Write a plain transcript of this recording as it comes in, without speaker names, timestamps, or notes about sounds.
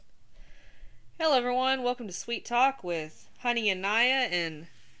Hello, everyone. Welcome to Sweet Talk with Honey and Naya, and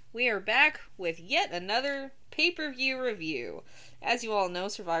we are back with yet another pay-per-view review. As you all know,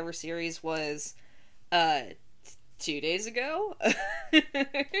 Survivor Series was, uh, 2 days ago.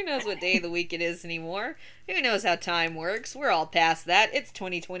 Who knows what day of the week it is anymore? Who knows how time works? We're all past that. It's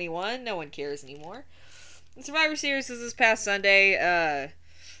 2021. No one cares anymore. The Survivor Series was this past Sunday.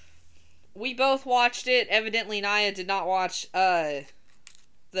 We both watched it. Evidently, Naya did not watch,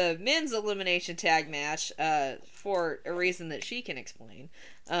 the men's elimination tag match, for a reason that she can explain.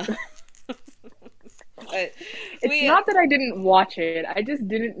 Uh, but It's not that I didn't watch it, I just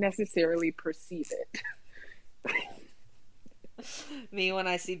didn't necessarily perceive it. Me, when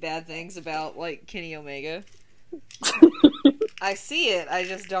I see bad things about, like, Kenny Omega, I see it, I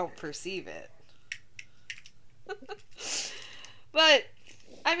just don't perceive it. But,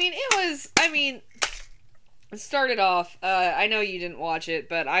 it started off, I know you didn't watch it,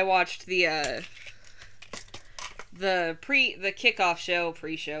 but I watched the kickoff show,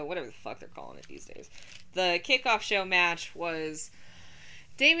 pre-show, whatever the fuck they're calling it these days. The kickoff show match was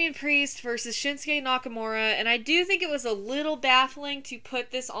Damian Priest versus Shinsuke Nakamura, and I do think it was a little baffling to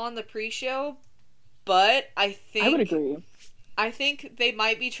put this on the pre-show, but I would agree. I think they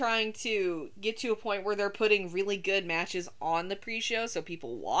might be trying to get to a point where they're putting really good matches on the pre-show so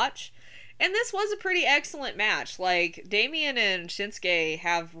people watch. And this was a pretty excellent match. Like, Damian and Shinsuke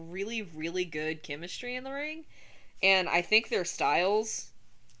have really, really good chemistry in the ring. And I think their styles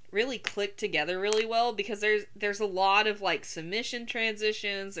really click together really well because there's a lot of, like, submission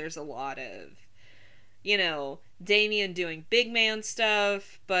transitions. There's a lot of, Damian doing big man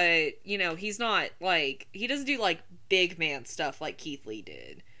stuff. But, he's not, like, he doesn't do, like, big man stuff like Keith Lee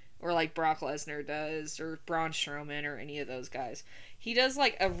did. Or like Brock Lesnar does. Or Braun Strowman or any of those guys. He does,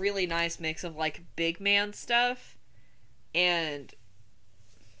 like, a really nice mix of, like, big man stuff and,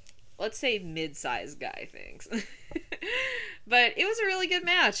 let's say, mid-sized guy things. But it was a really good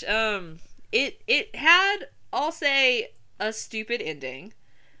match. It had, I'll say, a stupid ending.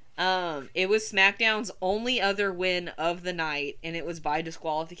 It was SmackDown's only other win of the night, and it was by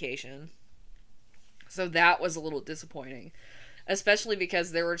disqualification. So that was a little disappointing. Especially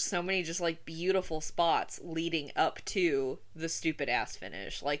because there were so many just, like, beautiful spots leading up to the stupid-ass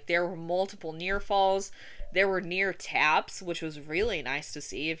finish. Like, there were multiple near falls. There were near taps, which was really nice to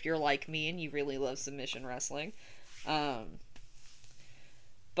see if you're like me and you really love submission wrestling. But,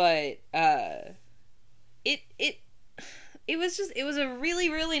 it was a really,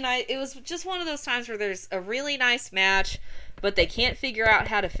 really nice, it was just one of those times where there's a really nice match, but they can't figure out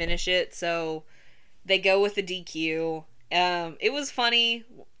how to finish it, so they go with the DQ. It was funny.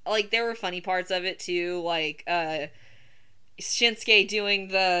 Like, there were funny parts of it, too. Like, Shinsuke doing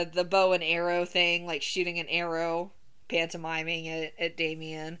the bow and arrow thing, like, shooting an arrow, pantomiming it at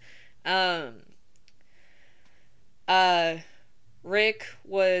Damian. Rick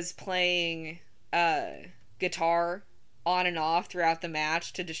was playing, guitar on and off throughout the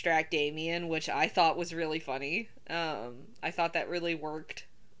match to distract Damian, which I thought was really funny. I thought that really worked,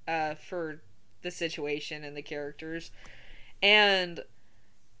 for the situation and the characters. And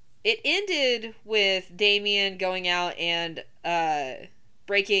it ended with Damian going out and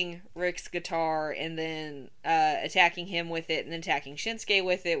breaking Rick's guitar and then attacking him with it and then attacking Shinsuke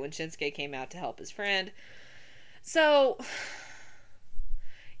with it when Shinsuke came out to help his friend. So,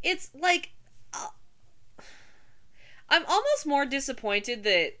 it's like, I'm almost more disappointed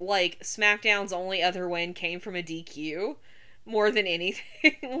that, like, SmackDown's only other win came from a DQ more than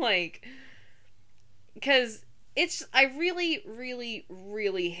anything. Like, because I really, really,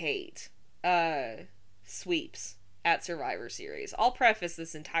 really hate sweeps at Survivor Series. I'll preface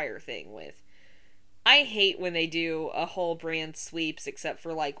this entire thing with, I hate when they do a whole brand sweeps except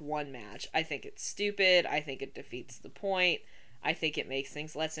for, like, one match. I think it's stupid. I think it defeats the point. I think it makes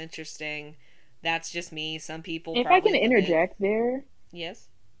things less interesting. That's just me. Some people If I probably can love it. interject there, Yes?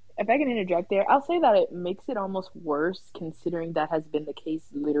 if I can interject there, I'll say that it makes it almost worse considering that has been the case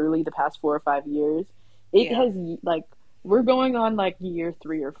literally the past 4 or 5 years. It Yeah. has, like, we're going on, like, year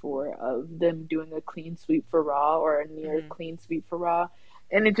 3 or 4 of them doing a clean sweep for Raw or a near clean sweep for Raw.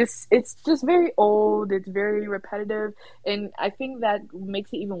 And it's just very old, it's very repetitive, and I think that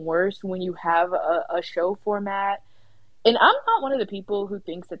makes it even worse when you have a show format. And I'm not one of the people who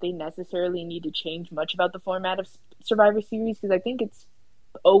thinks that they necessarily need to change much about the format of Survivor Series, because I think it's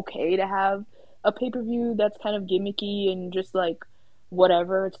okay to have a pay-per-view that's kind of gimmicky and just like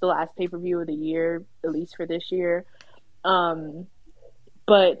whatever. It's the last pay-per-view of the year, at least for this year. Um,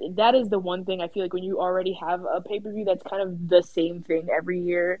 but that is the one thing I feel like when you already have a pay-per-view that's kind of the same thing every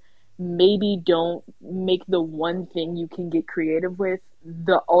year, maybe don't make the one thing you can get creative with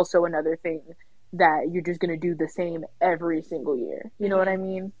the also another thing that you're just gonna do the same every single year. You know what Mm-hmm. I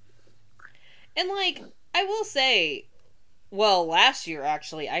mean? And like, I will say, well, last year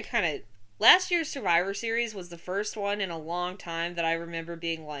actually, last year's Survivor Series was the first one in a long time that I remember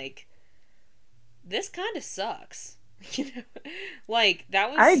being like, this kind of sucks. You know, like that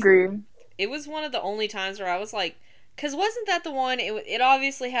I was agree. it was one of the only times where I was like, because wasn't that the one? It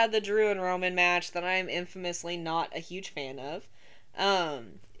obviously had the Drew and Roman match that I am infamously not a huge fan of.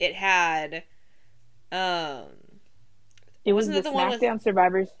 It had um, It was wasn't the that the one SmackDown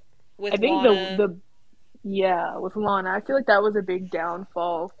Survivors. I with think Lana? the yeah, with Lana. I feel like that was a big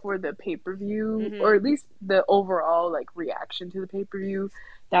downfall for the pay-per-view, Mm-hmm. or at least the overall like reaction to the pay-per-view.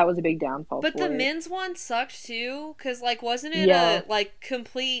 That was a big downfall But the for it. men's one sucked too, cause like wasn't it Yeah. a like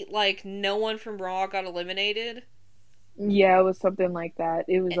complete like no one from Raw got eliminated? Yeah, it was something like that.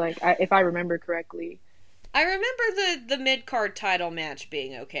 It was like if I remember correctly. I remember the mid card title match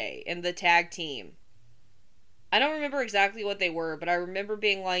being okay and the tag team. I don't remember exactly what they were, but I remember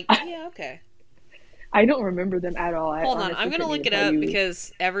being like, yeah, okay. I don't remember them at all. I Hold on, I'm honestly gonna couldn't look even it tell up you.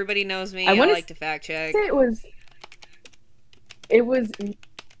 because everybody knows I me. I want to like to fact check. say it was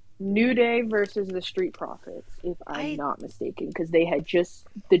New Day versus the Street Profits, if I'm I not mistaken, because they had just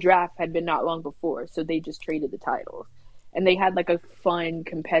the draft had been not long before, so they just traded the titles, and they had like a fun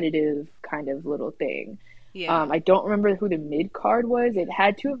competitive kind of little thing. yeah. I don't remember who the mid card was. It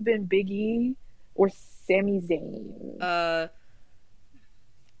had to have been Big E or Sami Zayn. Uh,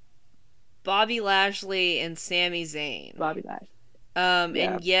 Bobby Lashley and Sami Zayn. Bobby Lash.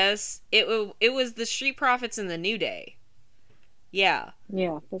 Yeah, And yes, it was the Street Profits and the New Day. Yeah.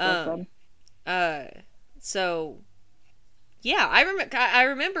 yeah, that's what I Um. said. Uh. So yeah, I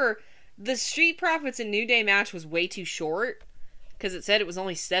remember the Street Profits and New Day match was way too short because it said it was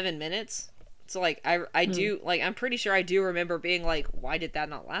only 7 minutes. So like I Hmm. do like I'm pretty sure I do remember being like, why did that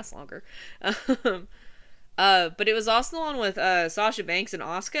not last longer? But it was also the one with Sasha Banks and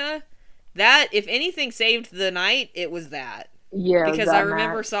Asuka. That if anything saved the night, it was that. Yeah, it was Because I that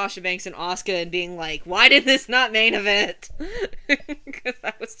remember match. Sasha Banks and Asuka and being like, why did this not main event? Because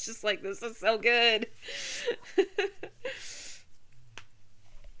I was just like, this is so good.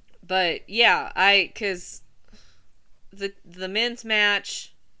 But yeah, because the men's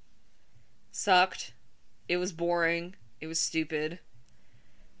match sucked. It was boring. It was stupid.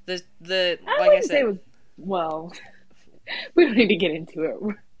 The I like I wouldn't say it said, was well. We don't need to get into it,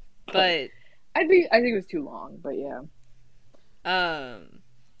 but but I think it was too long. But yeah, um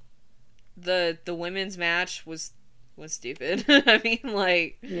the women's match was stupid. I mean,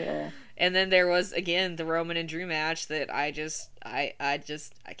 like, yeah, and then there was again the Roman and Drew match that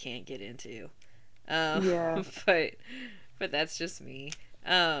I can't get into. yeah. But that's just me.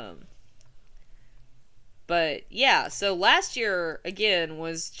 Um, but yeah, so last year again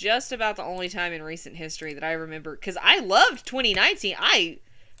was just about the only time in recent history that I remember because I loved 2019. I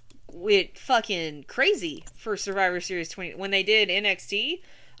went fucking crazy for Survivor Series 20 when they did NXT.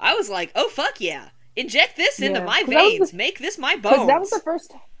 I was like, oh fuck yeah, inject this into Yeah, my because veins, make this my that was the bones.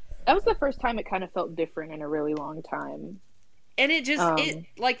 first. That was the first time it kind of felt different in a really long time. And it Um,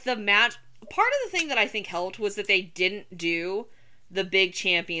 like the match. Part of the thing that I think helped was that they didn't do the big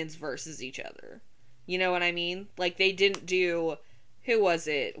champions versus each other. You know what I mean? Like they didn't do. Who was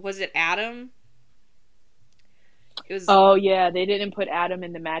it? Was it Adam? It was. oh yeah, they didn't put Adam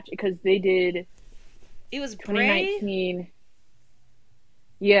in the match because they did It was Bray 2019.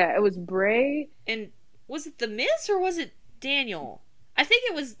 Yeah, it was Bray. and was it the Miz or was it Daniel? I think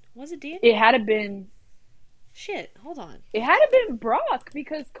it was. Was it Daniel? It had to been. Shit, hold on. It had to been Brock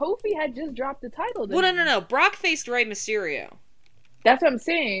because Kofi had just dropped the title to Well, him. no. Brock faced Rey Mysterio. That's what I'm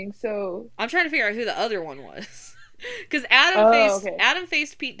saying. So, I'm trying to figure out who the other one was. Because okay. Adam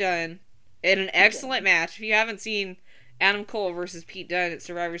faced Pete Dunne in an excellent match. If you haven't seen Adam Cole versus Pete Dunne at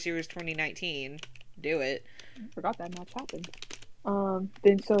Survivor Series 2019, do it. I forgot that match happened.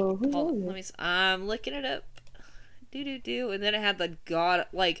 Then so who Hold, was let it? me. I'm looking it up. Do, and then it had the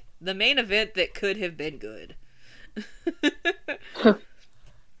the main event that could have been good.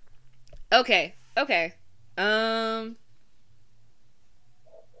 Okay. Um.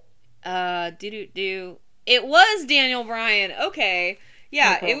 Do. It was Daniel Bryan. Okay.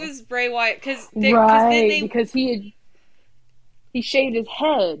 Yeah, Okay. it was Bray Wyatt because Right, then they. because he shaved his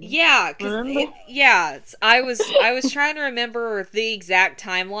head. Yeah, Remember? I was trying to remember the exact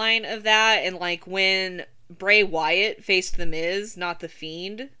timeline of that and like when Bray Wyatt faced the Miz, not the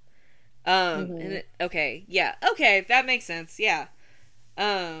Fiend. Mhm. Okay, yeah, okay, that makes sense. Yeah.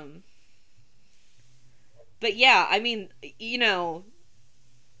 Um, but yeah, I mean,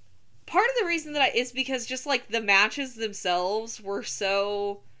 part of the reason that is because just like the matches themselves were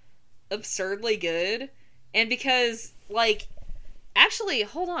so absurdly good, and because, like, actually,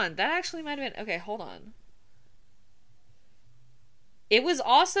 hold on, that actually might have been, okay, hold on. It was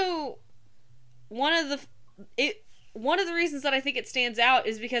also one of the reasons that I think it stands out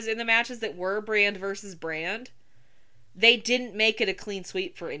is because in the matches that were brand versus brand, they didn't make it a clean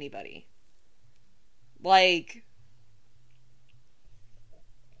sweep for anybody. Like,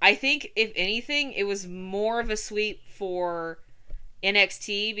 I think, if anything, it was more of a sweep for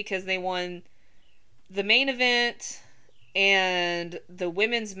NXT because they won the main event and the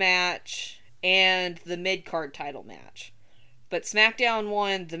women's match and the mid-card title match. But SmackDown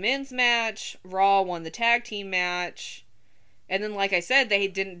won the men's match, Raw won the tag team match, and then, like I said, they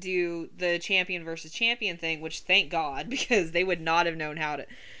didn't do the champion versus champion thing, which thank God, because they would not have known how to.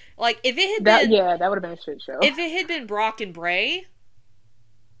 Like, if it had been... Yeah, that would have been a shit show. If it had been Brock and Bray,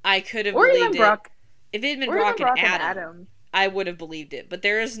 I could have or believed even Brock, it. If it had been Brock and and Adam, I would have believed it. But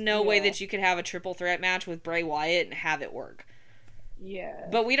there is no way that you could have a triple threat match with Bray Wyatt and have it work. Yeah.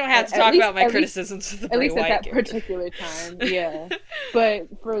 But we don't have to talk about my criticisms of the Bray Wyatt at that character. particular time, yeah. But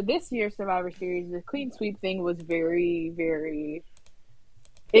for this year's Survivor Series, the clean sweep thing was very, very...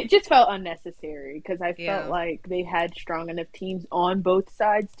 It just felt unnecessary because I felt like they had strong enough teams on both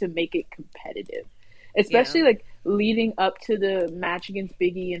sides to make it competitive. Especially, like, leading up to the match against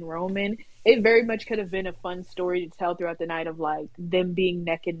Big E and Roman, it very much could have been a fun story to tell throughout the night of, like, them being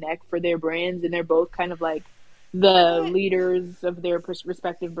neck and neck for their brands, and they're both kind of, like, the leaders of their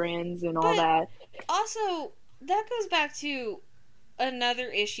respective brands and all that. Also, that goes back to another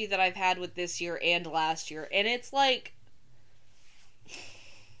issue that I've had with this year and last year, and it's like,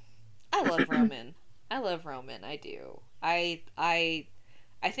 I love Roman. I do. I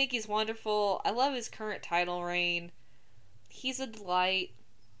think he's wonderful. I love his current title reign. He's a delight.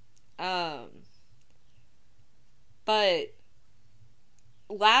 But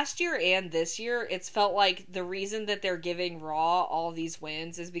last year and this year, it's felt like the reason that they're giving Raw all these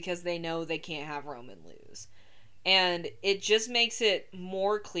wins is because they know they can't have Roman lose. And it just makes it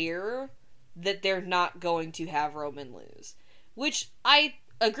more clear that they're not going to have Roman lose. Which I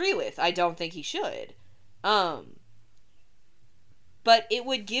agree with. I don't think he should. But it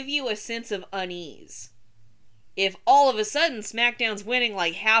would give you a sense of unease if all of a sudden SmackDown's winning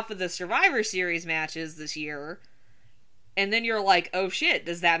like half of the Survivor Series matches this year, and then you're like, oh shit,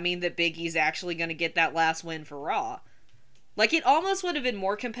 does that mean that Big E's actually going to get that last win for Raw? Like, it almost would have been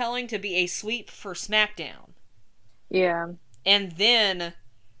more compelling to be a sweep for SmackDown. Yeah. And then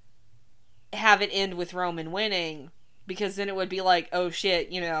have it end with Roman winning, because then it would be like, oh shit,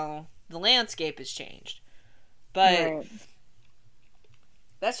 you know, the landscape has changed. But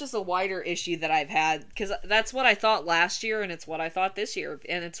that's just a wider issue that I've had, because that's what I thought last year, and it's what I thought this year,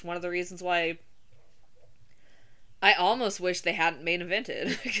 and it's one of the reasons why I almost wish they hadn't main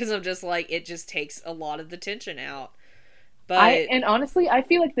evented, because I'm just like, it just takes a lot of the tension out. But and honestly, I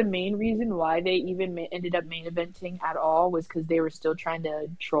feel like the main reason why they even ended up main eventing at all was because they were still trying to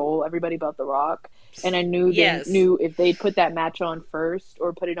troll everybody about The Rock. And I knew they knew if they'd put that match on first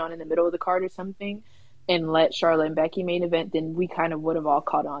or put it on in the middle of the card or something and let Charlotte and Becky main event, then we kind of would have all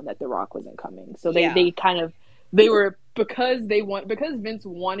caught on that The Rock wasn't coming. So they were because Vince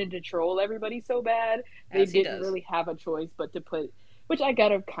wanted to troll everybody so bad, they didn't really have a choice but to put, which I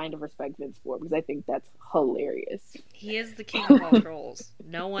gotta kind of respect Vince for, because I think that's hilarious. He is the king of all trolls.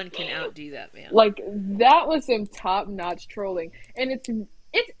 No one can outdo that man. Like, that was some top-notch trolling. And it's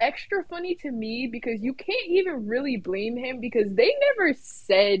extra funny to me because you can't even really blame him, because they never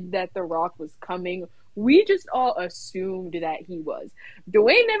said that The Rock was coming. We just all assumed that he was.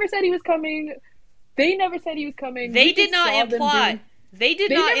 Dwayne never said he was coming. They never said he was coming. They did not imply. They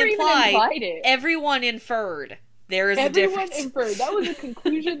did not imply it. Everyone inferred. There is a difference. Everyone inferred. That was a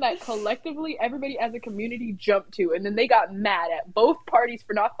conclusion that collectively everybody as a community jumped to, and then they got mad at both parties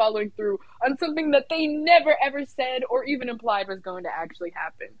for not following through on something that they never ever said or even implied was going to actually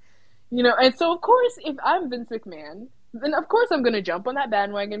happen. You know, and so of course, if I'm Vince McMahon, then of course I'm going to jump on that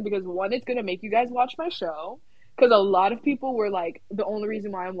bandwagon, because one, it's going to make you guys watch my show. Because a lot of people were like, the only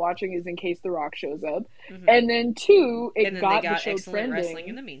reason why I'm watching is in case The Rock shows up. Mm-hmm. And then two, it got the show trending. Wrestling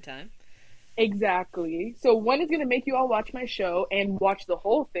in the meantime. Exactly. So one is going to make you all watch my show and watch the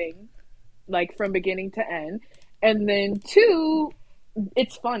whole thing, like from beginning to end. And then two,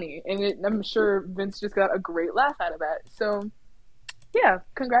 it's funny. And I'm sure Vince just got a great laugh out of that. So yeah,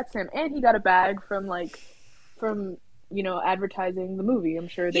 congrats to him. And he got a bag from advertising the movie. I'm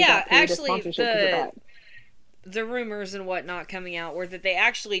sure they got paid a sponsorship because of that. The rumors and whatnot coming out were that they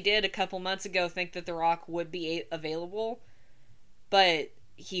actually did a couple months ago think that The Rock would be available, but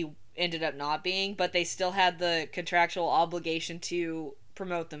he ended up not being, but they still had the contractual obligation to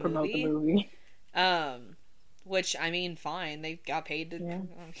promote the promote the movie. movie. Which, I mean, fine. They got paid to... Yeah.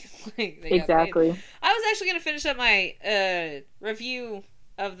 They got Exactly. paid. I was actually going to finish up my review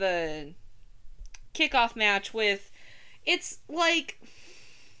of the kickoff match with... It's like...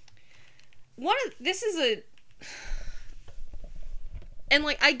 This is a... And,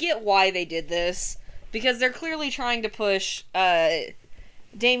 like, I get why they did this. Because they're clearly trying to push...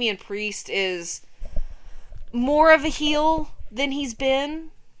 Damian Priest is more of a heel than he's been.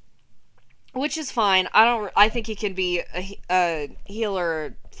 Which is fine. I think he can be a heel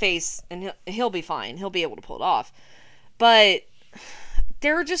or face, and he'll be fine. He'll be able to pull it off. But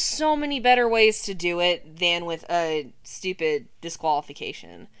there are just so many better ways to do it than with a stupid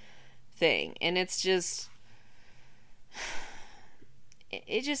disqualification thing. And it's just...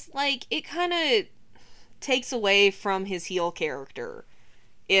 It just, like, it kind of takes away from his heel character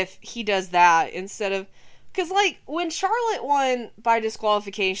if he does that instead of... Because, like, when Charlotte won by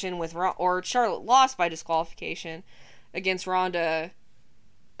disqualification or Charlotte lost by disqualification against Ronda,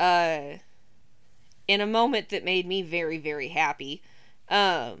 in a moment that made me very, very happy,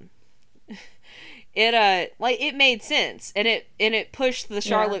 it made sense. And it pushed the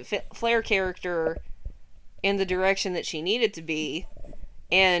Charlotte Flair character in the direction that she needed to be.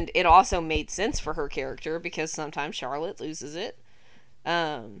 And it also made sense for her character because sometimes Charlotte loses it,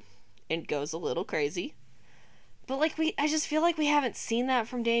 and goes a little crazy. But, like, I just feel like we haven't seen that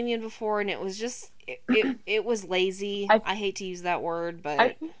from Damian before, and it was just, it was lazy. I hate to use that word,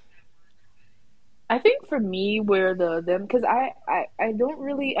 but... I think for me, where because I haven't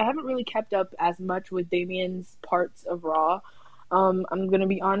really kept up as much with Damian's parts of Raw, I'm gonna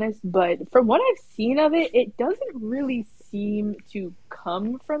be honest, but from what I've seen of it, it doesn't really seem to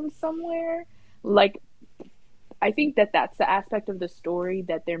come from somewhere. Like, I think that's the aspect of the story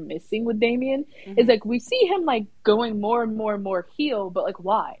that they're missing with Damian. Mm-hmm. Is like we see him like going more and more and more heel, but like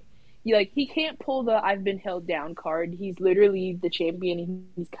why? He can't pull the "I've been held down" card. He's literally the champion.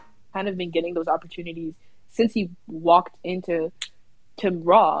 He's kind of been getting those opportunities since he walked into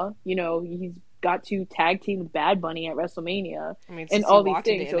Raw. He's got to tag team with Bad Bunny at WrestleMania and all these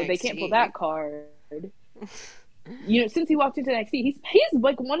things. So they can't pull that card. Since he walked into NXT, he's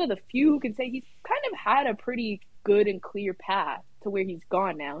like one of the few who can say he's kind of had a pretty good and clear path to where he's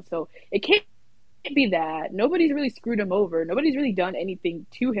gone now. So it can't be that. Nobody's really screwed him over. Nobody's really done anything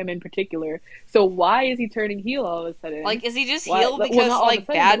to him in particular. So why is he turning heel all of a sudden? Like, is he just heel because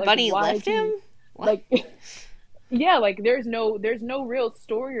Bad Bunny left him? Like, yeah, like there's no real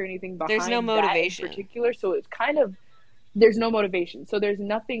story or anything behind. There's no motivation in particular. So it's kind of. There's no motivation. So there's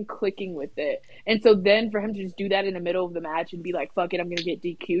nothing clicking with it. And so then for him to just do that in the middle of the match and be like, fuck it, I'm going to get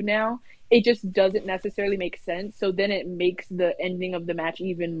DQ'd now, it just doesn't necessarily make sense. So then it makes the ending of the match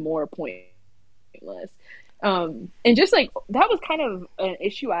even more pointless. And just like, that was kind of an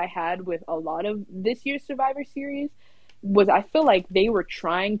issue I had with a lot of this year's Survivor Series, was I feel like they were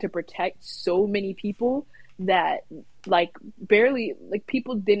trying to protect so many people that like barely, like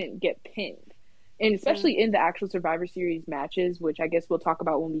people didn't get pinned. And especially in the actual Survivor Series matches, which I guess we'll talk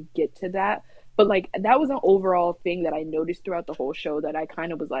about when we get to that. But, like, that was an overall thing that I noticed throughout the whole show that I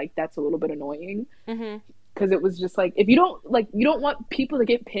kind of was like, that's a little bit annoying. Because it was just like, if you don't want people to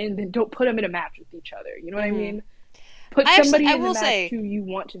get pinned, then don't put them in a match with each other. You know what I mean? Put somebody in the match who you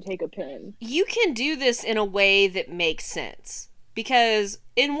want to take a pin. You can do this in a way that makes sense. Because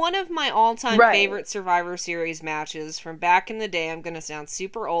in one of my all-time favorite Survivor Series matches from back in the day, I'm going to sound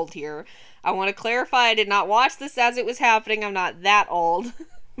super old here. I want to clarify, I did not watch this as it was happening. I'm not that old.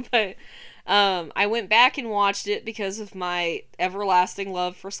 But I went back and watched it because of my everlasting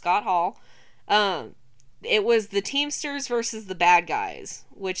love for Scott Hall. It was the Teamsters versus the Bad Guys,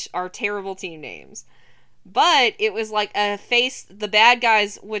 which are terrible team names. But it was like the Bad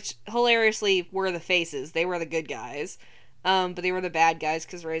Guys, which hilariously were the faces. They were the good guys. But they were the bad guys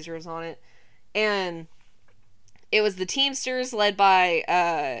because Razor was on it. And it was the Teamsters led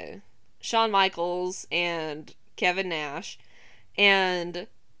by Shawn Michaels and Kevin Nash. And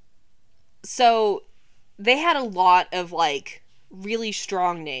so they had a lot of like really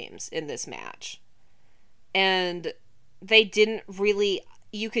strong names in this match. And they didn't really,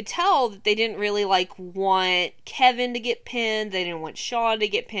 you could tell that they didn't really like want Kevin to get pinned. They didn't want Shawn to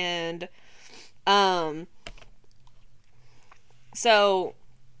get pinned. So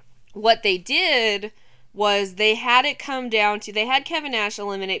what they did was they had it come down to, they had Kevin Nash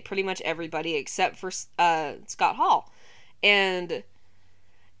eliminate pretty much everybody except for Scott Hall. And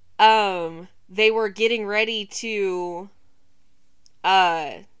they were getting ready to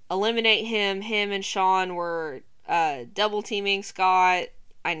eliminate him. Him and Shawn were double teaming Scott.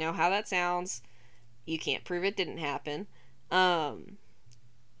 I know how that sounds. You can't prove it didn't happen.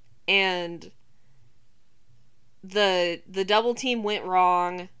 and the double team went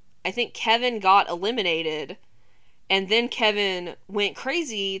wrong. I think Kevin got eliminated, and then Kevin went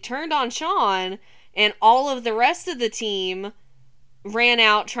crazy, turned on Shawn, and all of the rest of the team ran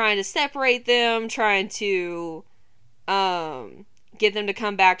out trying to separate them, trying to get them to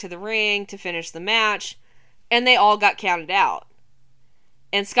come back to the ring to finish the match, and they all got counted out.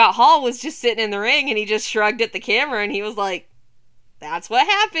 And Scott Hall was just sitting in the ring, and he just shrugged at the camera, and he was like, that's what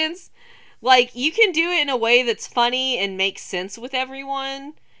happens. Like, you can do it in a way that's funny and makes sense with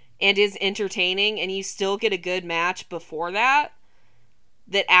everyone and is entertaining, and you still get a good match before that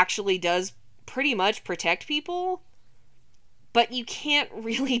actually does pretty much protect people. But you can't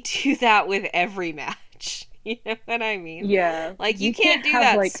really do that with every match. You know what I mean? Yeah. Like, you can't do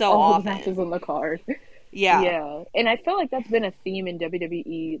that like, so all often. Matches on the card. Yeah. Yeah. And I feel like that's been a theme in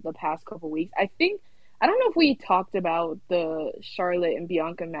WWE the past couple weeks. I don't know if we talked about the Charlotte and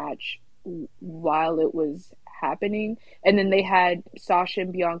Bianca match while it was happening. And then they had Sasha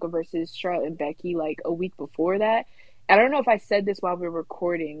and Bianca versus Charlotte and Becky like a week before that. I don't know if I said this while we were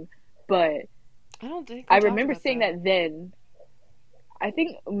recording, but I don't think I remember saying that then. I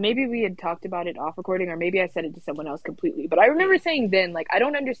think maybe we had talked about it off recording, or maybe I said it to someone else completely. But I remember saying then, like, I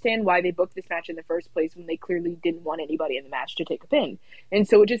don't understand why they booked this match in the first place when they clearly didn't want anybody in the match to take a pin. And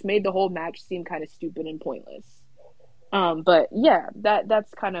so it just made the whole match seem kind of stupid and pointless. But yeah,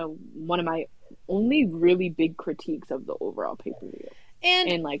 that's kind of one of my only really big critiques of the overall pay-per-view.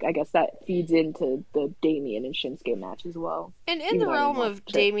 And like, I guess that feeds into the Damian and Shinsuke match as well. And in the realm of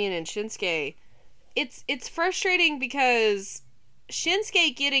Damian and Shinsuke, it's frustrating because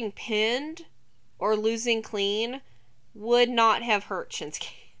Shinsuke getting pinned or losing clean would not have hurt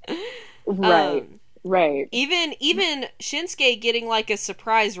Shinsuke. Right. Even Shinsuke getting like a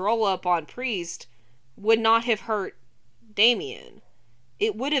surprise roll up on Priest would not have hurt Damian.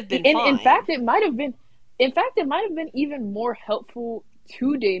 It would have been fine. In fact, it might have been even more helpful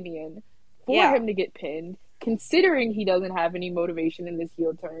to Damian for him to get pinned, considering he doesn't have any motivation in this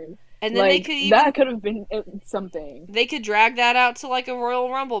heel turn. And then like, that could have been something. They could drag that out to like a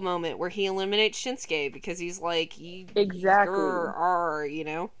Royal Rumble moment where he eliminates Shinsuke because he's like, exactly, you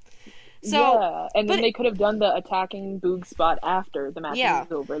know. So yeah, and then they could have done the attacking Boog spot after the match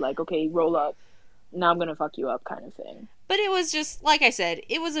was over. Like, okay, roll up. Now I'm gonna fuck you up, kind of thing. But it was just, like I said,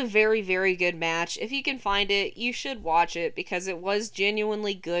 it was a very, very good match. If you can find it, you should watch it because it was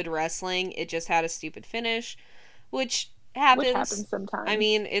genuinely good wrestling. It just had a stupid finish, which happens sometimes. I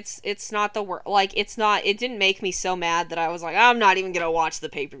mean, it's not the worst. Like, it didn't make me so mad that I was like, I'm not even gonna watch the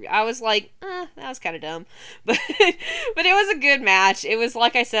pay-per-view. I was like, that was kind of dumb. But it was a good match. It was,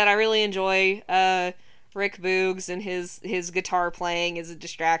 like I said, I really enjoy Rick Boogs and his guitar playing as a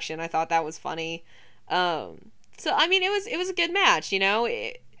distraction. I thought that was funny. So, I mean, it was a good match, you know?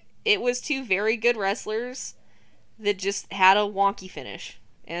 It was two very good wrestlers that just had a wonky finish.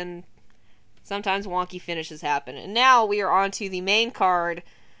 And sometimes wonky finishes happen. And now we are on to the main card,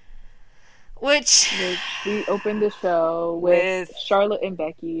 which we opened the show with Charlotte and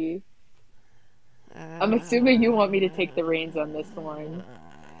Becky. I'm assuming you want me to take the reins on this one.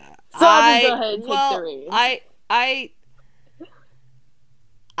 So I'll go ahead and take the reins.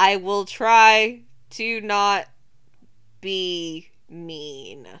 I will try to not be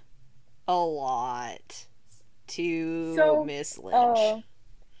mean a lot to Miss Lynch.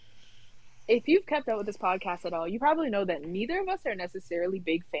 If you've kept up with this podcast at all, you probably know that neither of us are necessarily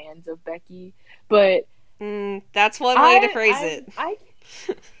big fans of Becky, but that's one way to phrase it.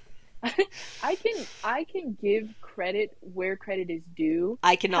 I can give credit where credit is due.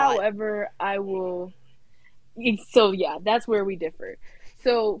 I cannot. However, I will. So yeah, that's where we differ.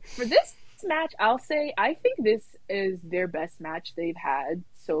 So for this match, I'll say I think this is their best match they've had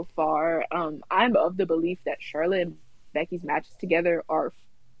so far. I'm of the belief that Charlotte and Becky's matches together are.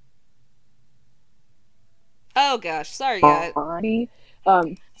 Oh gosh, sorry guys.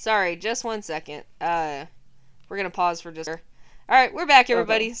 Sorry, just 1 second. We're gonna pause for just. All right, we're back,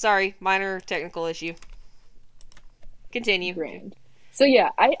 everybody. Okay. Sorry, minor technical issue. Continue. Grand. So yeah,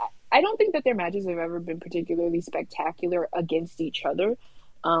 I don't think that their matches have ever been particularly spectacular against each other.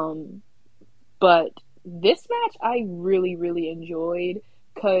 But this match I really, really enjoyed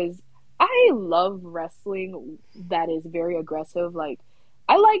because I love wrestling that is very aggressive. Like,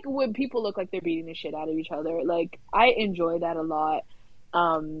 I like when people look like they're beating the shit out of each other. Like, I enjoy that a lot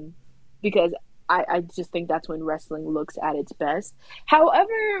because I just think that's when wrestling looks at its best.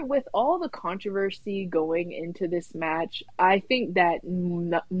 However, with all the controversy going into this match, I think that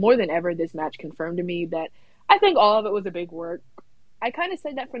more than ever, this match confirmed to me that I think all of it was a big work. I kind of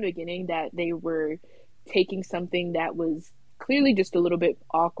said that from the beginning, that they were taking something that was clearly just a little bit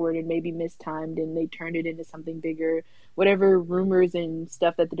awkward and maybe mistimed, and they turned it into something bigger. Whatever rumors and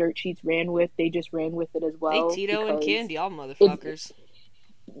stuff that the dirt sheets ran with, they just ran with it as They well Tito and because Candy, all it's motherfuckers.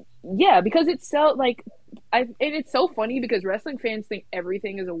 yeah, because it's so like and it's so funny because wrestling fans think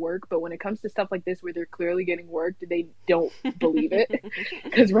everything is a work, but when it comes to stuff like this where they're clearly getting worked, they don't believe it.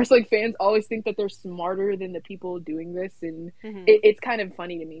 Because wrestling fans always think that they're smarter than the people doing this, and it's kind of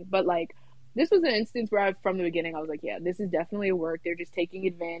funny to me. But like, this was an instance where from the beginning, I was like, yeah, this is definitely a work. They're just taking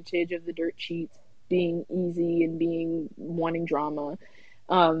advantage of the dirt sheets being easy and being wanting drama.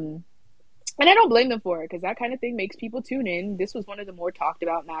 And I don't blame them for it because that kind of thing makes people tune in. This was one of the more talked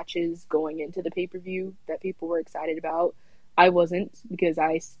about matches going into the pay per view that people were excited about. I wasn't because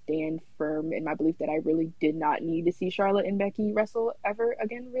I stand firm in my belief that I really did not need to see Charlotte and Becky wrestle ever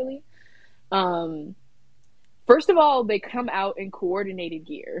again, really. Um, First of all, they come out in coordinated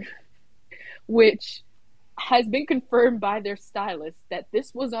gear, which has been confirmed by their stylist that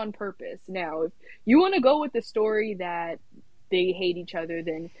this was on purpose. Now, if you want to go with the story that they hate each other,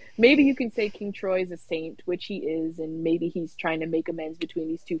 then maybe you can say King Troy is a saint, which he is, and maybe he's trying to make amends between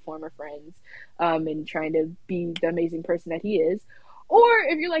these two former friends, and trying to be the amazing person that he is. Or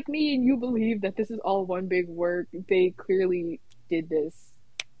if you're like me and you believe that this is all one big work, they clearly did this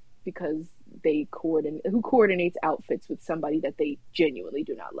because who coordinates outfits with somebody that they genuinely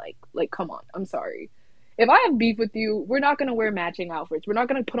do not like. Like, come on, I'm sorry. If I have beef with you, we're not going to wear matching outfits. We're not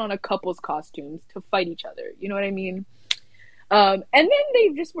going to put on a couple's costumes to fight each other. You know what I mean? And then they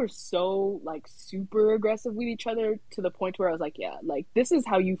just were so like super aggressive with each other to the point where I was like, yeah, like this is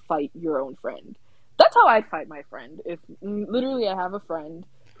how you fight your own friend. That's how I fight my friend. If literally I have a friend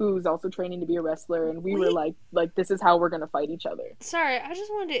who's also training to be a wrestler, and we were like this is how we're gonna fight each other. Sorry, I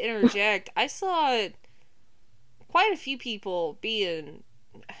just wanted to interject. I saw quite a few people being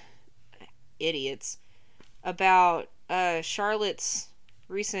idiots about Charlotte's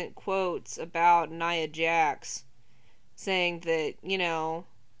recent quotes about Nia Jax, saying that, you know,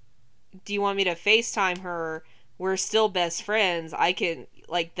 do you want me to FaceTime her? We're still best friends. I can,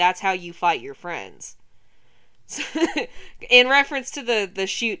 like, that's how you fight your friends. In reference to the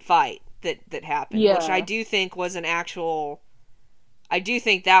shoot fight that happened, Yeah. which I do think was an actual. I do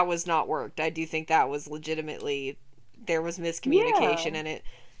think that was not worked. I do think that was legitimately. There was miscommunication in it.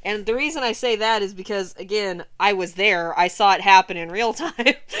 And the reason I say that is because, again, I was there. I saw it happen in real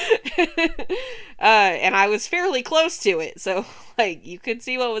time. And I was fairly close to it. So, like, you could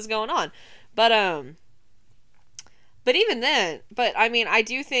see what was going on. But even then, I mean, I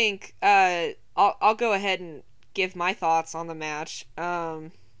do think, I'll go ahead and give my thoughts on the match.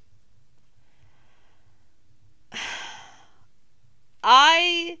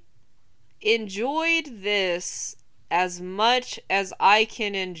 I enjoyed this as much as I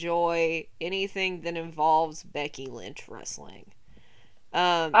can enjoy anything that involves Becky Lynch wrestling.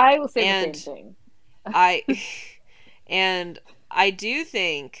 I will say the same thing. And I do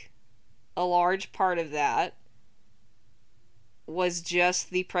think a large part of that was just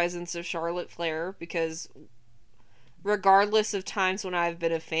the presence of Charlotte Flair, because regardless of times when I've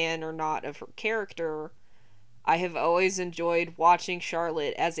been a fan or not of her character, I have always enjoyed watching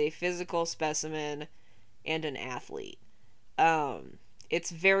Charlotte as a physical specimen and an athlete.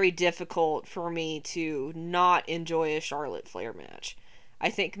 It's very difficult for me to not enjoy a Charlotte Flair match. I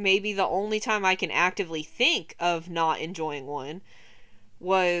think maybe the only time I can actively think of not enjoying one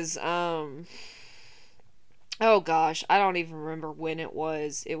was, oh gosh, I don't even remember when it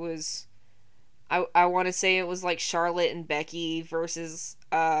was. It was, I want to say it was like Charlotte and Becky versus,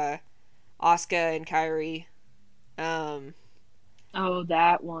 Asuka and Kairi. Oh,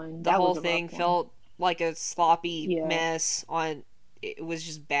 that one. The whole thing felt like a sloppy mess. It was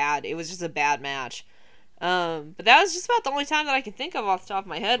just bad. It was just a bad match. But that was just about the only time that I can think of off the top of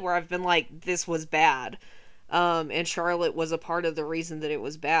my head where I've been like, this was bad. And Charlotte was a part of the reason that it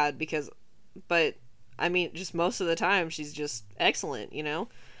was bad, but I mean, just most of the time she's just excellent, you know?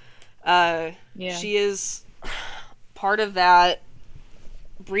 She is part of that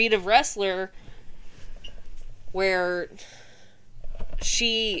breed of wrestler where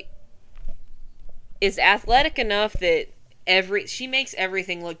she is athletic enough that she makes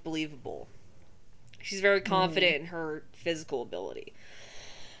everything look believable. She's very confident in her physical ability.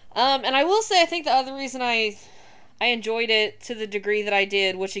 And I will say, I think the other reason I enjoyed it to the degree that I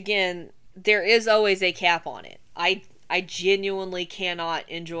did, which again, there is always a cap on it. I genuinely cannot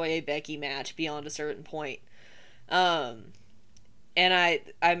enjoy a Becky match beyond a certain point. And I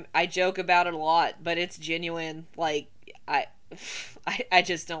joke about it a lot, but it's genuine. Like, I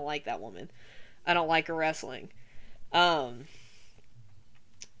just don't like that woman. I don't like her wrestling. But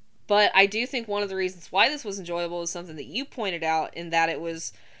But I do think one of the reasons why this was enjoyable is something that you pointed out, in that it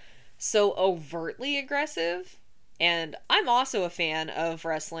was so overtly aggressive. And I'm also a fan of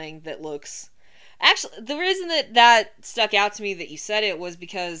wrestling that looks... Actually, the reason that stuck out to me that you said it was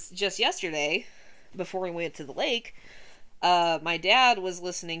because just yesterday, before we went to the lake, my dad was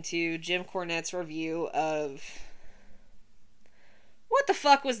listening to Jim Cornette's review of... What the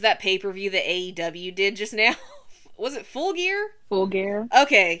fuck was that pay-per-view that AEW did just now? Was it Full Gear? Full Gear.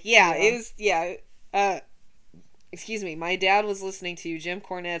 Okay, yeah, it was, yeah. Excuse me, my dad was listening to Jim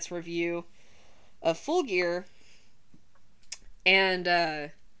Cornette's review of Full Gear, and,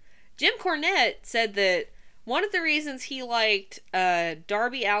 Jim Cornette said that one of the reasons he liked,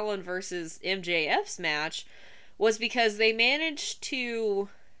 Darby Allin versus MJF's match was because they managed to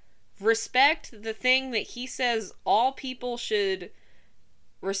respect the thing that he says all people should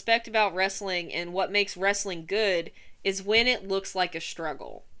respect about wrestling, and what makes wrestling good is when it looks like a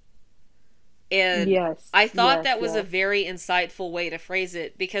struggle. And yes, I thought that was a very insightful way to phrase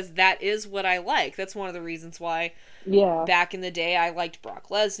it, because that is what I like. That's one of the reasons why back in the day I liked Brock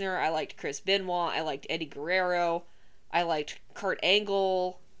Lesnar, I liked Chris Benoit, I liked Eddie Guerrero, I liked Kurt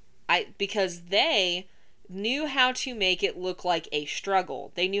Angle, because they knew how to make it look like a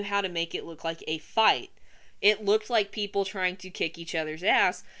struggle. They knew how to make it look like a fight. It looked like people trying to kick each other's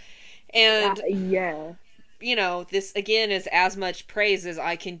ass. And, you know, this, again, is as much praise as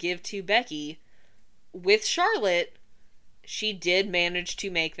I can give to Becky. With Charlotte, she did manage to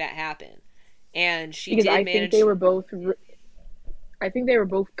make that happen. And she did manage... I think they were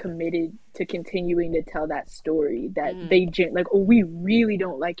both committed to continuing to tell that story. That they, like, oh, we really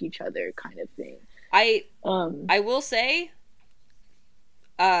don't like each other kind of thing. I will say,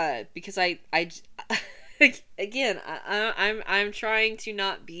 because I again, I'm trying to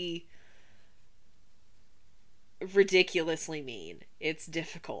not be ridiculously mean. It's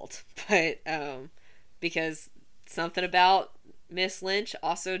difficult, but because something about Miss Lynch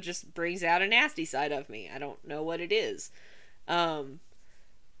also just brings out a nasty side of me. I don't know what it is,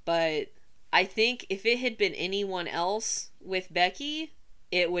 but I think if it had been anyone else with Becky,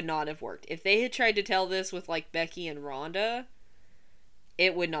 it would not have worked. If they had tried to tell this with, like, Becky and Ronda,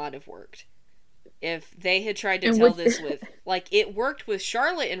 it would not have worked. If they had tried to tell this with... Like, it worked with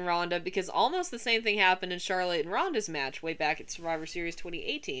Charlotte and Ronda, because almost the same thing happened in Charlotte and Ronda's match way back at Survivor Series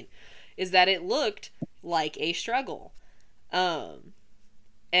 2018, is that it looked like a struggle.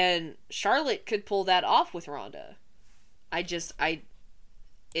 And Charlotte could pull that off with Ronda. It's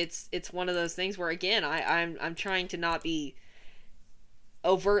one of those things where, again, I'm trying to not be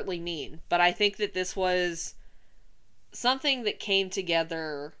overtly mean, but I think that this was something that came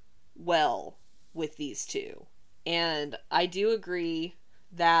together well with these two. And I do agree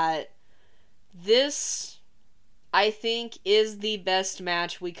that this, I think, is the best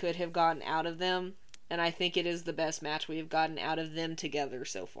match we could have gotten out of them, and I think it is the best match we have gotten out of them together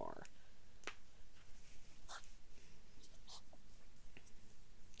so far.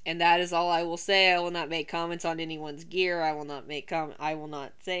 And that is all I will say. I will not make comments on anyone's gear. I will not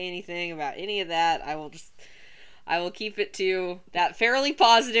say anything about any of that. I will keep it to that fairly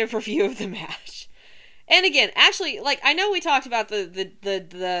positive review of the match. And again, actually, like, I know we talked about the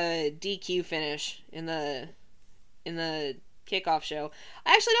DQ finish in the kickoff show.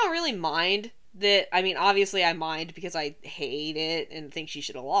 I actually don't really mind that. I mean, obviously I mind because I hate it and think she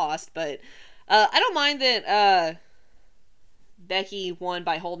should have lost, but I don't mind that Becky won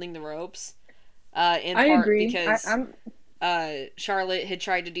by holding the ropes. In part agree. Because Charlotte had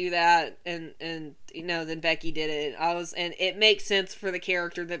tried to do that, and you know, then Becky did it. And it makes sense for the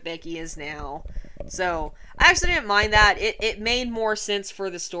character that Becky is now. So I actually didn't mind that. It made more sense for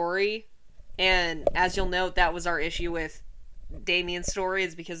the story, and as you'll note, that was our issue with Damien's story,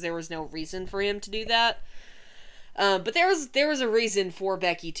 is because there was no reason for him to do that. But there was a reason for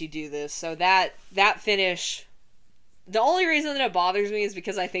Becky to do this. So that finish. The only reason that it bothers me is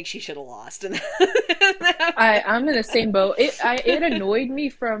because I think she should have lost. I'm in the same boat. It annoyed me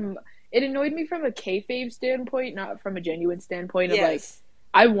from a kayfabe standpoint, not from a genuine standpoint of like,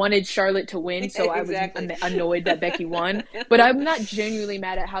 I wanted Charlotte to win, so exactly. I was annoyed that Becky won. But I'm not genuinely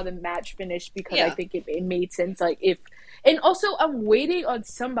mad at how the match finished, because I think it made sense. And also I'm waiting on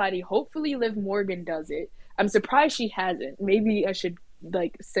somebody. Hopefully Liv Morgan does it. I'm surprised she hasn't. Maybe I should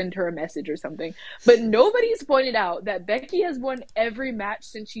send her a message or something. But nobody's pointed out that Becky has won every match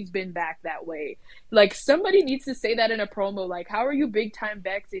since she's been back that way. Somebody needs to say that in a promo. How are you big time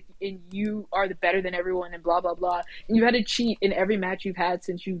Bex and you are better than everyone and blah blah blah, and you had to cheat in every match you've had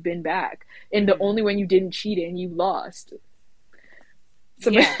since you've been back, and the only one you didn't cheat in, you lost.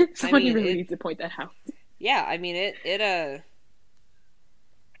 Somebody really needs to point that out. Yeah, I mean it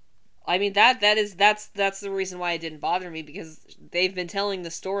I mean that's the reason why it didn't bother me, because they've been telling the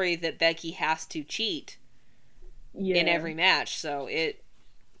story that Becky has to cheat in Yeah. every match, so it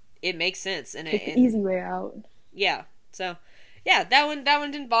makes sense, and Take the easy way out. yeah. So yeah, that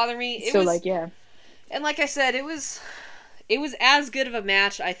one didn't bother me. It So was, like, yeah. and like I said, it was as good of a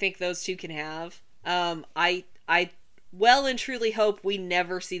match I think those two can have. I well and truly hope we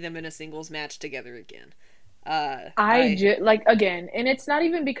never see them in a singles match together again. Like, again, and it's not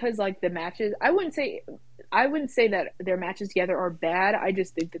even because like the matches. I wouldn't say that their matches together are bad. I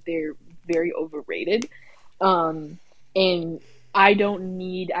just think that they're very overrated. And I don't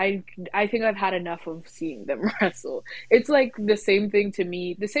need. I think I've had enough of seeing them wrestle. It's like the same thing to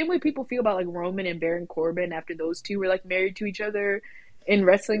me. The same way people feel about like Roman and Baron Corbin after those two were like married to each other in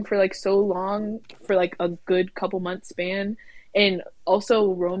wrestling for like so long, for like a good couple months span. And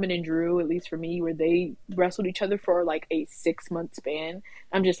also Roman and Drew, at least for me, where they wrestled each other for like a 6 month span.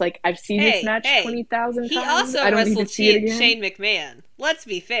 I'm just like, I've seen this match 20,000 times. He also I don't need wrestled to see it again. Shane McMahon. Let's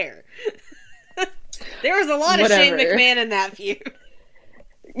be fair. There was a lot of Shane McMahon in that feud.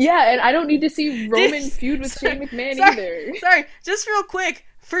 Yeah, and I don't need to see Roman feud with Shane McMahon either. Sorry, just real quick.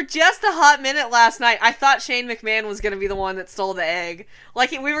 For just a hot minute last night, I thought Shane McMahon was going to be the one that stole the egg.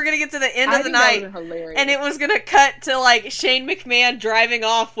 Like, we were going to get to the end of the night, and it was going to cut to, like, Shane McMahon driving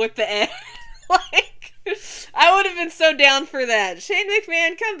off with the egg. Like, I would have been so down for that. Shane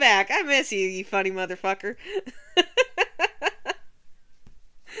McMahon, come back. I miss you, you funny motherfucker.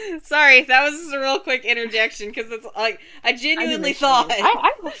 Sorry, that was just a real quick interjection, because it's like, I genuinely thought.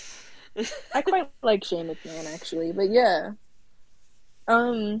 I quite like Shane McMahon, actually, but yeah.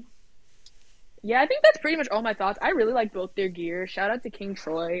 Yeah, I think that's pretty much all my thoughts. I really like both their gear. Shout out to King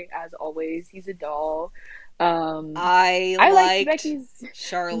Troy, as always. He's a doll. I liked Becky's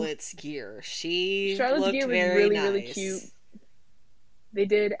Charlotte's gear. Charlotte's gear was really, nice. Really cute. They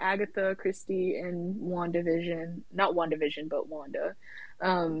did Agatha Christie and WandaVision. Not WandaVision, but Wanda.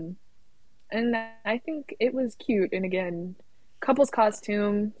 And I think it was cute. And again, couple's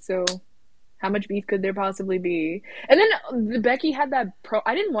costume, so how much beef could there possibly be? And then Becky had that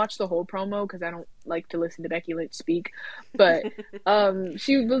I didn't watch the whole promo because I don't like to listen to Becky Lynch speak. But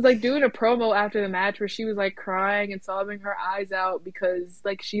she was like doing a promo after the match where she was like crying and sobbing her eyes out because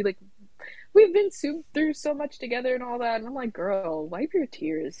like we've been through so much together and all that. And I'm like, girl, wipe your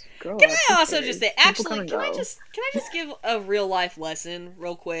tears. Girl, can I also just say, actually, can I just give a real life lesson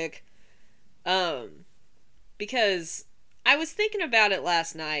real quick? Because I was thinking about it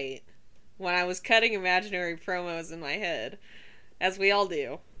last night when I was cutting imaginary promos in my head, as we all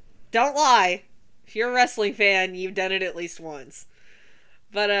do. Don't lie. If you're a wrestling fan, you've done it at least once.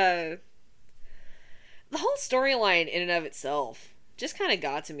 But, the whole storyline in and of itself just kind of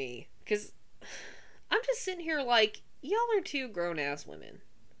got to me. Because I'm just sitting here like, y'all are two grown-ass women.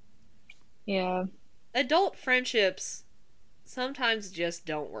 Yeah. Adult friendships sometimes just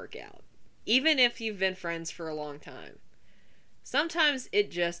don't work out. Even if you've been friends for a long time. Sometimes it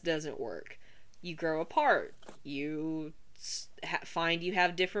just doesn't work. You grow apart. You find you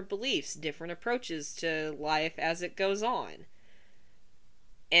have different beliefs, different approaches to life as it goes on.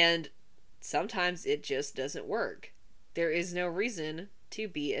 And sometimes it just doesn't work. There is no reason to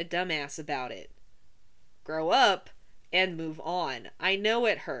be a dumbass about it. Grow up and move on. I know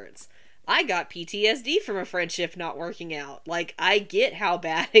it hurts. I got PTSD from a friendship not working out. Like, I get how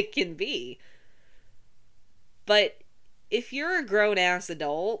bad it can be. But if you're a grown-ass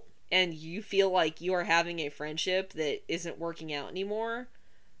adult and you feel like you are having a friendship that isn't working out anymore,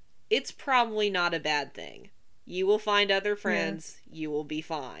 it's probably not a bad thing. You will find other friends. Yeah. You will be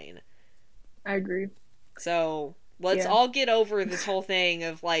fine. I agree. So, let's all get over this whole thing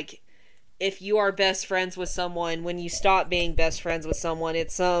of, like, if you are best friends with someone, when you stop being best friends with someone,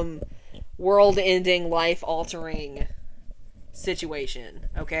 it's some world-ending, life-altering situation,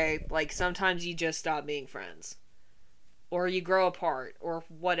 okay? Like, sometimes you just stop being friends. Or you grow apart, or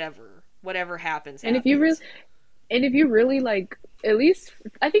whatever happens. And if you really like, at least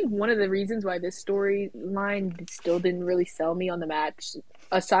I think one of the reasons why this storyline still didn't really sell me on the match,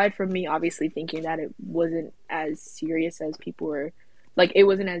 aside from me obviously thinking that it wasn't as serious as people were, like it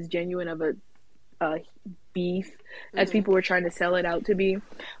wasn't as genuine of a beef as people were trying to sell it out to be.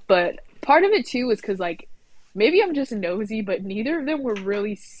 But part of it too was because like, maybe I'm just nosy, but neither of them were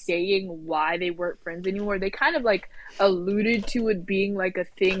really saying why they weren't friends anymore. They kind of like alluded to it being like a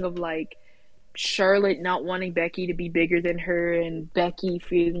thing of like Charlotte not wanting Becky to be bigger than her and Becky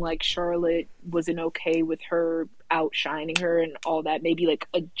feeling like Charlotte wasn't okay with her outshining her and all that, maybe like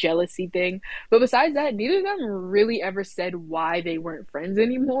a jealousy thing. But besides that, neither of them really ever said why they weren't friends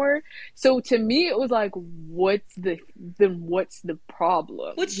anymore. So to me, it was like, what's the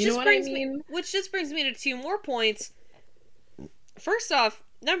problem? You know what I mean? Which just brings me to two more points. First off,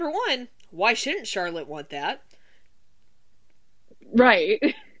 number one, why shouldn't Charlotte want that?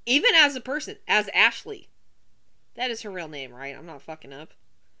 Right. Even as a person, as Ashley. That is her real name, right? I'm not fucking up.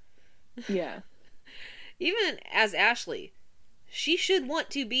 Yeah. Even as Ashley, she should want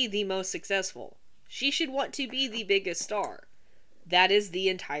to be the most successful. She should want to be the biggest star. That is the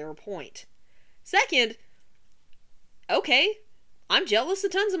entire point. Second, okay, I'm jealous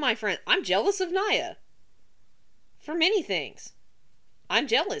of tons of my friends. I'm jealous of Nia. For many things. I'm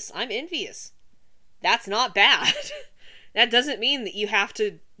jealous. I'm envious. That's not bad. That doesn't mean that you have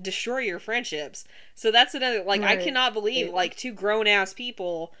to destroy your friendships. So that's another, like, right. I cannot believe, like, two grown-ass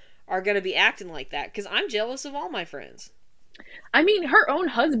people are going to be acting like that. Because I'm jealous of all my friends. I mean, her own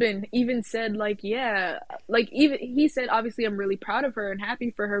husband even said, like, yeah, like, even he said, obviously, I'm really proud of her and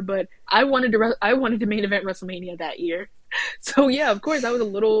happy for her, but I wanted to main event WrestleMania that year. So yeah, of course, I was a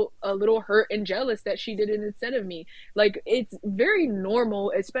little hurt and jealous that she did it instead of me. Like, it's very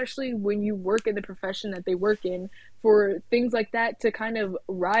normal, especially when you work in the profession that they work in, for things like that to kind of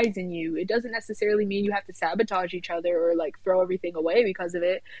rise in you. It doesn't necessarily mean you have to sabotage each other or like throw everything away because of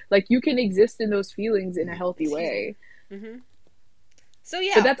it. Like, you can exist in those feelings in a healthy way. Mm-hmm. So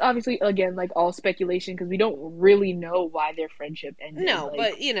yeah, but that's obviously, again, like, all speculation because we don't really know why their friendship ended. No, like,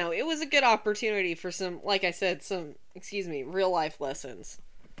 but you know, it was a good opportunity for some, like I said, real life lessons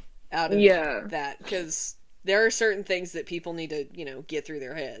out of that, because there are certain things that people need to, you know, get through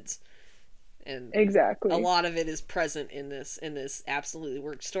their heads, and exactly a lot of it is present in this absolutely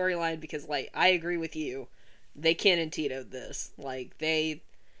worked storyline. Because, like, I agree with you, they can't Tito'd this. Like, they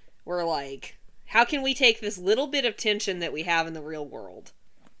were like, how can we take this little bit of tension that we have in the real world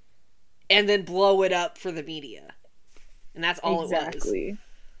and then blow it up for the media? And that's all exactly. it was.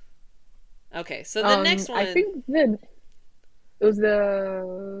 Okay, so the next one... I think it was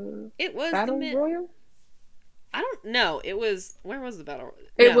the Battle Royal? I don't know. It was... Where was the Battle Royal?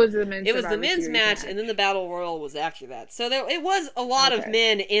 It was the men's match, and then the Battle Royal was after that. So it was a lot of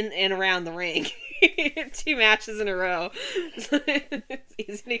men in and around the ring. 2 matches in a row. It's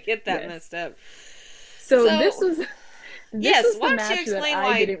easy to get that messed up. So this was the match that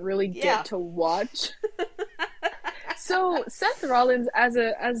I didn't really get to watch. So Seth Rollins Seth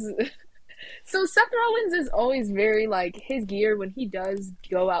Rollins is always very, like, his gear, when he does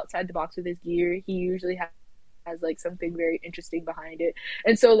go outside the box with his gear, he usually has like something very interesting behind it.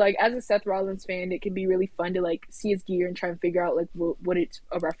 And so, like, as a Seth Rollins fan, it can be really fun to, like, see his gear and try and figure out, like, what it's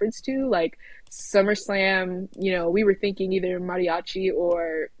a reference to. Like, SummerSlam, you know, we were thinking either Mariachi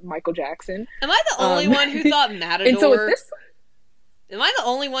or Michael Jackson. Am I the only one who thought Matador? And so with this, am I the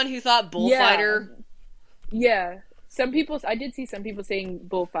only one who thought Bullfighter? Yeah. I did see some people saying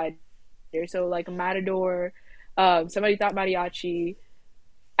Bullfighter. So, like, Matador, somebody thought Mariachi.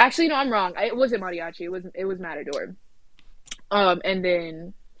 Actually, no, I'm wrong. It wasn't Mariachi. It was Matador. And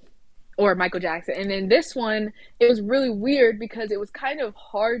then, or Michael Jackson. And then this one, it was really weird because it was kind of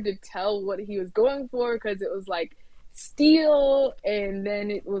hard to tell what he was going for, because it was like steel and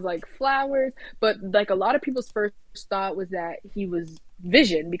then it was like flowers. But, like, a lot of people's first thought was that he was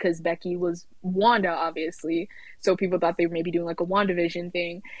Vision, because Becky was Wanda, obviously. So people thought they were maybe doing like a WandaVision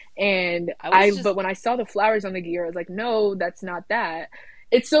thing. And but when I saw the flowers on the gear, I was like, no, that's not that.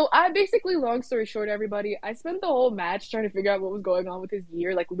 It's so, I basically, long story short, everybody, I spent the whole match trying to figure out what was going on with his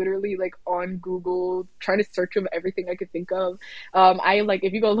gear, like, literally, like, on Google, trying to search of everything I could think of.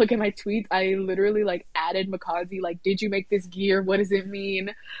 If you go look at my tweets, I literally, like, added Makazi, like, did you make this gear? What does it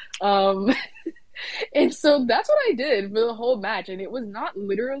mean? And so that's what I did for the whole match. And it wasn't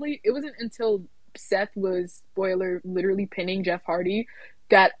until Seth was, spoiler, literally pinning Jeff Hardy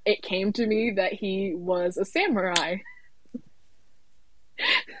that it came to me that he was a samurai.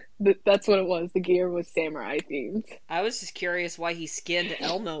 That's what it was. The gear was samurai themed. I was just curious why he skinned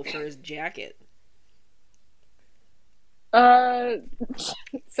Elmo for his jacket.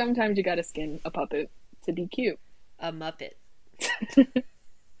 Sometimes you gotta skin a puppet to be cute. A Muppet. A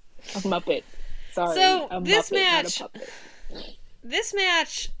Muppet. Sorry. So a this Muppet, match, not a puppet. this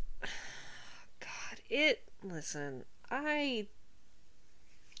match, God, listen, there's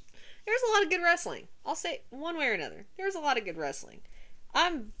a lot of good wrestling. I'll say one way or another. There's a lot of good wrestling.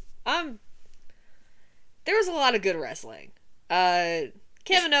 There's a lot of good wrestling.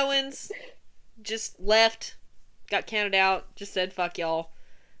 Kevin Owens just left, got counted out, just said fuck y'all,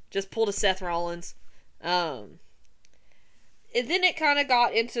 just pulled a Seth Rollins. And then it kind of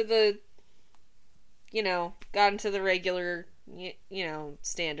got into got into the regular,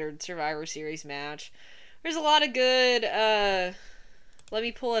 standard Survivor Series match. There's a lot of good, let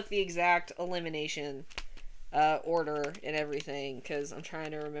me pull up the exact elimination order and everything, because I'm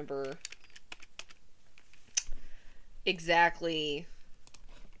trying to remember exactly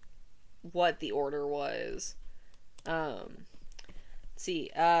what the order was. Let's see.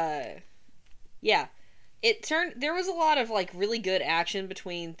 Yeah. There was a lot of, like, really good action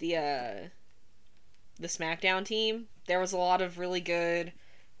between the SmackDown team. There was a lot of really good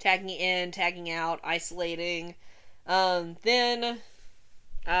tagging in, tagging out, isolating. Then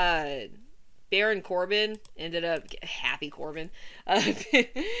Baron Corbin ended up... Happy Corbin.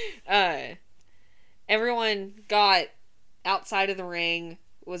 Everyone got outside of the ring,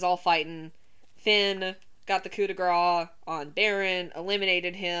 was all fighting. Finn got the coup de grace on Baron,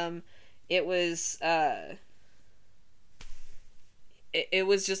 eliminated him. It was it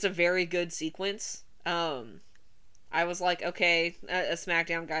was just a very good sequence. I was like, okay, a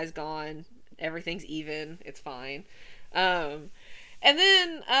SmackDown guy's gone. Everything's even. It's fine. And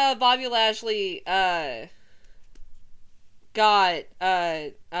then Bobby Lashley got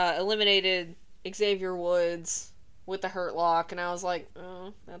eliminated Xavier Woods with the Hurt Lock, and I was like,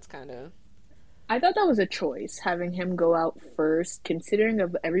 oh, that's kind of... I thought that was a choice, having him go out first, considering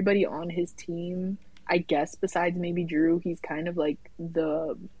of everybody on his team. I guess besides maybe Drew, he's kind of like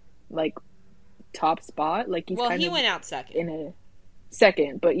the top spot. Like he's he went out second. In a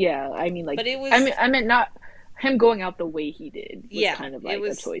second, but yeah, I mean, like, but it was... I meant not him going out the way he did. Was kind of like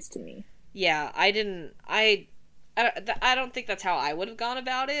a choice to me. Yeah, I don't think that's how I would have gone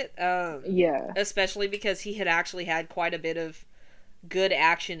about it. Yeah, especially because he had actually had quite a bit of good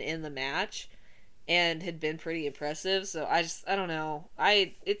action in the match and had been pretty impressive. So I don't know.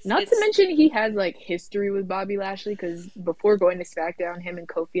 It's not to mention he has like history with Bobby Lashley, because before going to SmackDown, him and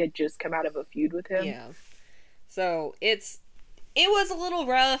Kofi had just come out of a feud with him. Yeah. So it was a little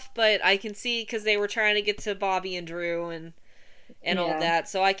rough, but I can see, because they were trying to get to Bobby and Drew and all that.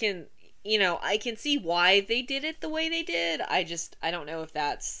 So I can see why they did it the way they did. I don't know if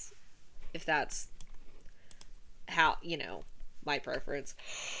that's how, my preference.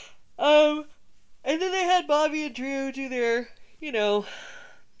 And then they had Bobby and Drew do their,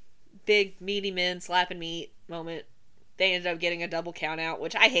 big meaty men slapping meat moment. They ended up getting a double count out,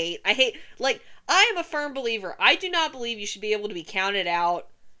 which I hate. Like, I am a firm believer. I do not believe you should be able to be counted out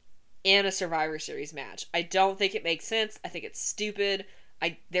in a Survivor Series match. I don't think it makes sense. I think it's stupid.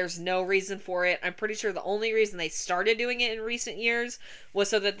 There's no reason for it. I'm pretty sure the only reason they started doing it in recent years was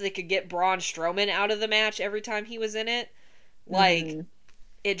so that they could get Braun Strowman out of the match every time he was in it. Like,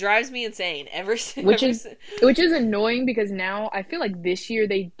 it drives me insane. Which is annoying, because now I feel like this year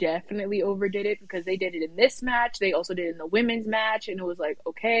they definitely overdid it, because they did it in this match. They also did it in the women's match, and it was like,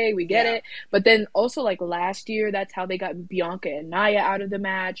 okay, we get it. But then also, like, last year, that's how they got Bianca and Nia out of the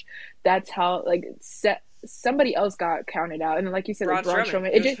match. That's how, like, somebody else got counted out. And then, like you said, like Braun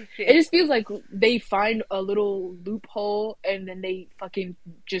Strowman. It just feels like they find a little loophole, and then they fucking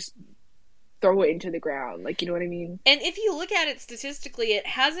just throw it into the ground. Like, you know what I mean? And if you look at it statistically, it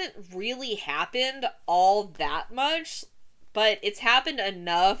hasn't really happened all that much, but it's happened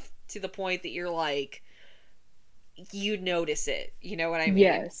enough to the point that you're like, you notice it. You know what I mean?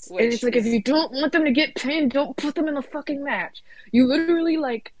 Yes. And it's like, if you don't want them to get pinned, don't put them in the fucking match. You literally,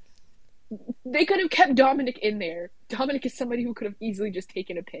 like, they could have kept Dominic in there. Dominic is somebody who could have easily just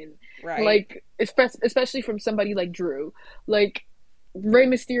taken a pin. Right. Like, especially from somebody like Drew. Like, Rey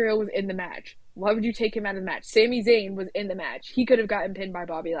Mysterio was in the match. Why would you take him out of the match? Sami Zayn was in the match. He could have gotten pinned by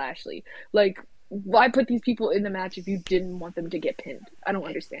Bobby Lashley. Like, why put these people in the match if you didn't want them to get pinned? I don't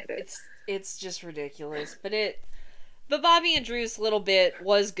understand it. It's just ridiculous. But Bobby and Drew's little bit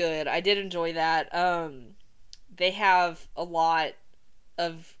was good. I did enjoy that. They have a lot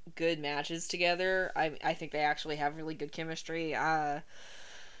of good matches together. I think they actually have really good chemistry.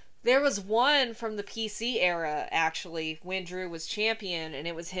 There was one from the PC era, actually, when Drew was champion, and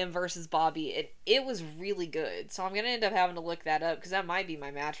it was him versus Bobby. It was really good. So I'm going to end up having to look that up, because that might be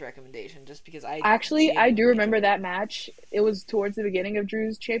my match recommendation, just because I do remember that match. It was towards the beginning of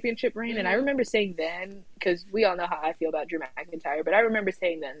Drew's championship reign, and I remember saying then, because we all know how I feel about Drew McIntyre, but I remember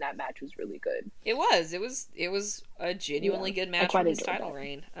saying then that match was really good. It was a genuinely good match for his title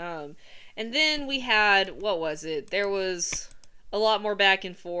reign. And then we had, what was it? There was a lot more back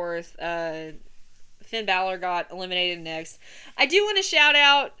and forth. Finn Balor got eliminated next. I do want to shout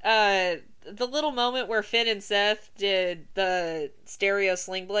out the little moment where Finn and Seth did the stereo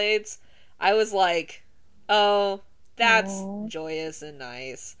sling blades. I was like, oh, that's joyous and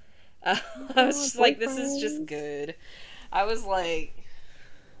nice. I was just like, this is just good. I was like,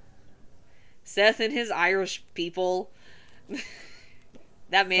 Seth and his Irish people.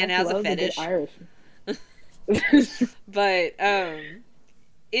 That man Seth has a loves a good fetish. Irish. But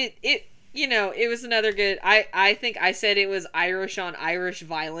it you know, it was another good. I think I said it was Irish on Irish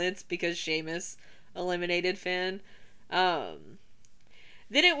violence because Sheamus eliminated Finn.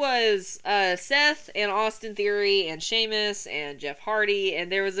 Then it was Seth and Austin Theory and Sheamus and Jeff Hardy,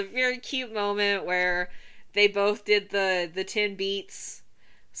 and there was a very cute moment where they both did the 10 beats.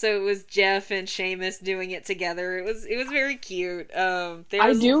 So it was Jeff and Sheamus doing it together. It was very cute.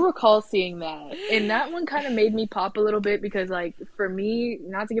 I do recall seeing that, and that one kind of made me pop a little bit because, like, for me,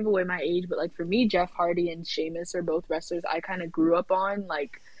 not to give away my age, but like for me, Jeff Hardy and Sheamus are both wrestlers I kind of grew up on.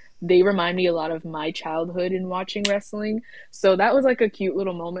 Like, they remind me a lot of my childhood in watching wrestling. So that was like a cute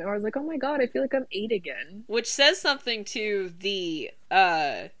little moment where I was like, oh my god, I feel like I'm 8 again. Which says something to the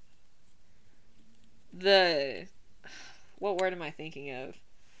what word am I thinking of?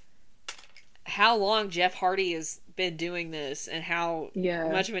 How long Jeff Hardy has been doing this and how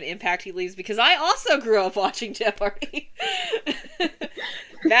much of an impact he leaves, because I also grew up watching Jeff Hardy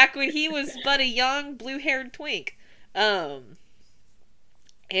back when he was but a young blue-haired twink. And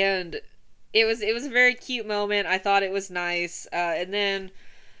it was a very cute moment. I thought it was nice. And then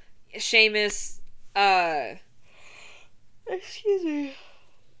Sheamus excuse me.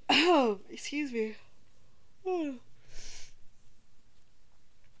 Oh, excuse me. Oh.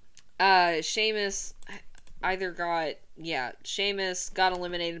 Sheamus got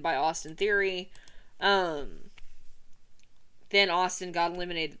eliminated by Austin Theory. Then Austin got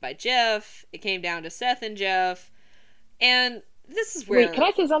eliminated by Jeff. It came down to Seth and Jeff. And this is where... Wait, can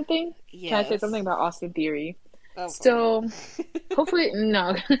I say something? Yes. Can I say something about Austin Theory? Oh, so, hopefully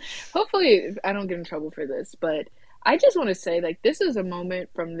I don't get in trouble for this, but I just want to say, like, this is a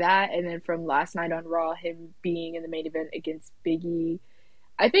moment from that, and then from last night on Raw, him being in the main event against Big E.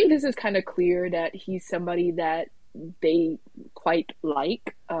 I think this is kind of clear that he's somebody that they quite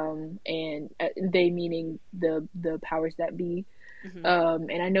like, and they meaning the powers that be. Mm-hmm.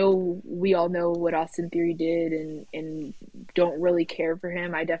 And I know we all know what Austin Theory did and don't really care for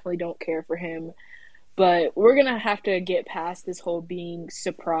him. I definitely don't care for him. But we're going to have to get past this whole being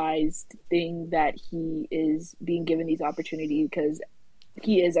surprised thing that he is being given these opportunities, because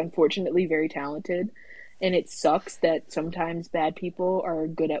he is unfortunately very talented. And it sucks that sometimes bad people are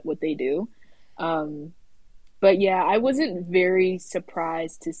good at what they do. But yeah, I wasn't very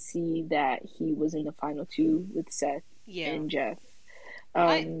surprised to see that he was in the final two with Seth and Jeff.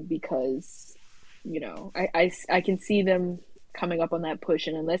 Because, you know, I can see them coming up on that push.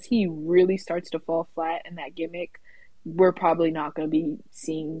 And unless he really starts to fall flat in that gimmick, we're probably not going to be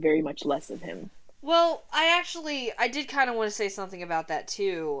seeing very much less of him. Well, I did kind of want to say something about that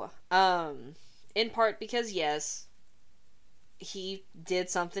too. In part because, yes, he did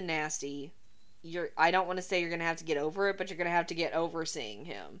something nasty. I don't want to say you're going to have to get over it, but you're going to have to get over seeing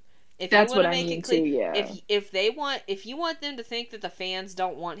him. That's what I mean too, yeah. If you want them to think that the fans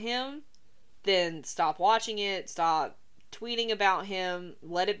don't want him, then stop watching it, stop tweeting about him,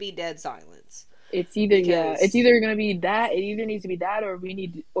 let it be dead silence. It's either going to be that, it either needs to be that,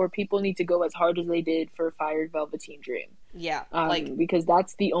 or people need to go as hard as they did for Fired Velveteen Dream. Yeah. Because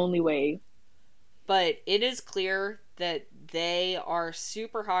that's the only way. But it is clear that they are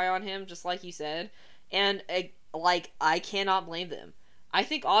super high on him, just like you said. And, I cannot blame them. I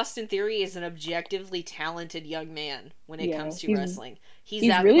think Austin Theory is an objectively talented young man when it comes to wrestling. He's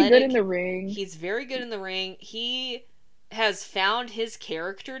athletic, really good in the ring. He's very good in the ring. He has found his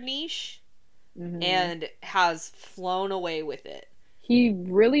character niche and has flown away with it. He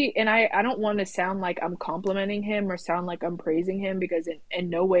really, and I don't want to sound like I'm complimenting him or sound like I'm praising him, because in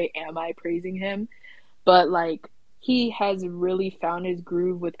no way am I praising him. But, like, he has really found his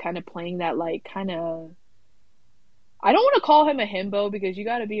groove with kind of playing that, like, kind of... I don't want to call him a himbo, because you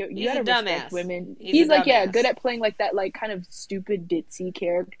gotta respect dumbass. Women. He's like, dumbass. Good at playing like that, like, kind of stupid ditzy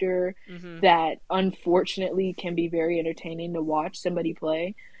character that unfortunately can be very entertaining to watch somebody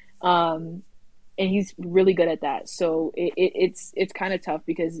play. And he's really good at that. So it's kind of tough,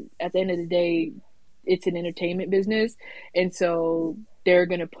 because at the end of the day, it's an entertainment business, and so they're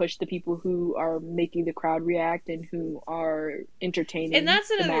going to push the people who are making the crowd react and who are entertaining. And that's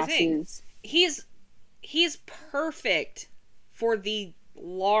another the masses. Thing. He's perfect for the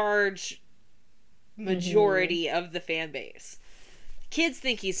large majority of the fan base. Kids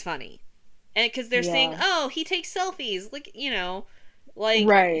think he's funny, and because they're saying, "Oh, he takes selfies," like, you know, like,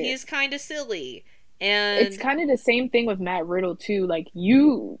 he's kind of silly. And it's kind of the same thing with Matt Riddle too. Like,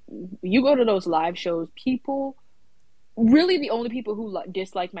 you go to those live shows, people really, the only people who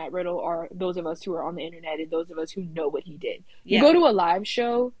dislike Matt Riddle are those of us who are on the internet and those of us who know what he did. You go to a live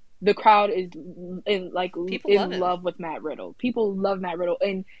show, the crowd is People love in him. love with Matt Riddle. People love Matt Riddle,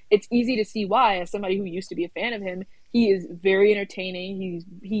 and it's easy to see why. As somebody who used to be a fan of him, he is very entertaining.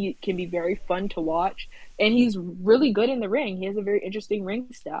 He can be very fun to watch, and he's really good in the ring. He has a very interesting ring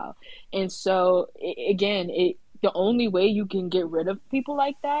style, and so again, the only way you can get rid of people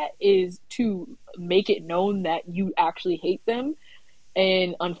like that is to make it known that you actually hate them.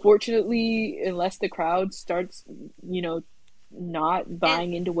 And unfortunately, unless the crowd starts, you know, not And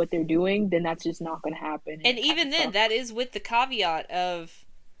buying into what they're doing, then that's just not going to happen. And and it kind even of then, that sucks. is with the caveat of,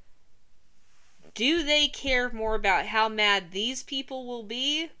 do they care more about how mad these people will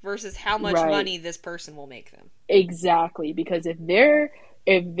be versus how much Right. money this person will make them? Exactly. Because if they're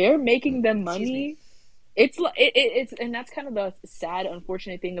making them Excuse me. money, it's and that's kind of the sad,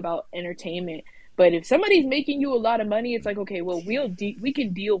 unfortunate thing about entertainment. But if somebody's making you a lot of money, it's like, okay, well, Excuse me. we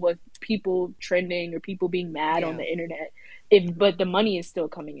can deal with people trending or people being mad on Yeah. the internet, if but the money is still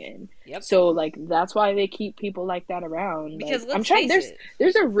coming in. Yep. So like that's why they keep people like that around. Because Like I'm let's trying. face it.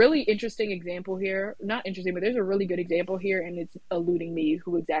 There's a really interesting example here. Not interesting, but there's a really good example here, and it's eluding me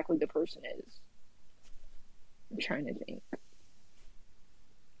who exactly the person is. I'm trying to think.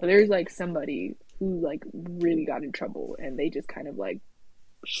 But there's like somebody who like really got in trouble, and they just kind of like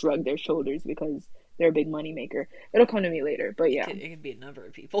shrug their shoulders because they're a big money maker. It'll come to me later, but yeah. It could be a number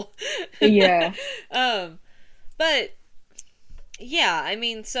of people. Yeah. um, but yeah, I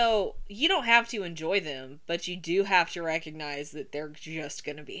mean, so you don't have to enjoy them, but you do have to recognize that they're just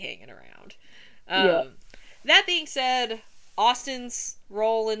going to be hanging around. Yeah. That being said, Austin's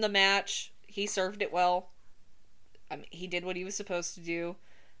role in the match, he served it well. I mean, he did what he was supposed to do.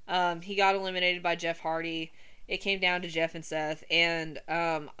 He got eliminated by Jeff Hardy. It came down to Jeff and Seth, and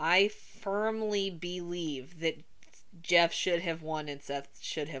I firmly believe that Jeff should have won and Seth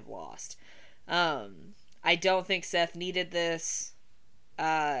should have lost. I don't think Seth needed this.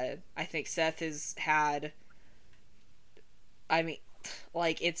 I think Seth has had. I mean,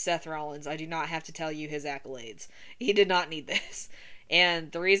 like, it's Seth Rollins. I do not have to tell you his accolades. He did not need this.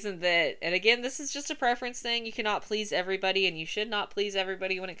 And the reason that, and again, this is just a preference thing. You cannot please everybody, and you should not please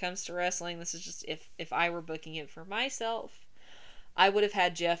everybody when it comes to wrestling. This is just, if I were booking it for myself, I would have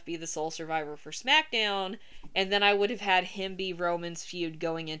had Jeff be the sole survivor for SmackDown, and then I would have had him be Roman's feud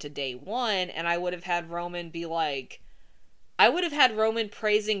going into day one, and I would have had Roman be like, I would have had Roman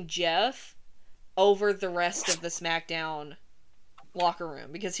praising Jeff over the rest of the SmackDown locker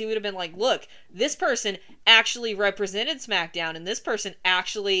room, because he would have been like, look, this person actually represented SmackDown, and this person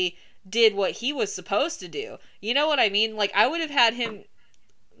actually did what he was supposed to do. You know what I mean? Like, I would have had him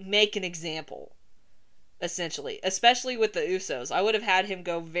make an example, essentially, especially with the Usos. I would have had him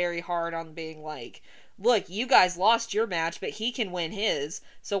go very hard on being like, look, you guys lost your match, but he can win his,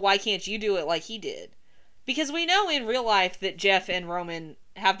 so why can't you do it like he did? Because we know in real life that Jeff and Roman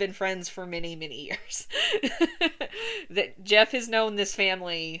have been friends for many, many years. That Jeff has known this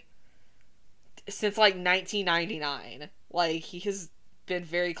family since like 1999. Like, he has been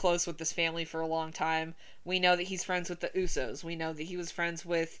very close with this family for a long time. We know that he's friends with the Usos. We know that he was friends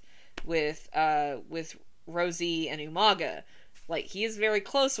with Rosie and Umaga. Like, he is very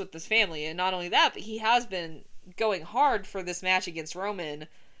close with this family, and not only that, but he has been going hard for this match against Roman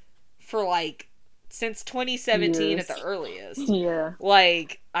for like since 2017 at Years. the earliest. Yeah.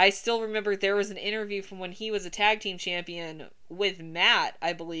 Like, I still remember there was an interview from when he was a tag team champion with Matt,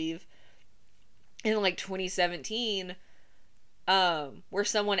 I believe, in like 2017, where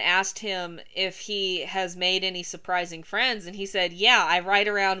someone asked him if he has made any surprising friends, and he said, yeah, I ride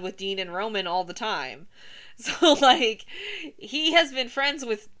around with Dean and Roman all the time. So, like, he has been friends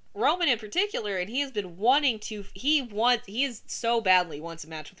with Roman in particular, and he has been wanting to. He is so badly wants a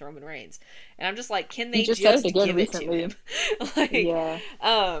match with Roman Reigns, and I'm just like, can He they just said just it again give recently. it to him? Like, Yeah.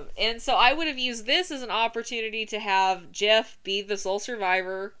 and so I would have used this as an opportunity to have Jeff be the sole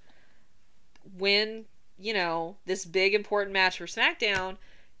survivor, win, you know, this big important match for SmackDown,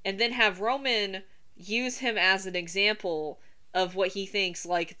 and then have Roman use him as an example of what he thinks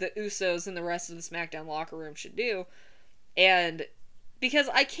like the Usos and the rest of the SmackDown locker room should do. And because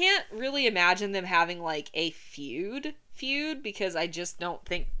I can't really imagine them having like a feud because I just don't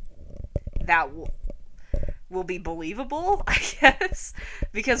think that will be believable, I guess,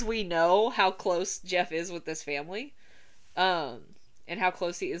 because we know how close Jeff is with this family, and how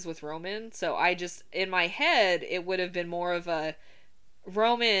close he is with Roman. So I just, in my head, it would have been more of a,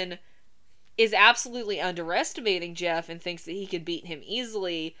 Roman is absolutely underestimating Jeff and thinks that he could beat him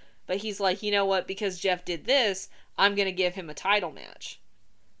easily, but he's like, you know what, because Jeff did this, I'm gonna give him a title match.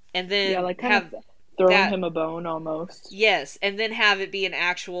 And then Yeah, like kind have of throwing that, him a bone almost. yes, and then have it be an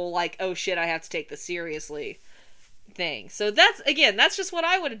actual, like, oh shit, I have to take this seriously thing. So that's just what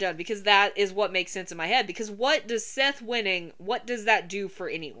I would have done, because that is what makes sense in my head. Because what does Seth winning, what does that do for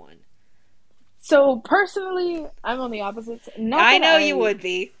anyone? So personally, I'm on the opposite. Not I that know you would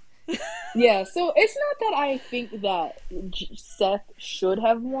be. Yeah, so it's not that I think that Seth should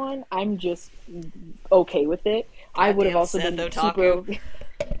have won. I'm just okay with it. I would have also Seth been Otaku. super.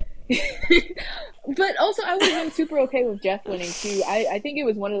 But also, I would have been super okay with Jeff winning too. I think it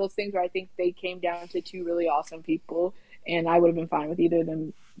was one of those things where I think they came down to two really awesome people, and I would have been fine with either of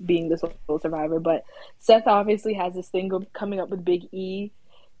them being the sole survivor. But Seth obviously has this thing coming up with Big E,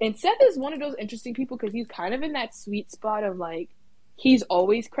 and Seth is one of those interesting people because he's kind of in that sweet spot of like he's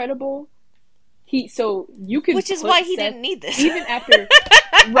always credible. So you can, which is why he didn't need this even after.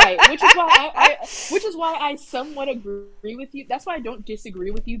 Right, which is why I somewhat agree with you. That's why I don't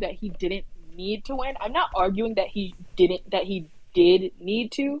disagree with you that he didn't need to win. I'm not arguing that he did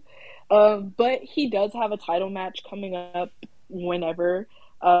need to, but he does have a title match coming up whenever.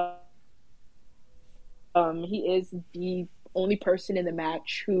 He is the only person in the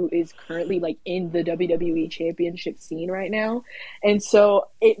match who is currently like in the WWE Championship scene right now, and so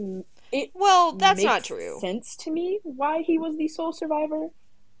it that's makes not true. Sense to me why he was the sole survivor.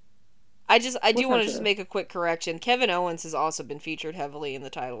 I do want to just make a quick correction. Kevin Owens has also been featured heavily in the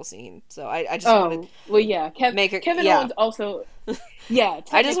title scene, so I just wanted. Well, yeah, Kevin Owens also. Yeah,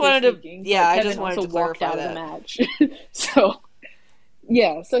 I just wanted to. Yeah, I just wanted to clarify out that. Of the match. So,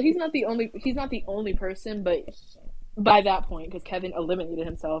 yeah, so he's not the only person, but by that point, because Kevin eliminated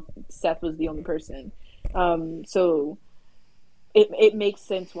himself, Seth was the only person. So it makes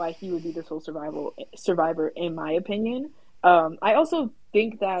sense why he would be the sole survivor, in my opinion. I also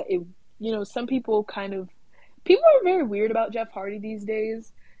think that some people are very weird about Jeff Hardy these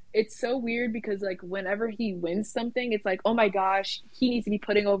days. It's so weird because like whenever he wins something, it's like, oh my gosh, he needs to be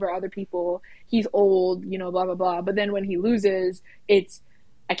putting over other people. He's old, blah, blah, blah. But then when he loses, it's,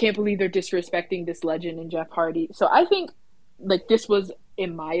 I can't believe they're disrespecting this legend in Jeff Hardy. So I think like this was,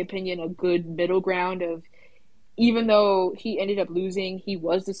 in my opinion, a good middle ground of, even though he ended up losing, he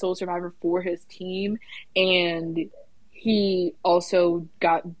was the sole survivor for his team, and he also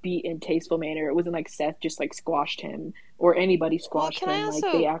got beat in tasteful manner. It wasn't like Seth just like squashed him or anybody squashed him. Like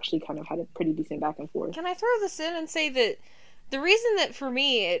they actually kind of had a pretty decent back and forth. Can I throw this in and say that the reason that for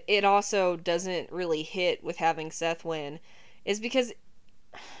me it also doesn't really hit with having Seth win is because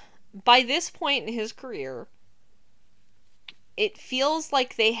by this point in his career, it feels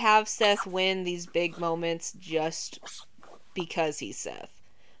like they have Seth win these big moments just because he's Seth.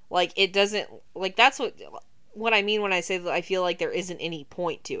 Like, it doesn't, like, that's what I mean when I say that I feel like there isn't any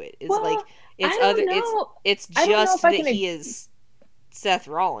point to it. It's like, it's just that he is Seth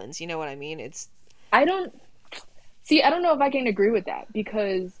Rollins, you know what I mean? I don't know if I can agree with that,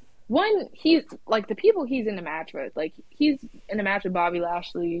 because one, he's, like, the people he's in the match with, like, he's in a match with Bobby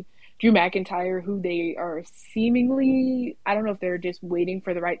Lashley, Drew McIntyre, who they are seemingly, I don't know if they're just waiting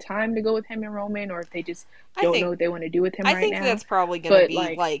for the right time to go with him and Roman, or if they just don't know what they want to do with him right now. I think that's probably going to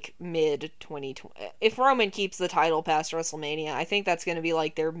be like mid 2020. If Roman keeps the title past WrestleMania, I think that's going to be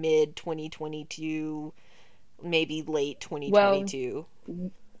like their mid 2022, maybe late 2022.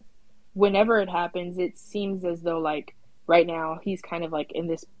 Well, whenever it happens, it seems as though like right now he's kind of like in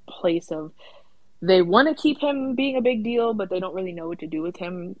this place of, they want to keep him being a big deal, but they don't really know what to do with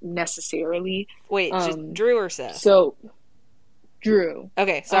him necessarily. Wait, just Drew or Seth? So, Drew.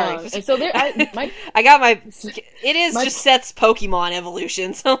 Okay, sorry. And so there, I got my. It is just Seth's Pokemon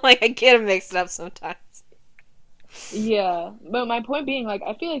evolution, so like I get them mixed up sometimes. Yeah, but my point being, like,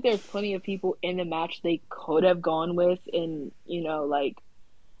 I feel like there's plenty of people in the match they could have gone with, and like,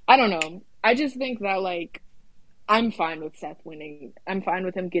 I don't know. I just think that like, I'm fine with Seth winning. I'm fine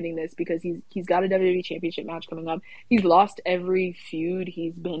with him getting this because he's got a WWE Championship match coming up. He's lost every feud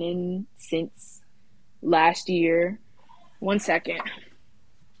he's been in since last year. 1 second.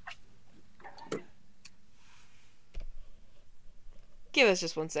 Give us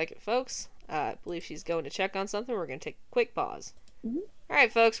just 1 second, folks. I believe she's going to check on something. We're going to take a quick pause. Mm-hmm. All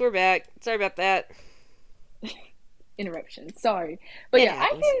right, folks, we're back. Sorry about that. Interruption. Sorry. But yeah,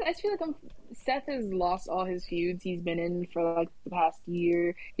 I feel like Seth has lost all his feuds he's been in for like the past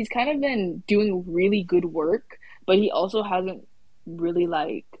year. He's kind of been doing really good work, but he also hasn't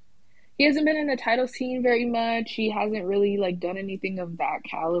really he hasn't been in the title scene very much. He hasn't really like done anything of that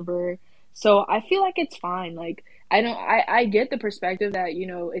caliber. So I feel like it's fine. Like I get the perspective that,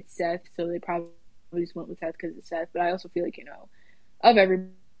 it's Seth, so they probably just went with Seth because it's Seth, but I also feel like, of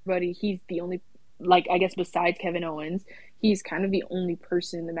everybody, he's the only, like, I guess besides Kevin Owens, he's kind of the only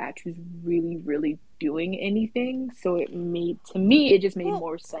person in the match who's really, really doing anything. So to me, it just made Well,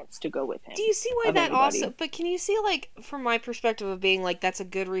 more sense to go with him. do you see why Of that anybody. also? But can you see, like, from my perspective of being like, that's a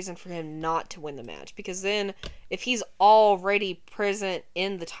good reason for him not to win the match? Because then, if he's already present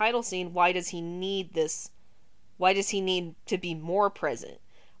in the title scene, why does he need this? Why does he need to be more present?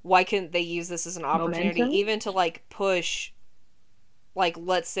 Why couldn't they use this as an opportunity, Momentum? even to like push, like,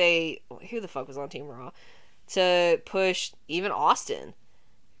 let's say, who the fuck was on Team Raw, to push even Austin?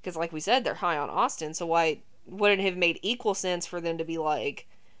 Because, like we said, they're high on Austin, so why wouldn't it have made equal sense for them to be like,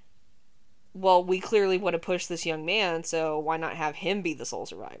 well, we clearly want to push this young man, so why not have him be the sole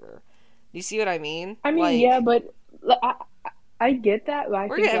survivor? Do you see what I mean? I mean, yeah, Like, but I get that. But I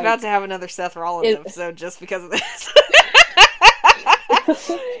we're think about like to have another Seth Rollins it. episode just because of this. I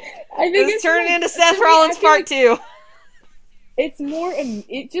think It's turning like, into Seth to me, Rollins part like 2.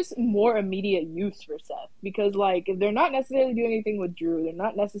 it's just more immediate use for Seth because like they're not necessarily doing anything with Drew, they're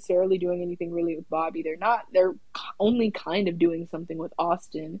not necessarily doing anything really with Bobby, they're only kind of doing something with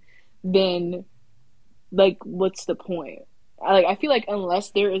Austin. Then like what's the point? Like I feel like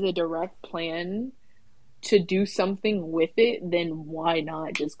unless there is a direct plan to do something with it, then why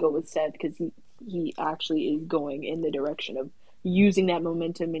not just go with Seth? Because he actually is going in the direction of using that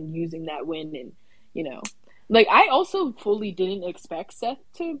momentum and using that win, and you know, like I also fully didn't expect Seth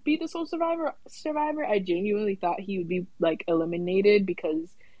to be the sole survivor. I genuinely thought he would be like eliminated because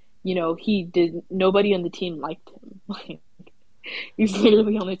he did nobody on the team liked him. Like he's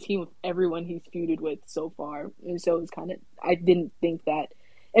literally on the team with everyone he's feuded with so far. And so it's kind of, I didn't think that.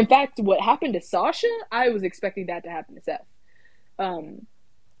 In fact, what happened to Sasha, I was expecting that to happen to Seth. Um,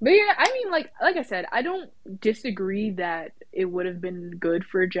 but yeah, I mean, like I said, I don't disagree that it would have been good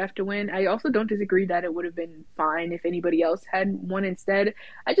for Jeff to win. I also don't disagree that it would have been fine if anybody else had won instead.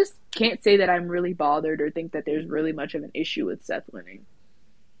 I just can't say that I'm really bothered or think that there's really much of an issue with Seth winning.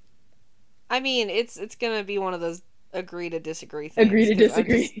 I mean, it's gonna be one of those agree to disagree Agree things to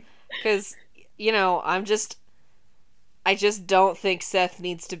disagree. because I just don't think Seth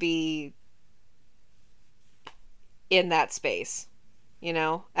needs to be in that space.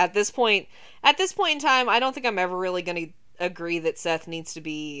 At this point in time, I don't think I'm ever really going to agree that Seth needs to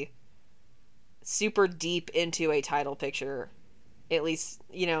be super deep into a title picture. At least,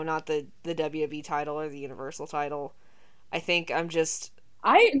 not the WWE title or the Universal title. I think I'm just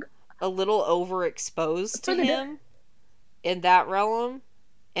I a little overexposed to for the him in that realm.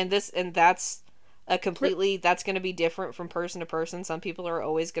 And that's that's going to be different from person to person. Some people are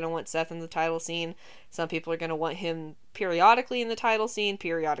always going to want Seth in the title scene. Some people are going to want him periodically in the title scene,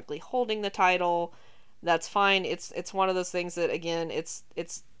 periodically holding the title. That's fine. It's one of those things that, again, it's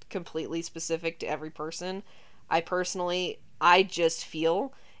completely specific to every person. I just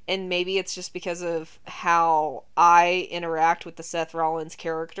feel, and maybe it's just because of how I interact with the Seth Rollins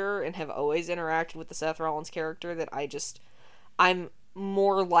character and have always interacted with the Seth Rollins character, that I'm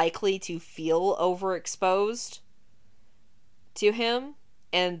more likely to feel overexposed to him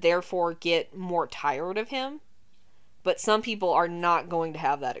and therefore get more tired of him. But some people are not going to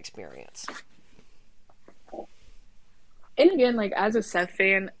have that experience. And again, like as a Seth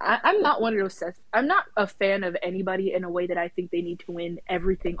fan, I'm not one of those Seth. I'm not a fan of anybody in a way that I think they need to win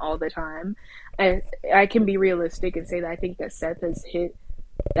everything all the time. I can be realistic and say that I think that Seth has hit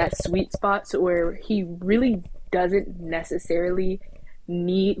that sweet spot where he really doesn't necessarily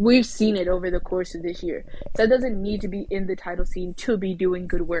need. We've seen it over the course of this year. Seth doesn't need to be in the title scene to be doing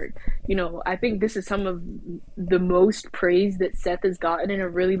good work. I think this is some of the most praise that Seth has gotten in a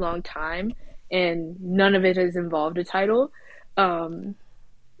really long time, and none of it has involved a title.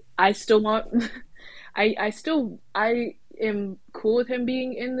 I still want. I am cool with him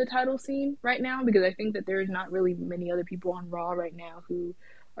being in the title scene right now because I think that there's not really many other people on Raw right now who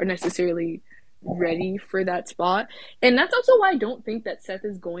are necessarily ready for that spot. And that's also why I don't think that Seth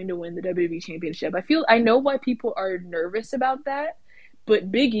is going to win the WWE Championship. I know why people are nervous about that,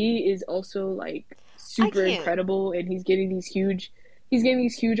 but Big E is also like super incredible, and he's getting these huge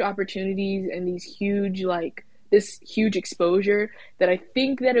opportunities and this huge exposure that I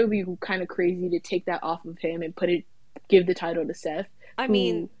think that it would be kind of crazy to take that off of him and give the title to Seth. I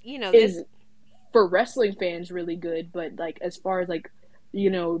mean, is for wrestling fans really good, but like as far as like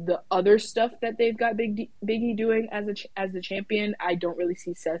the other stuff that they've got Big E doing as the champion, I don't really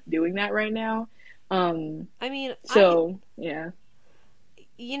see Seth doing that right now. Yeah.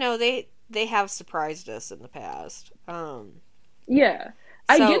 They have surprised us in the past. Yeah.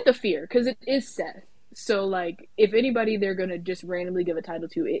 I get the fear because it is Seth. So like if anybody they're going to just randomly give a title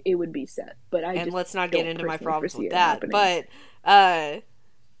to, it would be Seth. But let's not get into my problems with that. Happening. But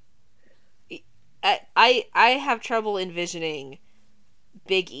I have trouble envisioning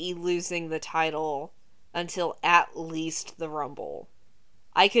Big E losing the title until at least the Rumble.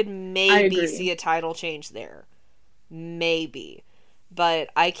 I could maybe see a title change there. Maybe. But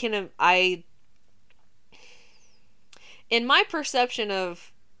in my perception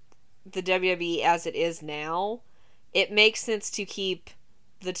of the WWE as it is now, it makes sense to keep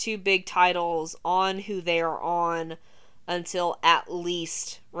the two big titles on who they are on until at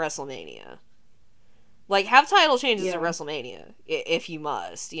least WrestleMania. Like, have title changes at WrestleMania, if you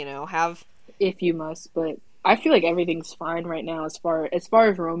must, have... If you must, but I feel like everything's fine right now as far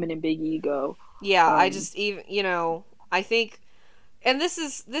as Roman and Big E go. Yeah, I just, even, I think... And this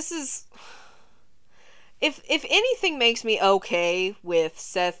is... If anything makes me okay with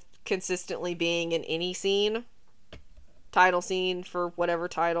Seth consistently being in any scene, title scene for whatever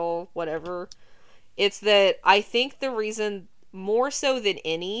title, whatever, it's that I think the reason, more so than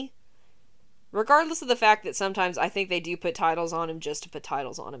any... Regardless of the fact that sometimes I think they do put titles on him just to put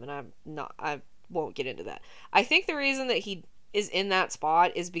titles on him, and I won't get into that. I think the reason that he is in that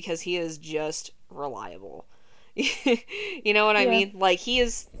spot is because he is just reliable. You know what I mean? Like, he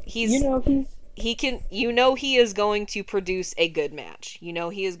is going to produce a good match.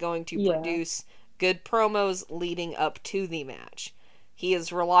 He is going to produce good promos leading up to the match. He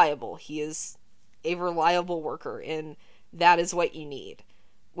is reliable. He is a reliable worker, and that is what you need.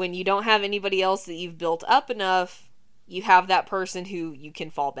 When you don't have anybody else that you've built up enough, you have that person who you can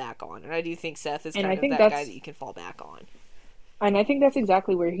fall back on. And I do think Seth is kind of that guy that you can fall back on. And I think that's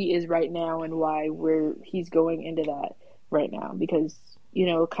exactly where he is right now and why he's going into that right now. Because,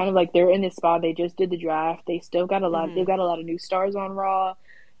 kind of like they're in this spot. They just did the draft. They still got they've got a lot of new stars on Raw.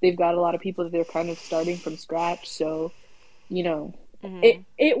 They've got a lot of people that they're kind of starting from scratch. So,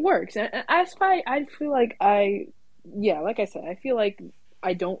 it works. And that's why I feel like like I said, I feel like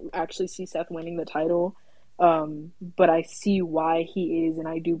I don't actually see Seth winning the title, but I see why he is, and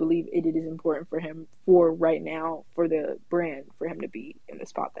I do believe it is important for him for right now, for the brand, for him to be in the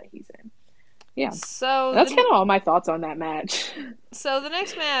spot that he's in. Yeah. So that's kind of all my thoughts on that match. So the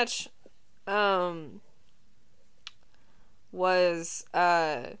next match was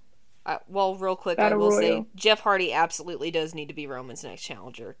real quick, Battle I will Royal. Say Jeff Hardy absolutely does need to be Roman's next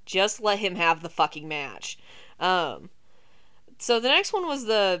challenger. Just let him have the fucking match. So the next one was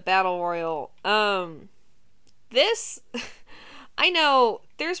the Battle Royal. This, I know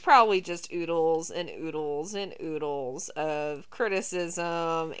there's probably just oodles and oodles and oodles of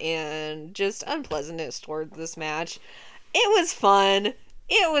criticism and just unpleasantness toward this match. It was fun.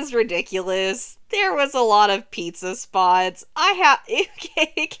 It was ridiculous. There was a lot of pizza spots. It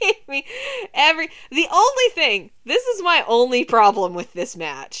gave me the only thing, this is my only problem with this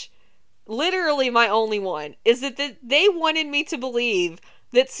match. Literally my only one, is that they wanted me to believe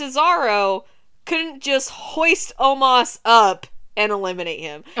that Cesaro couldn't just hoist Omos up and eliminate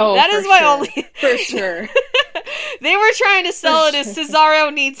him. Oh, that is my only... For sure. They were trying to sell it as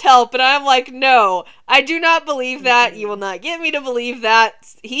Cesaro needs help, and I'm like, no, I do not believe that. You will not get me to believe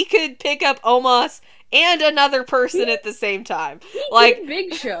that. He could pick up Omos and another person at the same time. He did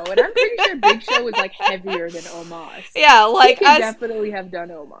Big Show, and I'm pretty sure Big Show was like heavier than Omos. Yeah, like he could definitely have done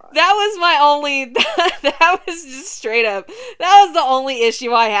Omos. That was my only. That was just straight up. That was the only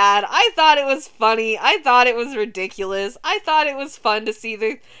issue I had. I thought it was funny. I thought it was ridiculous. I thought it was fun to see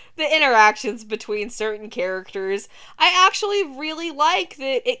the interactions between certain characters. I actually really like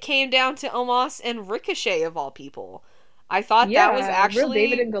that it came down to Omos and Ricochet of all people. I thought that was actually real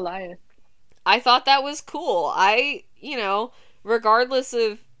David and Goliath. I thought that was cool. Regardless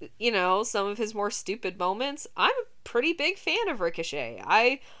of, some of his more stupid moments, I'm a pretty big fan of Ricochet.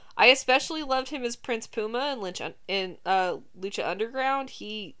 I especially loved him as Prince Puma in Lucha Underground.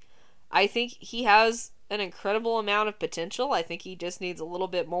 I think he has an incredible amount of potential. I think he just needs a little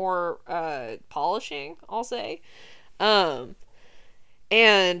bit more polishing, I'll say. And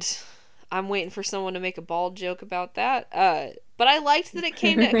I'm waiting for someone to make a bald joke about that. But I liked that it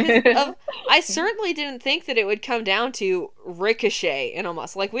came to... I certainly didn't think that it would come down to Ricochet and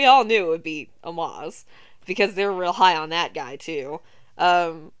Omos. Like, we all knew it would be Omos, because they're real high on that guy, too.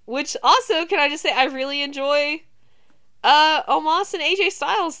 Which, also, can I just say, I really enjoy Omos and AJ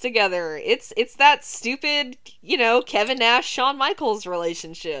Styles together. It's that stupid, Kevin Nash, Shawn Michaels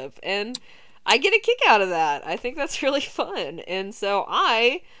relationship. And I get a kick out of that. I think that's really fun. And so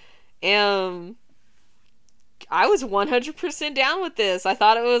I was 100% down with this. I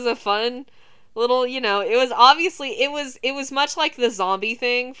thought it was a fun little, it was obviously, it was much like the zombie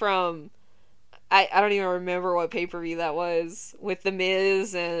thing from, I don't even remember what pay-per-view that was, with The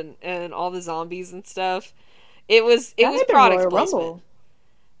Miz and all the zombies and stuff. It was product placement.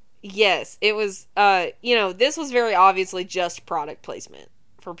 Yes, it was, this was very obviously just product placement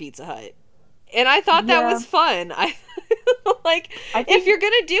for Pizza Hut. And I thought that Yeah, was fun. I like, I if think you're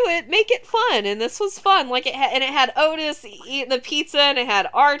gonna do it, make it fun. And this was fun. Like and it had Otis eating the pizza, and it had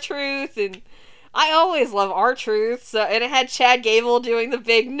R-Truth, and I always love R-Truth. So, and it had Chad Gable doing the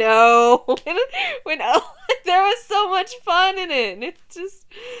big no. when there was so much fun in it, and it just,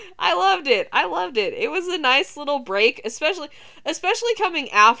 I loved it. I loved it. It was a nice little break, especially coming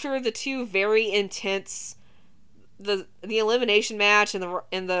after the two very intense, the elimination match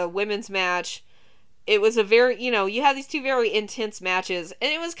and the women's match. It was a very, you had these two very intense matches,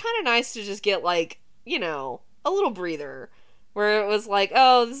 and it was kind of nice to just get, like, a little breather, where it was like,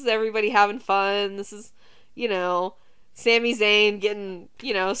 oh, this is everybody having fun, this is, Sami Zayn getting,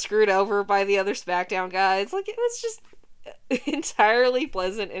 screwed over by the other SmackDown guys. Like, it was just entirely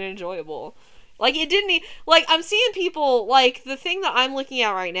pleasant and enjoyable. Like, it didn't, like, I'm seeing people, like, the thing that I'm looking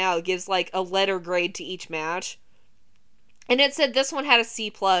at right now gives, like, a letter grade to each match. And it said this one had a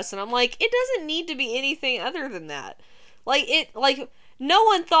C+, and I'm like, it doesn't need to be anything other than that. Like, no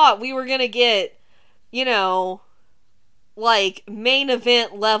one thought we were gonna get, like, main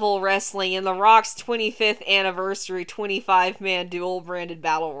event level wrestling in The Rock's 25th anniversary 25-man dual-branded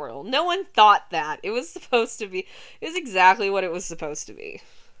battle royal. No one thought that. It was exactly what it was supposed to be.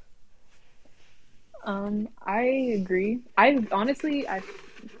 I agree.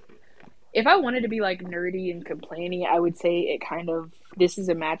 If I wanted to be like nerdy and complaining, I would say this is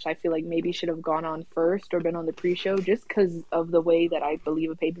a match I feel like maybe should have gone on first or been on the pre-show, just because of the way that I believe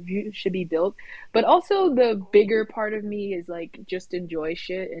a pay-per-view should be built. But also the bigger part of me is like, just enjoy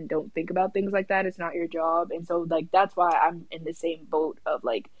shit and don't think about things like that. It's not your job. And so like, that's why I'm in the same boat of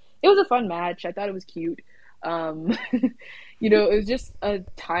like, it was a fun match. I thought it was cute. It was just it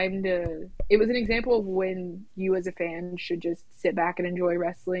was an example of when you as a fan should just sit back and enjoy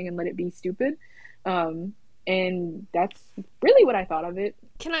wrestling and let it be stupid. And that's really what I thought of it.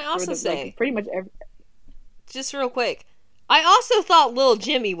 Can I also say, like, pretty much just real quick, I also thought Lil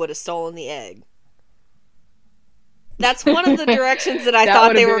Jimmy would have stolen the egg. That's one of the directions that I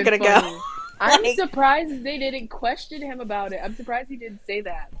thought they were going to go. I'm surprised they didn't question him about it. I'm surprised he didn't say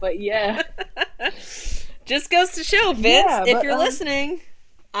that, but yeah. Just goes to show, Vince, if you're listening,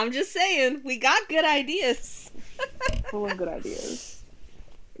 I'm just saying, we got good ideas. Full of good ideas.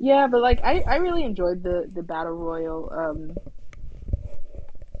 Yeah, but like, I really enjoyed the Battle Royal.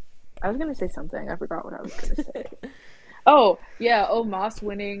 I was going to say something. I forgot what I was going to say. Oh, yeah. Moss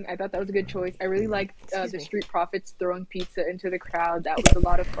winning. I thought that was a good choice. I really liked the Street Profits throwing pizza into the crowd. That was a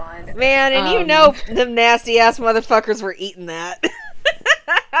lot of fun. Man, and them nasty ass motherfuckers were eating that.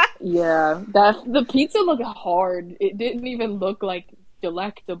 Yeah, the pizza looked hard. It didn't even look like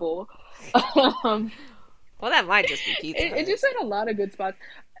delectable. Well, that might just be pizza. It just had a lot of good spots.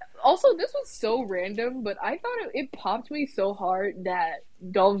 Also, this was so random, but I thought it popped me so hard that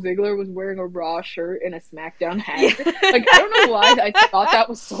Dolph Ziggler was wearing a Raw shirt and a SmackDown hat. Yeah. Like, I don't know why I thought that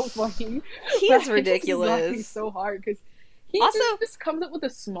was so funny. He's ridiculous. He's so hard because he just comes up with the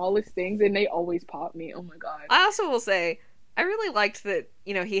smallest things and they always pop me. Oh my god. I also will say, I really liked that,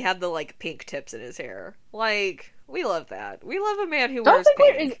 he had the, like, pink tips in his hair. Like, we love that. We love a man who wears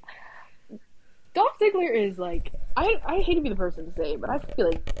pink. Dolph Ziggler is, like, I hate to be the person to say it, but I feel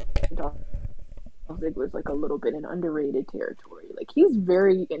like Dolph Ziggler's, like, a little bit in underrated territory. Like, he can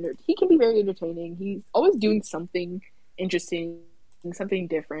be very entertaining. He's always doing something interesting, something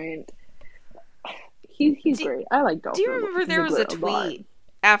different. He's great. I like Dolph Ziggler. Do you remember there was a tweet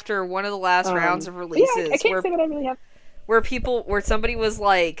after one of the last rounds of releases? Yeah, I can't say that I really have. Where somebody was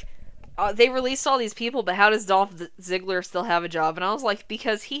like, they released all these people, but how does Dolph Ziggler still have a job? And I was like,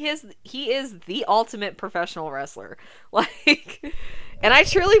 because he is the ultimate professional wrestler. Like, and I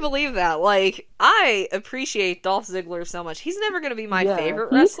truly believe that. Like, I appreciate Dolph Ziggler so much. He's never going to be my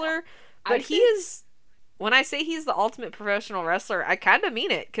favorite wrestler, but he is, when I say he's the ultimate professional wrestler, I kind of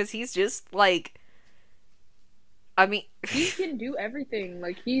mean it, because he's just, like, I mean, he can do everything.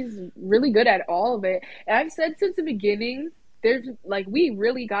 Like, he's really good at all of it. And I've said since the beginning, there's, like, we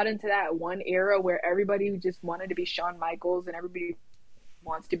really got into that one era where everybody just wanted to be Shawn Michaels and everybody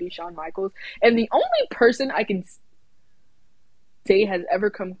wants to be Shawn Michaels. And the only person I can say has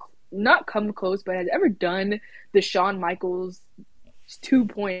ever not come close, but has ever done the Shawn Michaels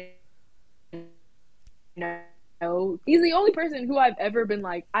 2.0. He's the only person who I've ever been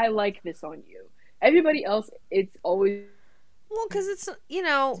like, I like this on you. Everybody else, it's always... Well, because it's,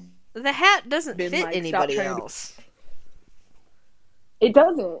 the hat doesn't fit like, anybody else. It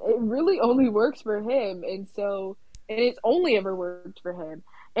doesn't. It really only works for him, and it's only ever worked for him.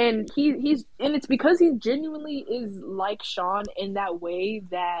 And and it's because he genuinely is like Sean in that way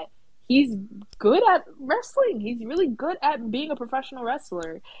that he's good at wrestling. He's really good at being a professional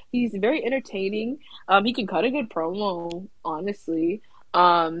wrestler. He's very entertaining. He can cut a good promo, honestly.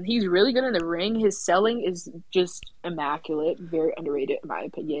 He's really good in the ring. His selling is just immaculate, very underrated in my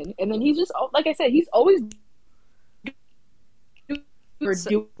opinion. And then he's just like I said, he's always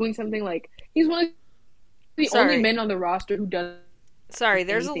doing something like he's one of the only men on the roster who does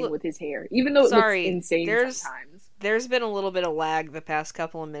there's anything with his hair, even though it looks insane sometimes. There's been a little bit of lag the past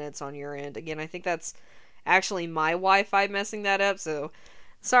couple of minutes on your end. Again, I think that's actually my Wi-Fi messing that up, so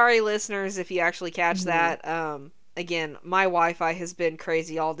sorry listeners if you actually catch that. Again, my Wi-Fi has been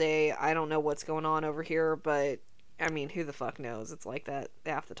crazy all day. I don't know what's going on over here, but I mean, who the fuck knows? It's like that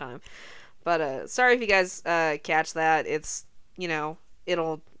half the time. But sorry if you guys catch that. It's, you know,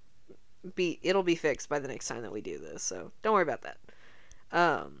 it'll be fixed by the next time that we do this, so don't worry about that.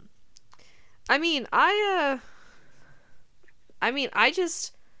 I mean, I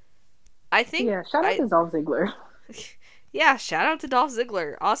think... Yeah, shout out to Dolph Ziggler. Yeah, shout out to Dolph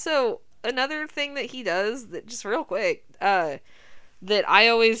Ziggler. Also, another thing that he does, that just real quick, that I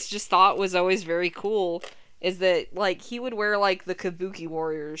always just thought was always very cool, is that, like, he would wear, like, the Kabuki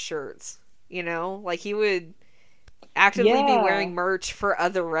Warriors shirts, you know? Like, he would actively be wearing merch for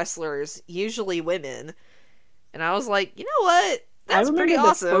other wrestlers, usually women. And I was like, you know what? That's pretty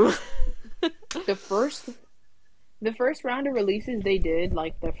awesome. The first round of releases they did,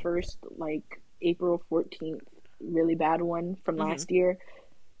 like the first, like, April 14th, really bad one from last year.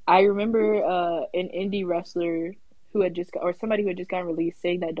 I remember an indie wrestler who had just or somebody who had just gotten released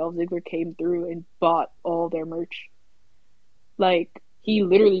saying that Dolph Ziggler came through and bought all their merch. Like, he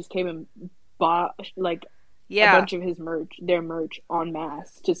literally just came and bought, like, a bunch of their merch en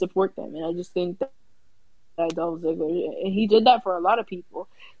masse to support them. And I just think that Dolph Ziggler, and he did that for a lot of people.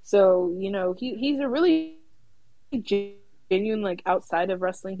 So, you know, he's a really genuine, like, outside of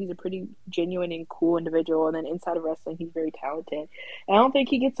wrestling, he's a pretty genuine and cool individual, and then inside of wrestling, he's very talented. And I don't think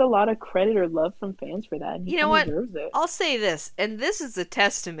he gets a lot of credit or love from fans for that. And you know what? I'll say this, and this is a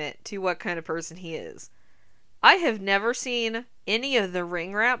testament to what kind of person he is. I have never seen any of the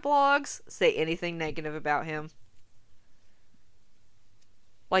Ring Rat blogs say anything negative about him.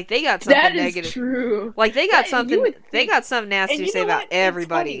 Like, they got something negative. That is true. Like, they got something nasty to say about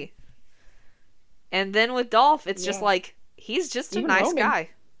everybody. And then with Dolph, it's just like, he's just a nice guy.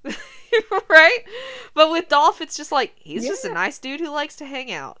 Right? But with Dolph, it's just like, he's just a nice dude who likes to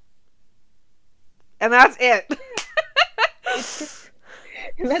hang out. And that's it.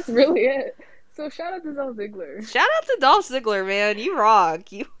 And that's really it. So shout out to Dolph Ziggler. Shout out to Dolph Ziggler, man. You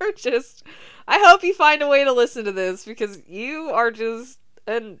rock. You are just... I hope you find a way to listen to this, because you are just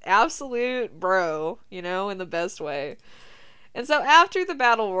an absolute bro, you know, in the best way. And so after the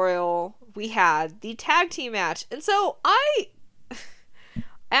Battle Royal, we had the tag team match. And so I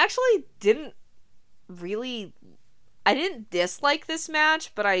actually didn't dislike this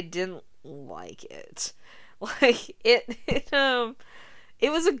match, but I didn't like it. Like, it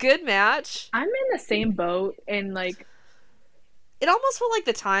was a good match. I'm in the same boat, and, like, it almost felt like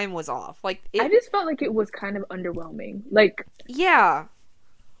the time was off. Like, I just felt like it was kind of underwhelming. Like, yeah.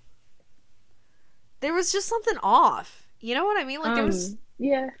 There was just something off. You know what I mean? Like, there was...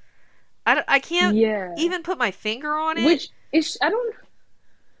 Yeah. I can't even put my finger on it. Which is... I don't...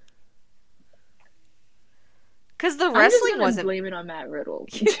 Because the wrestling wasn't... blame it on Matt Riddle.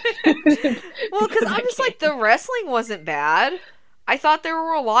 Well, because I'm just like, the wrestling wasn't bad. I thought there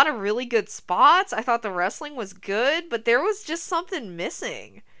were a lot of really good spots. I thought the wrestling was good, but there was just something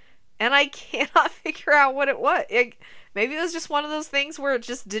missing. And I cannot figure out what it was. Maybe it was just one of those things where it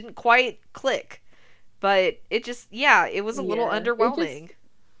just didn't quite click. But it just, it was a little underwhelming.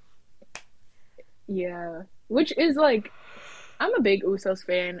 Which is, like, I'm a big Usos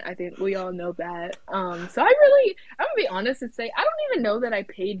fan. I think we all know that. So I'm gonna be honest and say, I don't even know that I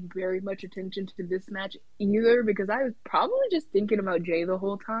paid very much attention to this match either, because I was probably just thinking about Jay the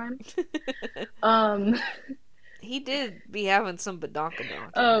whole time. He did be having some badonkadonk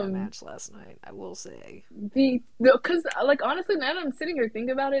in that match last night, I will say. Because, like, honestly, now that I'm sitting here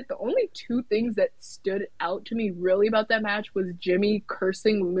thinking about it, the only two things that stood out to me really about that match was Jimmy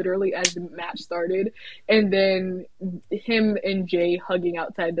cursing literally as the match started, and then him and Jay hugging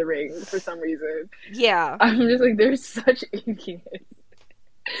outside the ring for some reason. Yeah. I'm just like, they're such idiots.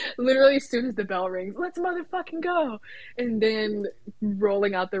 Literally, as soon as the bell rings, let's motherfucking go! And then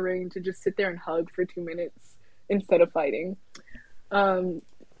rolling out the ring to just sit there and hug for 2 minutes instead of fighting.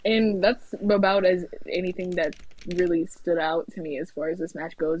 And that's about as anything that really stood out to me as far as this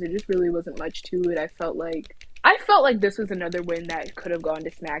match goes. It just really wasn't much to it. I felt like I I felt like this was another win that could have gone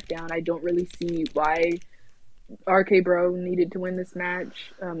to SmackDown. I don't really see why RK Bro needed to win this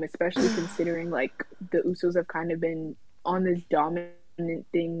match, especially considering like the Usos have kind of been on this dominant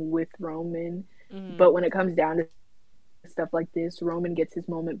thing with Roman. Mm-hmm. But when it comes down to stuff like this, Roman gets his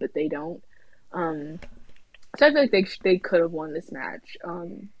moment, but they don't. So I feel like they could have won this match.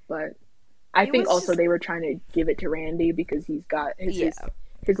 But I think also just... they were trying to give it to Randy because he's got his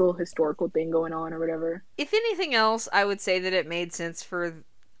little historical thing going on or whatever. If anything else, I would say that it made sense for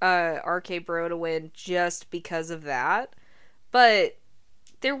RK Bro to win just because of that. But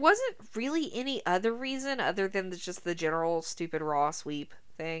there wasn't really any other reason other than just the general stupid Raw sweep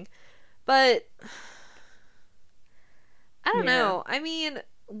thing. But I don't know. I mean,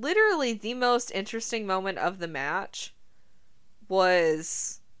 literally the most interesting moment of the match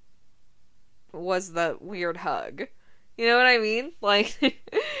was the weird hug. You know what I mean? Like,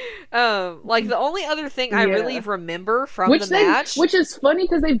 like the only other thing I really remember from the match, which is funny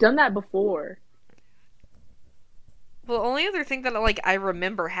because they've done that before. Well, the only other thing that like I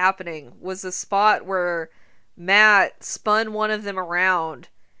remember happening was the spot where Matt spun one of them around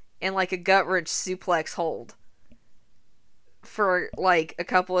in like a gut wrench suplex hold for like a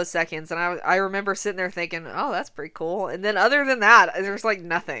couple of seconds, and I remember sitting there thinking, oh, that's pretty cool. And then other than that, there's like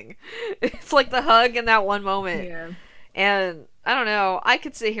nothing. It's like the hug in that one moment. Yeah. And I don't know, I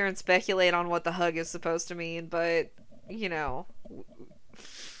could sit here and speculate on what the hug is supposed to mean, but you know,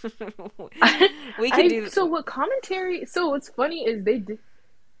 we can do. So what commentary? So what's funny is they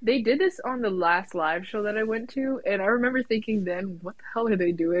did this on the last live show that I went to, and I remember thinking then, what the hell are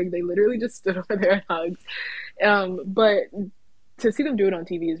they doing? They literally just stood over there and hugged. But to see them do it on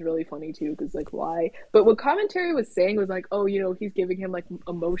TV is really funny too, because like why? But what commentary was saying was like, oh, you know, he's giving him like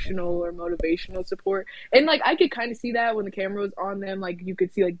emotional or motivational support, and like I could kind of see that when the camera was on them, like you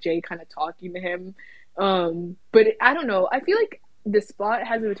could see like Jay kind of talking to him. But I don't know. I feel like the spot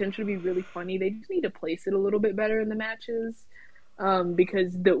has the potential to be really funny. They just need to place it a little bit better in the matches.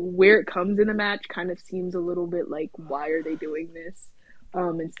 Because where it comes in the match kind of seems a little bit like, why are they doing this?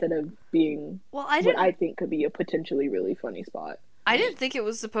 Instead of being what I think could be a potentially really funny spot. I didn't think it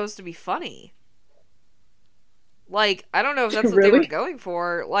was supposed to be funny. Like, I don't know if that's what really? they were going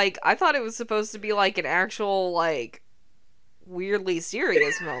for. Like, I thought it was supposed to be like an actual, like, weirdly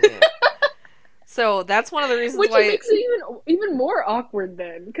serious moment. So that's one of the reasons Which why makes it even more awkward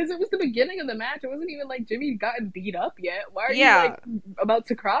then, because it was the beginning of the match. It wasn't even like Jimmy gotten beat up yet. Why are you like about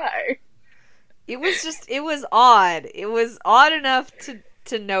to cry? It was odd. It was odd enough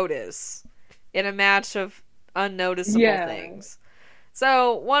to notice in a match of unnoticeable things.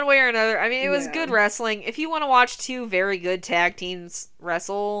 So one way or another, I mean, it was good wrestling. If you want to watch two very good tag teams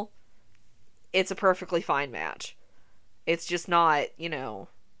wrestle, it's a perfectly fine match. It's just not, you know.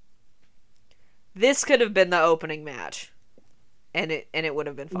 This could have been the opening match, and it would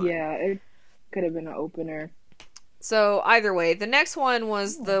have been fine. Yeah, it could have been an opener. So either way, the next one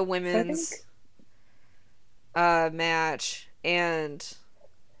was the women's match, and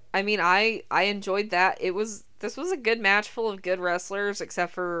I mean, I enjoyed that. This was a good match full of good wrestlers,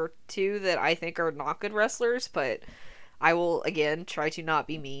 except for two that I think are not good wrestlers, but I will again try to not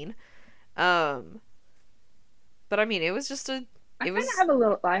be mean. But I mean, it was just a. I have a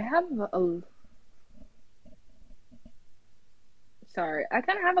lot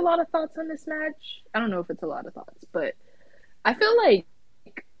of thoughts on this match. I don't know if it's a lot of thoughts, but I feel like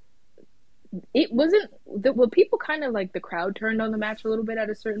it wasn't people kind of like the crowd turned on the match a little bit at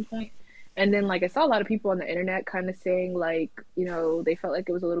a certain point. And then like I saw a lot of people on the internet kind of saying like, you know, they felt like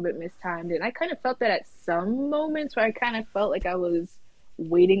it was a little bit mistimed. And I kind of felt that at some moments where I kind of felt like I was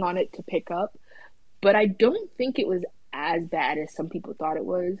waiting on it to pick up. But I don't think it was as bad as some people thought it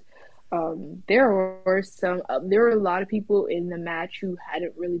was. There were a lot of people in the match who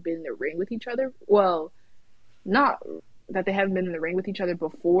hadn't really been in the ring with each other. Well, not that they haven't been in the ring with each other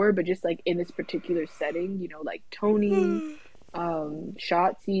before, but just like in this particular setting, you know, like Tony,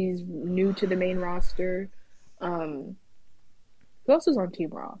 Shotzi's new to the main roster. Who else was on Team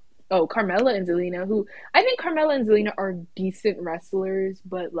Raw? Oh, Carmella and Zelina, who I think Carmella and Zelina are decent wrestlers,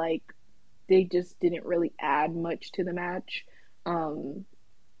 but like they just didn't really add much to the match.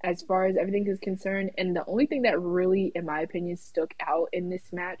 As far as everything is concerned. And the only thing that really, in my opinion, stuck out in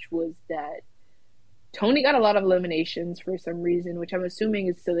this match was that Tony got a lot of eliminations for some reason, which I'm assuming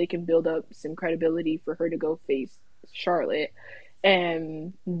is so they can build up some credibility for her to go face Charlotte.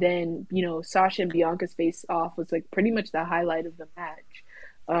 And then, you know, Sasha and Bianca's face off was like pretty much the highlight of the match.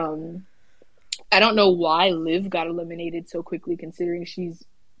 I don't know why Liv got eliminated so quickly considering she's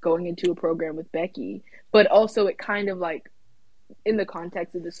going into a program with Becky, but also it kind of like in the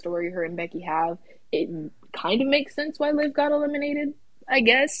context of the story her and Becky have, it kind of makes sense why Liv got eliminated, I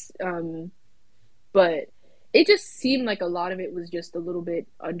guess. But it just seemed like a lot of it was just a little bit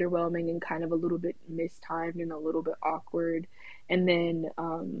underwhelming and kind of a little bit mistimed and a little bit awkward. And then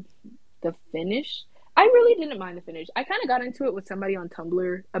the finish, I really didn't mind the finish. I kind of got into it with somebody on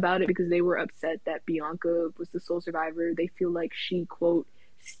Tumblr about it because they were upset that Bianca was the sole survivor. They feel like she, quote,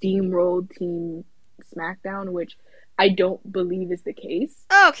 steamrolled Team SmackDown, which I don't believe is the case.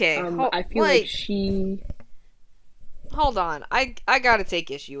 Okay. I feel like she... Hold on. I gotta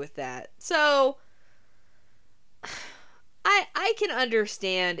take issue with that. So, I can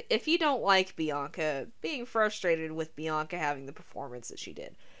understand if you don't like Bianca, being frustrated with Bianca having the performance that she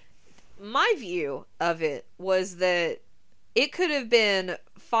did. My view of it was that it could have been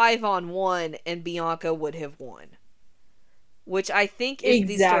 5-on-1 and Bianca would have won. Which I think is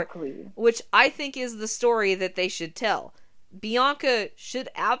the story that they should tell. Bianca should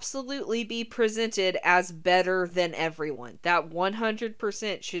absolutely be presented as better than everyone. That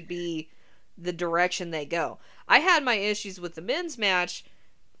 100% should be the direction they go. I had my issues with the men's match,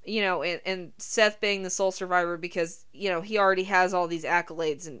 and Seth being the sole survivor because, he already has all these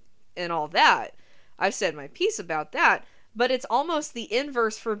accolades and all that. I've said my piece about that. But it's almost the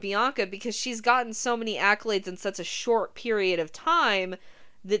inverse for Bianca because she's gotten so many accolades in such a short period of time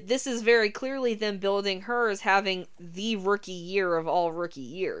that this is very clearly them building her as having the rookie year of all rookie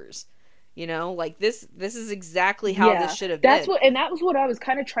years. This is exactly how this should have been. That was what I was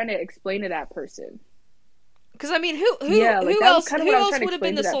kind of trying to explain to that person. Because, I mean, who else would have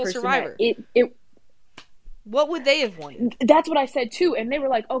been the sole survivor? What would they have won? That's what I said, too. And they were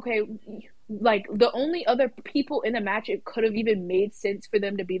like, okay... Like, the only other people in the match it could have even made sense for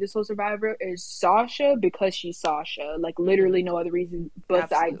them to be the sole survivor is Sasha, because she's Sasha. Like, literally no other reason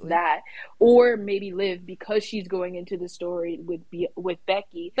besides that. Or maybe Liv, because she's going into the story with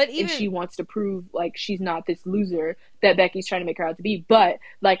Becky. And she wants to prove, like, she's not this loser that Becky's trying to make her out to be. But,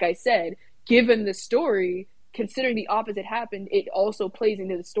 like I said, given the story, considering the opposite happened, it also plays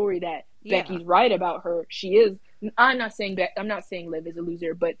into the story that Becky's right about her. She is... I'm not saying Liv is a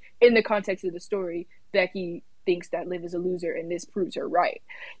loser, but in the context of the story, Becky thinks that Liv is a loser, and this proves her right.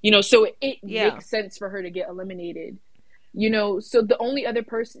 So it makes sense for her to get eliminated. So the only other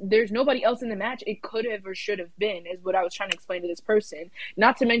person, there's nobody else in the match it could have or should have been, is what I was trying to explain to this person.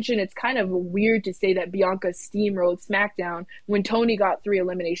 Not to mention, it's kind of weird to say that Bianca steamrolled SmackDown when Toni got 3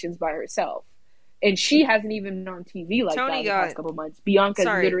 eliminations by herself. And she hasn't even been on TV like that in the past couple months. Bianca's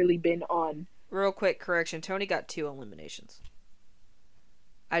literally been on... Real quick correction. Toni got 2 eliminations.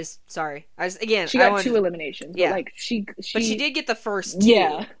 She got 2 eliminations. Yeah. But she did get the first 2.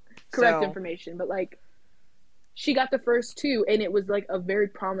 Yeah. Correct information. But she got the first 2, and it was a very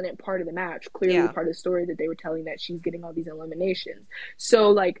prominent part of the match. Clearly part of the story that they were telling, that she's getting all these eliminations.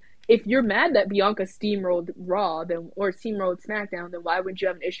 So if you're mad that Bianca steamrolled Raw or steamrolled SmackDown, then why wouldn't you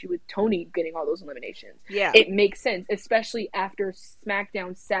have an issue with Toni getting all those eliminations? Yeah. It makes sense, especially after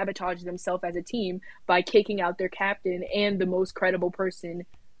SmackDown sabotaged themselves as a team by kicking out their captain and the most credible person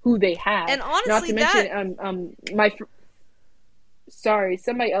who they have. And honestly,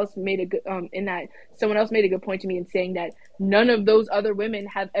 somebody else made a good someone else made a good point to me in saying that none of those other women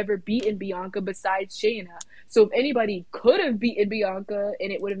have ever beaten Bianca besides Shayna. So if anybody could have beaten Bianca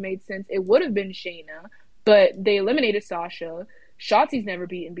and it would have made sense, it would have been Shayna. But they eliminated Sasha. Shotzi's never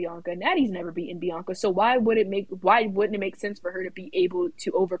beaten Bianca. Natty's never beaten Bianca. So why wouldn't it make sense for her to be able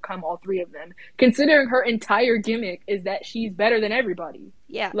to overcome all 3 of them, considering her entire gimmick is that she's better than everybody?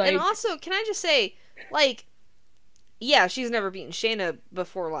 Yeah. And also, can I just say, yeah, she's never beaten Shayna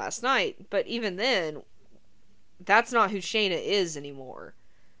before last night, but even then, that's not who Shayna is anymore.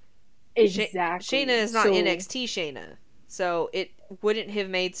 Exactly. Shayna is not NXT Shayna. So it wouldn't have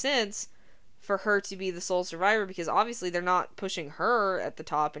made sense for her to be the sole survivor, because obviously they're not pushing her at the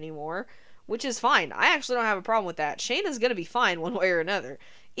top anymore, which is fine. I actually don't have a problem with that. Shayna's going to be fine one way or another.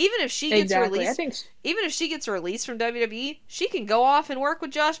 Even if she gets released from WWE, she can go off and work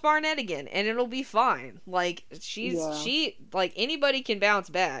with Josh Barnett again, and it'll be fine. Anybody can bounce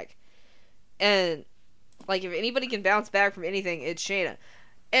back. And if anybody can bounce back from anything, it's Shayna.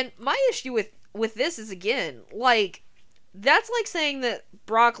 And my issue with this is, again, that's like saying that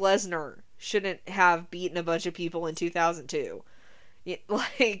Brock Lesnar shouldn't have beaten a bunch of people in 2002.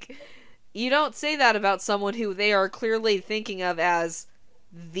 You don't say that about someone who they are clearly thinking of as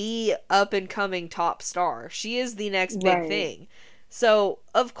the up-and-coming top star. She is the next big thing. So,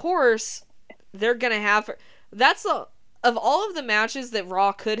 of course, they're gonna have her. Of all of the matches that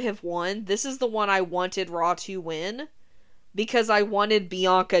Raw could have won, this is the one I wanted Raw to win, because I wanted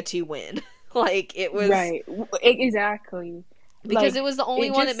Bianca to win. It was... Right. Exactly. Because it Like was the only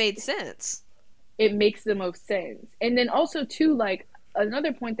it one that just made sense. it makes the most sense. And then also too, like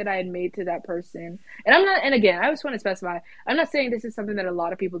another point that I had made to that person, and I'm not, and again, I just want to specify, I'm not saying this is something that a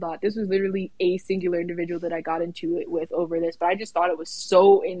lot of people thought. This was literally a singular individual that I got into it with over this, but I just thought it was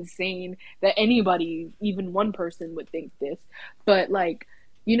so insane that anybody, even one person, would think this. But like,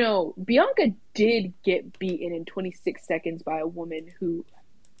 you know, Bianca did get beaten in 26 seconds by a woman who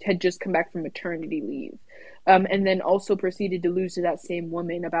had just come back from maternity leave. And then also proceeded to lose to that same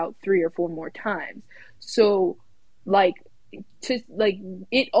woman about 3 or 4 more times. So, like, to like,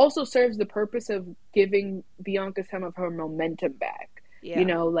 it also serves the purpose of giving Bianca some of her momentum back. You Yeah.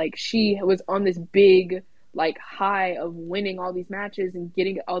 know, like she was on this big like high of winning all these matches and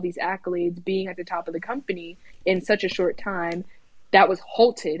getting all these accolades, being at the top of the company in such a short time. That was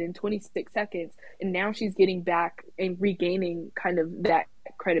halted in 26 seconds, and now she's getting back and regaining kind of that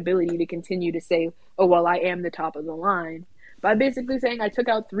credibility to continue to say, oh, well, I am the top of the line, by basically saying I took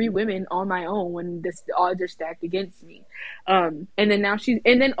out 3 women on my own when the odds are stacked against me. And then now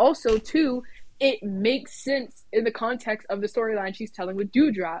and then also too, it makes sense in the context of the storyline she's telling with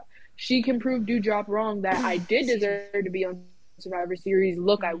Dewdrop. She can prove Dewdrop wrong that I did deserve to be on Survivor Series.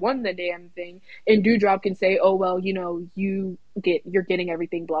 Look, I won the damn thing. And Dewdrop can say, oh, well, you know, you're getting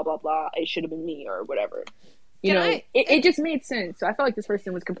everything, blah, blah, blah. It should have been me or whatever. You know, it just made sense. So I felt like this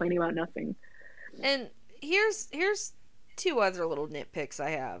person was complaining about nothing. And here's 2 other little nitpicks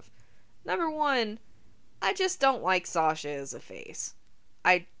I have. Number 1, I just don't like Sasha as a face.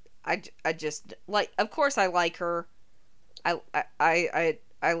 I just like. Of course, I like her.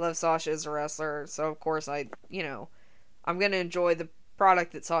 I love Sasha as a wrestler, so of course I'm gonna enjoy the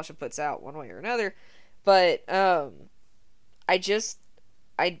product that Sasha puts out one way or another. But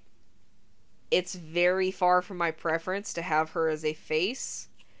it's very far from my preference to have her as a face,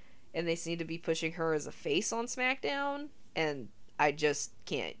 and they seem to be pushing her as a face on SmackDown, and I just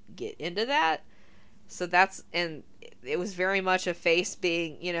can't get into that. So and it was very much a face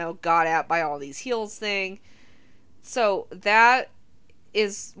being, got at by all these heels thing. So that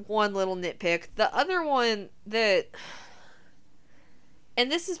is one little nitpick. The other one that,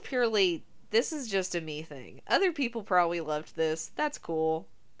 and this is just a me thing. Other people probably loved this. That's cool.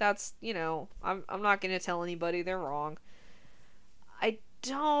 That's, I'm not going to tell anybody they're wrong. I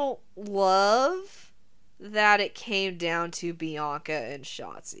don't love that it came down to Bianca and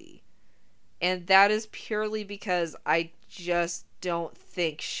Shotzi. And that is purely because I just don't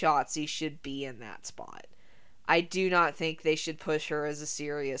think Shotzi should be in that spot. I do not think they should push her as a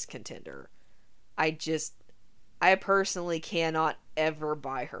serious contender. I personally cannot ever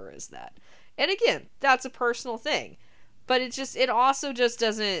buy her as that. And again, that's a personal thing. But it also just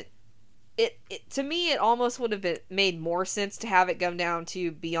doesn't, to me, it almost would have made more sense to have it come down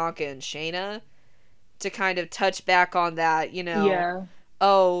to Bianca and Shayna to kind of touch back on that, Yeah.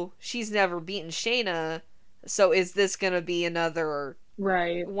 Oh, she's never beaten Shayna, so is this going to be another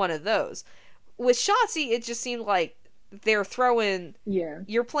one of those? With Shotzi, it just seemed like they're throwing,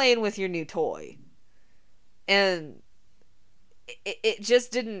 you're playing with your new toy. And it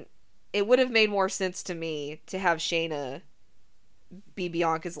just didn't, it would have made more sense to me to have Shayna be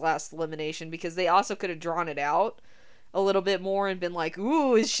Bianca's last elimination, because they also could have drawn it out a little bit more and been like,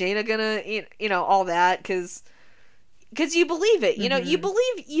 ooh, is Shayna gonna, all that, because you believe it, you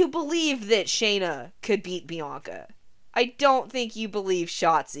believe that Shayna could beat Bianca. I don't think you believe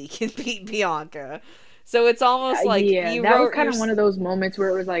Shotzi can beat Bianca. So it's almost like you that was kind of one of those moments where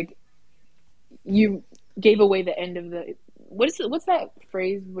it was like you gave away the end of the what's that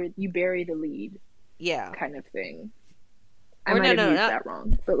phrase where you bury the lead? Yeah, kind of thing. I might have used that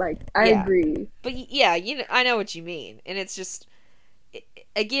wrong, but like I agree. But yeah, I know what you mean, and it's just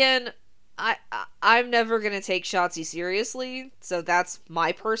again, I'm never gonna take Shotzi seriously, so that's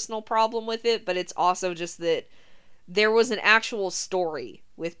my personal problem with it. But it's also just that there was an actual story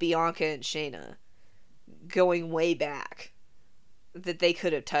with Bianca and Shayna going way back that they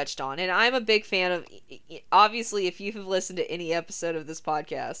could have touched on. And I'm a big fan of, obviously, if you have listened to any episode of this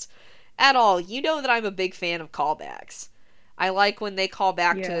podcast at all, you know that I'm a big fan of callbacks. I like when they call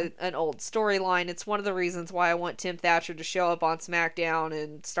back to an old storyline. It's one of the reasons why I want Tim Thatcher to show up on SmackDown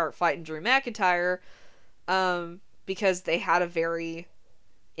and start fighting Drew McIntyre, because they had a very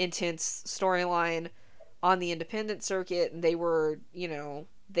intense storyline on the independent circuit, and they were,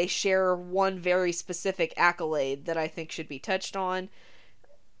 they share one very specific accolade that I think should be touched on,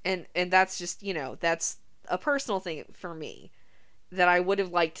 and that's just, that's a personal thing for me that I would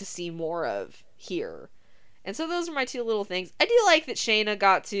have liked to see more of here. And so those are my 2 little things. I do like that Shayna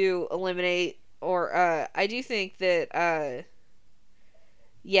got to eliminate, or I do think that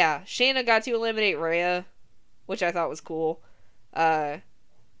Shayna got to eliminate Rhea, which I thought was cool. Uh,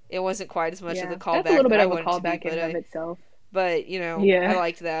 it wasn't quite as much of the Yeah, that's a callback little that bit I of a wanted it to be, callback in and of itself. but you know, I Yeah.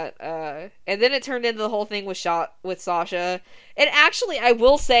 liked that. And then it turned into the whole thing with Sasha. And actually, I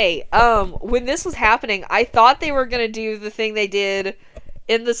will say, when this was happening, I thought they were gonna do the thing they did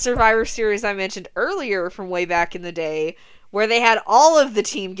in the Survivor Series I mentioned earlier from way back in the day, where they had all of the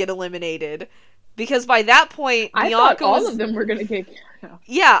team get eliminated. Because by that point, I thought Bianca all was... of them were going to get counted out.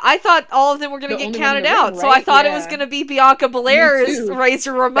 Yeah, I thought all of them were going to get The only one in counted the out. ring, So I right? thought it was Yeah. going to be Bianca Belair Me as too.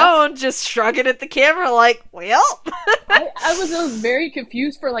 Razor Ramon just shrugging at the camera like, well. I was very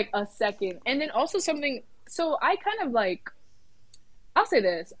confused for like a second. And then also something, so I kind of like, I'll say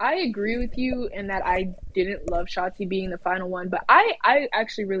this. I agree with you in that I didn't love Shotzi being the final one, but I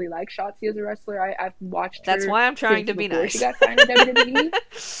actually really like Shotzi as a wrestler. I've watched her. That's why I'm trying to be before nice. she got signed to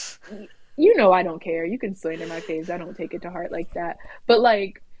WWE. You know I don't care. You can slander my face. I don't take it to heart like that. But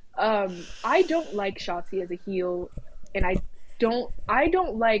like, I don't like Shotzi as a heel, and I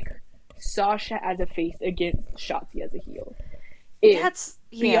don't like Sasha as a face against Shotzi as a heel. If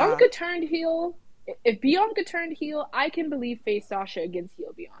Bianca turned heel, if Bianca turned heel, I can believe face Sasha against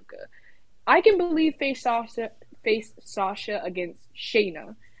heel Bianca. I can believe face Sasha against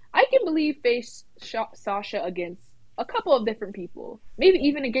Shayna. I can believe face Sasha against a couple of different people, maybe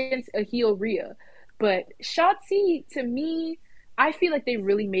even against a heel Rhea. But Shotzi, to me, I feel like they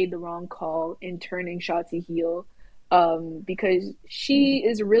really made the wrong call in turning Shotzi heel, because she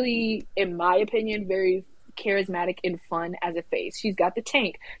is really, in my opinion, very charismatic and fun as a face. She's got the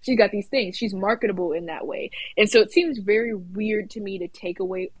tank. She's got these things. She's marketable in that way. And so it seems very weird to me to take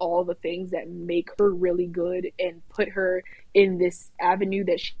away all the things that make her really good and put her in this avenue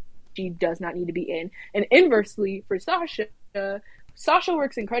that she does not need to be in. And inversely, for Sasha, Sasha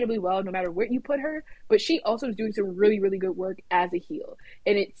works incredibly well no matter where you put her, but she also is doing some really, really good work as a heel.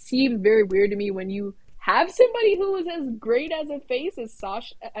 And it seemed very weird to me when you have somebody who is as great as a face as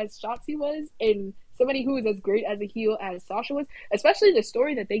Shotzi was, and somebody who is as great as a heel as Sasha was, especially the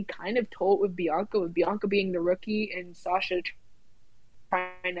story that they kind of told with Bianca being the rookie and Sasha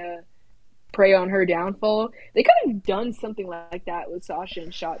trying to prey on her downfall. They could have done something like that with Sasha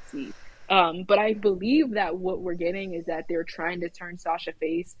and Shotzi. But I believe that what we're getting is that they're trying to turn Sasha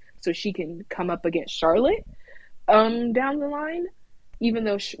face so she can come up against Charlotte down the line. Even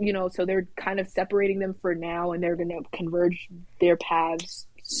though, so they're kind of separating them for now, and they're going to converge their paths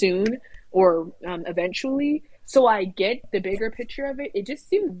soon or eventually. So I get the bigger picture of it. It just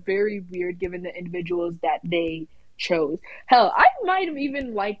seemed very weird given the individuals that they chose. Hell, I might have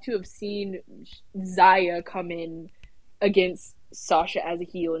even liked to have seen Zaya come in against Sasha as a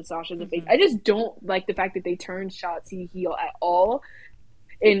heel and Sasha as a face. I just don't like the fact that they turned Shotzi heel at all.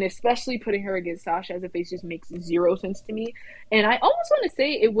 And especially putting her against Sasha as a face just makes zero sense to me. And I almost want to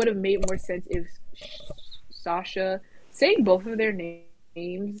say it would have made more sense if Sasha, saying both of their names.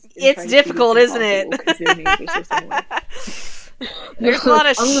 It's difficult, isn't it? Their names are so similar. There's a lot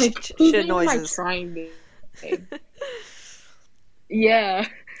of shit noises. noises. Am I trying to say? Yeah,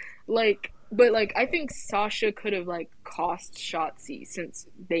 but I think Sasha could have cost Shotzi, since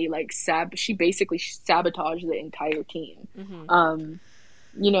they she basically sabotaged the entire team. Mm-hmm.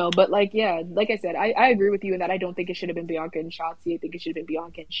 But yeah, like I said, I agree with you in that I don't think it should have been Bianca and Shotzi. I think it should have been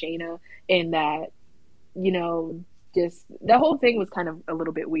Bianca and Shayna, and that, just the whole thing was kind of a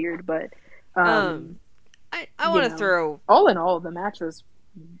little bit weird, but I want to throw, all in all, the match was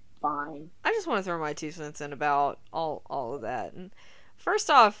fine. I just want to throw my 2 cents in about all of that. And first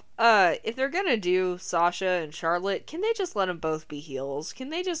off, if they're gonna do Sasha and Charlotte, can they just let them both be heels? Can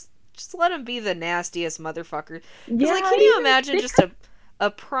they just let them be the nastiest motherfucker? Because can you imagine just a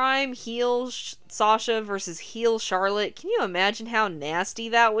prime heel Sasha versus heel Charlotte? Can you imagine how nasty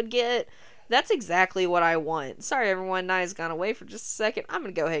that would get? That's exactly what I want. Sorry, everyone. Nia's gone away for just a second. I'm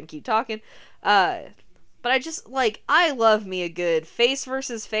going to go ahead and keep talking. But I just, I love me a good face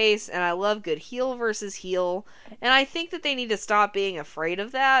versus face, and I love good heel versus heel. And I think that they need to stop being afraid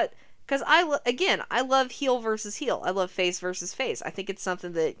of that. Because, I love heel versus heel. I love face versus face. I think it's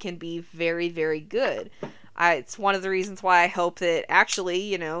something that can be very, very good. It's one of the reasons why I hope that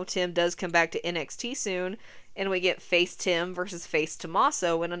actually, Tim does come back to NXT soon, and we get face Tim versus face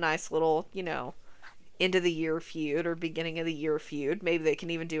Tommaso in a nice little, end of the year feud or beginning of the year feud. Maybe they can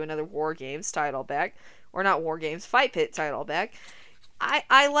even do another War Games title back, or not War Games, Fight Pit title back.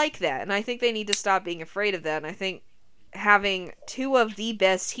 I like that, and I think they need to stop being afraid of that, and I think having 2 of the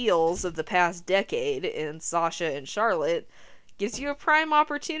best heels of the past decade in Sasha and Charlotte gives you a prime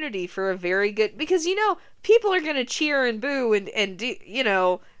opportunity for a very good, because people are going to cheer and boo and do,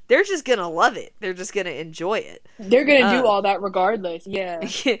 they're just gonna love it. They're just gonna enjoy it. They're gonna do all that regardless. Yeah,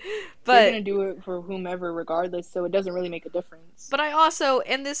 but they're gonna do it for whomever regardless. So it doesn't really make a difference. But I also,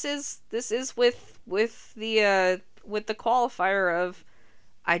 and this is with the qualifier of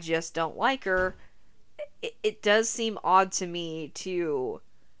I just don't like her. It does seem odd to me to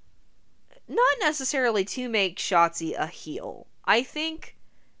not necessarily to make Shotzi a heel. I think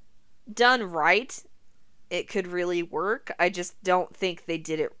done right, it could really work. I just don't think they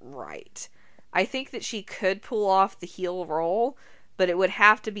did it right. I think that she could pull off the heel role, but it would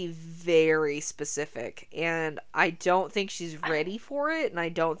have to be very specific, and I don't think she's ready for it, and I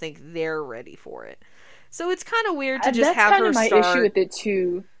don't think they're ready for it. So it's kind of weird to just have her start... That's kind of my issue with it,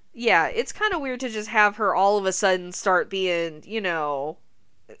 too. Yeah, it's kind of weird to just have her all of a sudden start being, you know,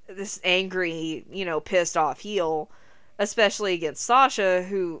 this angry, you know, pissed off heel, especially against Sasha,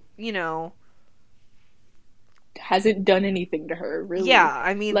 who, you know... hasn't done anything to her, really. Yeah,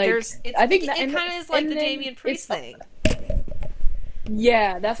 I mean, like, I think it kind of is like the Damian Priest thing.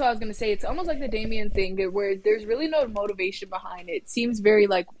 Yeah, that's what I was gonna say. It's almost like the Damian thing, where there's really no motivation behind it. It seems very,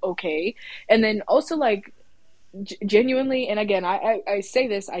 like, okay. And then also, like, genuinely, and again, I say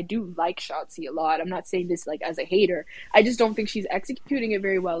this, I do like Shotzi a lot. I'm not saying this, like, as a hater. I just don't think she's executing it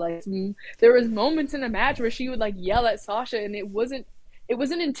very well. Like, there was moments in the match where she would, like, yell at Sasha, and it wasn't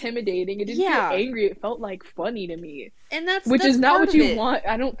intimidating. It didn't feel angry. It felt like funny to me. And that's not what you want.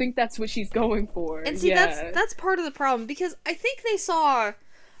 I don't think that's what she's going for. And see, that's part of the problem, because I think they saw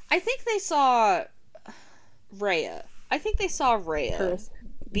Rhea. I think they saw Rhea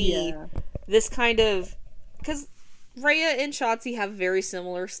be this kind of, because Rhea and Shotzi have very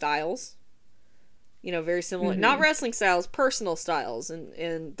similar styles. You know, very similar, not wrestling styles, personal styles,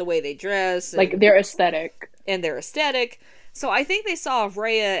 and the way they dress, like their aesthetic. So I think they saw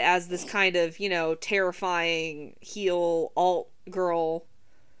Rhea as this kind of, you know, terrifying heel alt girl,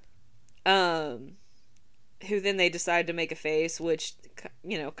 who then they decide to make a face, which,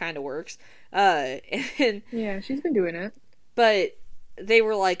 you know, kind of works. And yeah, she's been doing it. But they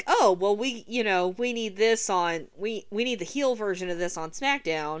were like, oh, well, we need this on, we need the heel version of this on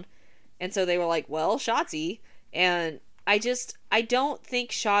SmackDown. And so they were like, well, Shotzi. And I don't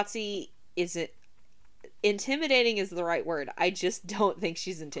think Shotzi isn't, intimidating is the right word. I just don't think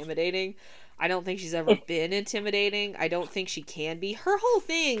she's intimidating. I don't think she's ever been intimidating. I don't think she can be. Her whole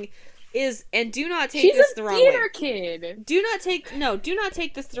thing is, and do not take this the wrong way. She's a theater kid. Do not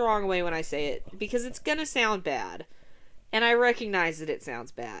take this the wrong way when I say it, because it's gonna sound bad. And I recognize that it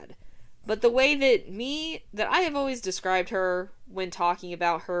sounds bad. But the way that I have always described her when talking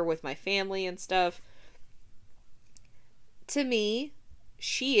about her with my family and stuff, to me,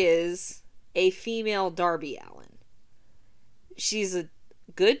 she is a female Darby Allin. She's a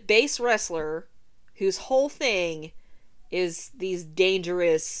good base wrestler whose whole thing is these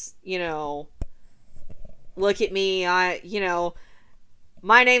dangerous, you know, look at me,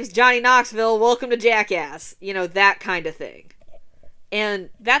 my name's Johnny Knoxville, welcome to Jackass, you know, that kind of thing. And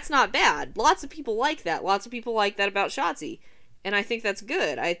that's not bad. Lots of people like that. Lots of people like that about Shotzi. And I think that's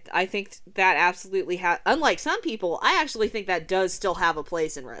good. I think that absolutely unlike some people, I actually think that does still have a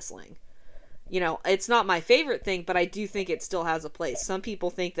place in wrestling. You know, it's not my favorite thing, but I do think it still has a place. Some people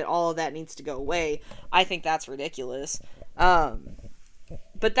think that all of that needs to go away. I think that's ridiculous. But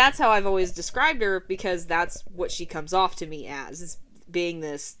that's how I've always described her, because that's what she comes off to me as, is being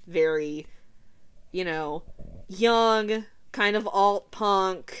this very, you know, young, kind of alt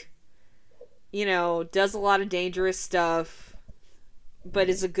punk, you know, does a lot of dangerous stuff, but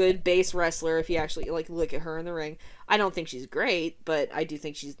is a good base wrestler if you actually, like, look at her in the ring. I don't think she's great, but I do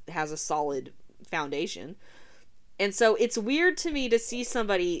think she has a solid foundation. And so it's weird to me to see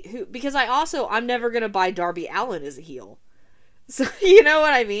somebody who, because I'm never going to buy Darby Allin as a heel. So, you know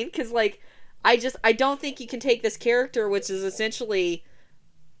what I mean? Because, like, I don't think you can take this character, which is essentially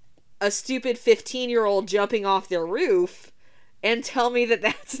a stupid 15-year-old jumping off their roof, and tell me that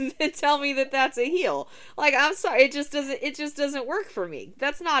that's a heel. Like, I'm sorry, it just doesn't work for me.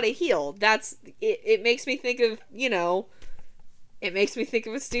 That's not a heel. It makes me think of, you know, it makes me think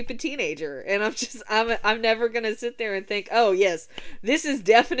of a stupid teenager, and I'm never gonna sit there and think, oh yes, this is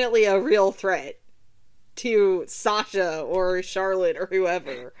definitely a real threat to Sasha or Charlotte or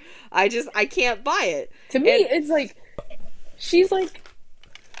whoever. I can't buy it. To me, it's like,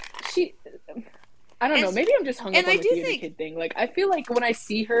 I don't know, maybe I'm just hung up on the theater kid thing. Like, I feel like when I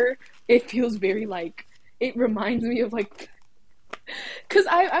see her, it feels very, like, it reminds me of, like, Because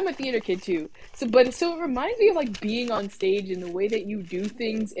I'm a theater kid too. So it reminds me of like being on stage and the way that you do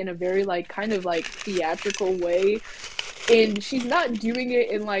things in a very like kind of like theatrical way. And she's not doing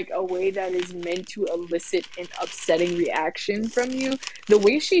it in like a way that is meant to elicit an upsetting reaction from you. The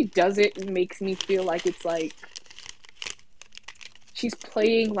way she does it makes me feel like it's like she's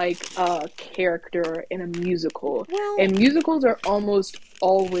playing like a character in a musical. Well, And musicals are almost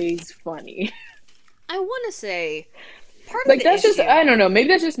always funny. I want to say part of Like the that's issue, just I don't know, maybe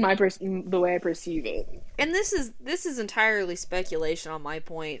that's just the way I perceive it. and this is entirely speculation on my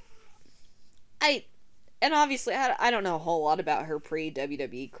point. And obviously I don't know a whole lot about her pre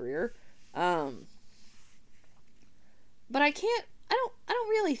WWE career, but I don't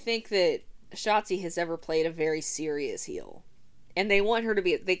really think that Shotzi has ever played a very serious heel, and they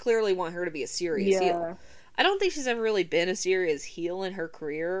clearly want her to be a serious heel. I don't think she's ever really been a serious heel in her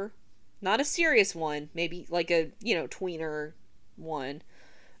career. Not a serious one, maybe like a, tweener one.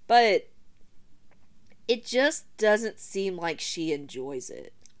 But it just doesn't seem like she enjoys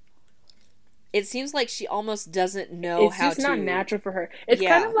it. It seems like she almost doesn't know It's how to... just not natural for her. It's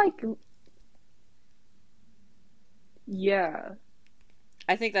kind of like... Yeah.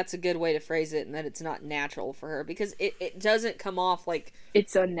 I think that's a good way to phrase it, and that it's not natural for her, because it doesn't come off like...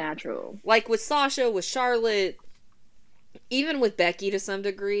 It's unnatural. Like with Sasha, with Charlotte, even with Becky to some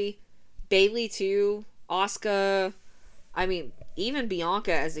degree... Bayley too, Asuka, I mean, even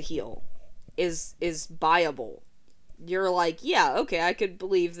Bianca as a heel is buyable. You're like, yeah, okay, I could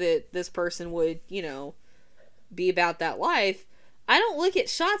believe that this person would, be about that life. I don't look at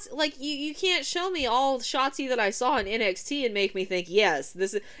Shotzi, like, you can't show me all Shotzi that I saw in NXT and make me think, yes,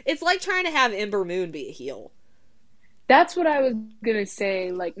 it's like trying to have Ember Moon be a heel. That's what I was gonna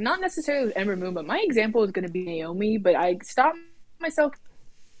say, like, not necessarily with Ember Moon, but my example is gonna be Naomi, but I stopped myself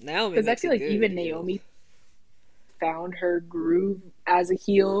because I feel like even Naomi found her groove as a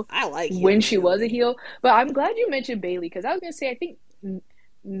heel. I like when she was a heel. But I'm glad you mentioned Bayley, because I was gonna say I think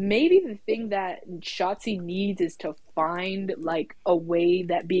maybe the thing that Shotzi needs is to find like a way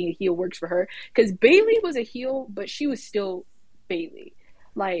that being a heel works for her. Because Bayley was a heel, but she was still Bayley.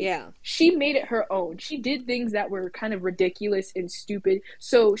 Like, she made it her own. She did things that were kind of ridiculous and stupid.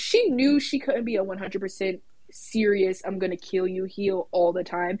 So she knew she couldn't be a 100% serious I'm gonna kill you heel all the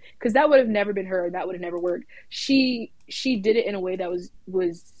time, because that would have never been her, and that would have never worked. She did it in a way that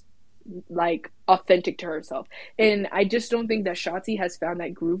was like authentic to herself, and I just don't think that Shotzi has found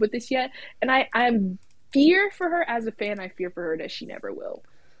that groove with this yet. And I'm fear for her as a fan. I fear for her that she never will,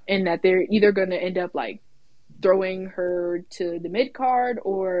 and that they're either gonna end up like throwing her to the mid card,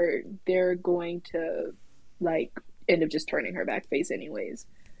 or they're going to like end up just turning her back face anyways.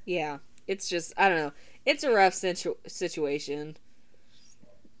 Yeah, it's just, I don't know. It's a rough situation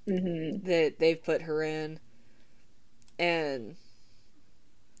that they've put her in. And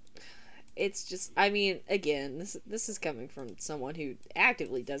it's just, I mean, again, this is coming from someone who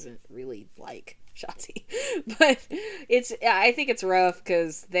actively doesn't really like Shotzi. But I think it's rough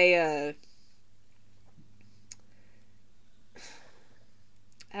because they,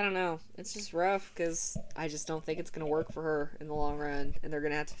 I don't know. It's just rough because I just don't think it's going to work for her in the long run. And they're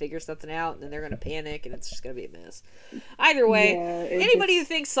going to have to figure something out, and then they're going to panic, and it's just going to be a mess. Either way, anybody who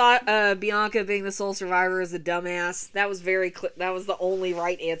thinks Bianca being the sole survivor is a dumbass, that was that was the only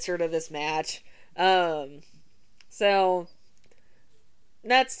right answer to this match. So,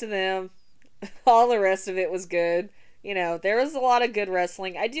 nuts to them. All the rest of it was good. There was a lot of good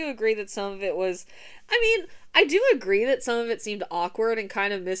wrestling. I do agree that some of it was... I do agree that some of it seemed awkward and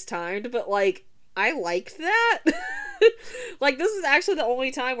kind of mistimed, but, like, I liked that. Like, this is actually the only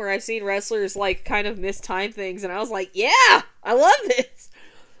time where I've seen wrestlers, like, kind of mistime things, and I was like, yeah! I love this!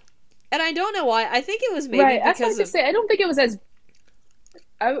 And I don't know why. I think it was maybe because of... I don't think it was as...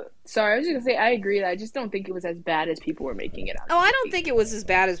 I was just gonna say, I agree that I just don't think it was as bad as people were making it out. Oh, I don't think it was as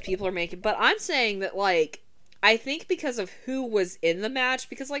bad as people are making, but I'm saying that, like... I think because of who was in the match,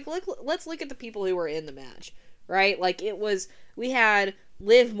 because, like, let's look at the people who were in the match, right? Like, we had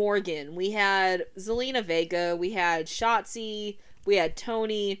Liv Morgan, we had Zelina Vega, we had Shotzi, we had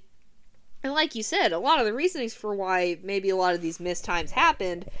Tony, and like you said, a lot of the reasonings for why maybe a lot of these missed times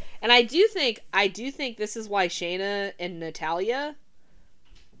happened, and I do think this is why Shayna and Natalya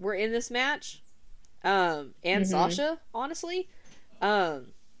were in this match, and Sasha, honestly,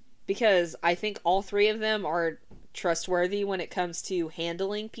 because I think all three of them are trustworthy when it comes to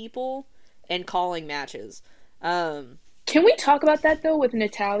handling people and calling matches. Can we talk about that, though, with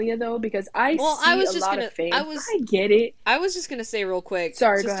Natalya, though? Because I see a lot of fans. I get it. I was just going to say real quick,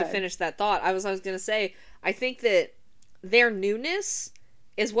 sorry, just to finish that thought, I was going to say, I think that their newness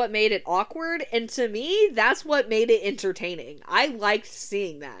is what made it awkward, and to me, that's what made it entertaining. I liked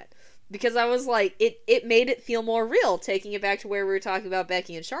seeing that. Because I was like, it made it feel more real, taking it back to where we were talking about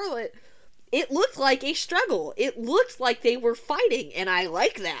Becky and Charlotte. It looked like a struggle. It looked like they were fighting, and I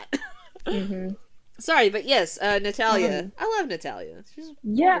like that. Mm-hmm. Sorry, but yes, Natalya. I love Natalya. She's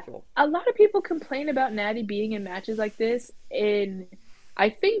wonderful. A lot of people complain about Natty being in matches like this, and I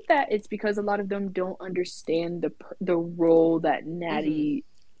think that it's because a lot of them don't understand the role that Natty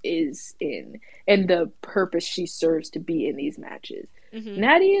is in and the purpose she serves to be in these matches.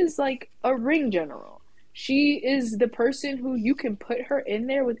 Natty is like a ring general. She is the person who you can put her in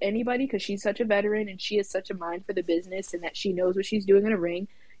there with anybody because she's such a veteran and she has such a mind for the business and that she knows what she's doing in a ring.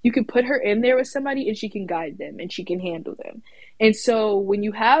 You can put her in there with somebody and she can guide them and she can handle them. And so when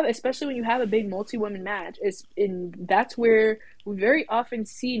you have, especially when you have a big multi-woman match, that's where we very often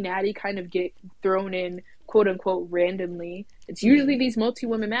see Natty kind of get thrown in, quote unquote, randomly. It's usually these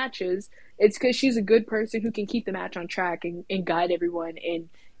multi-woman matches. It's because she's a good person who can keep the match on track and guide everyone and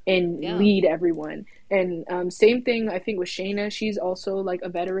lead everyone. And same thing, I think, with Shayna. She's also like a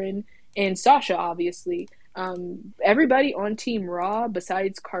veteran. And Sasha, obviously. Everybody on Team Raw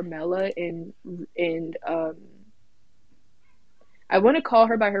besides Carmella and I want to call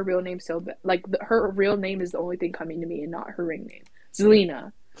her by her real name so bad. Like her real name is the only thing coming to me and not her ring name.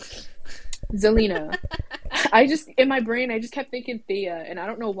 Zelina. I just, in my brain, I just kept thinking Thea, and I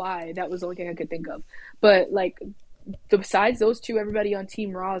don't know why. That was the only thing I could think of. But like, besides those two, everybody on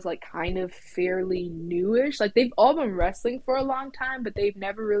Team Raw is like kind of fairly newish. Like they've all been wrestling for a long time, but they've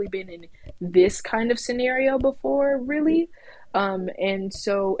never really been in this kind of scenario before, really. And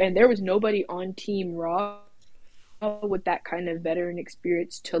there was nobody on Team Raw with that kind of veteran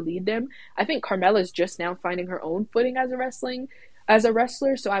experience to lead them. I think Carmella's just now finding her own footing as a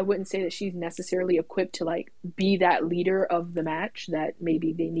wrestler, so I wouldn't say that she's necessarily equipped to like be that leader of the match that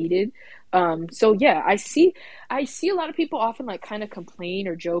maybe they needed. So yeah, I see a lot of people often like kind of complain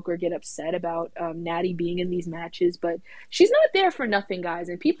or joke or get upset about Natty being in these matches, but she's not there for nothing, guys.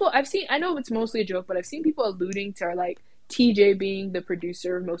 And I know it's mostly a joke, but I've seen people alluding to like TJ being the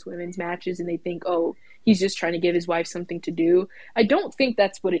producer of most women's matches, and they think, oh, he's just trying to give his wife something to do. I don't think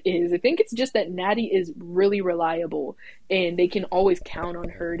that's what it is. I think it's just that Natty is really reliable, and they can always count on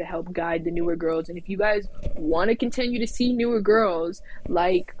her to help guide the newer girls. And if you guys want to continue to see newer girls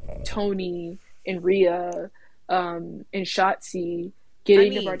like Tony and Rhea and Shotzi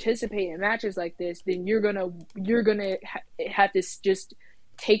getting to participate in matches like this, then you're gonna have to just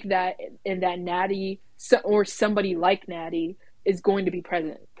take that, and that Natty or somebody like Natty is going to be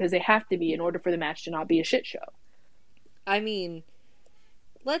present, because they have to be in order for the match to not be a shit show. I'm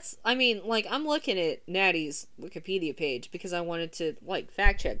looking at Natty's Wikipedia page because I wanted to like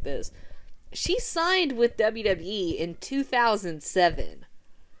fact check this. She signed with WWE in 2007.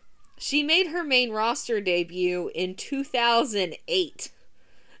 She made her main roster debut in 2008.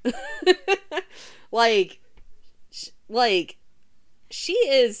 She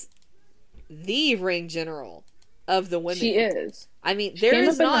is the ring general of the women. She is. I mean, she came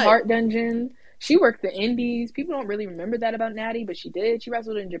up in the Heart Dungeon. She worked the indies. People don't really remember that about Natty, but she did. She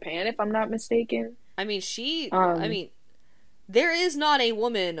wrestled in Japan, if I'm not mistaken. I mean, there is not a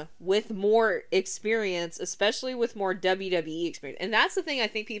woman with more experience, especially with more WWE experience. And that's the thing I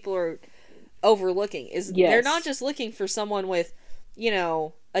think people are overlooking, is they're not just looking for someone with,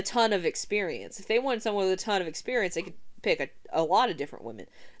 a ton of experience. If they wanted someone with a ton of experience, they could pick a lot of different women.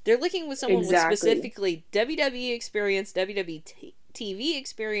 They're looking with someone with specifically WWE experience, WWE TV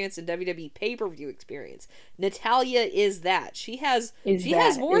experience, and WWE pay-per-view experience. Natalya is that. She has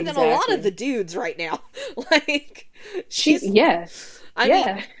more than a lot of the dudes right now. Like she is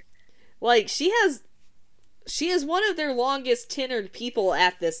one of their longest tenured people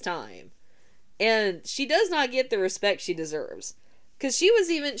at this time. And she does not get the respect she deserves. Because she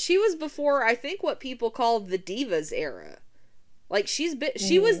was before, I think, what people called the Divas era. Like, she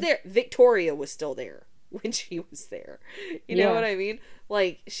was there. Victoria was still there when she was there. You know what I mean?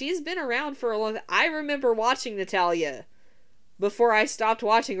 Like, she's been around for a long time. I remember watching Natalya before I stopped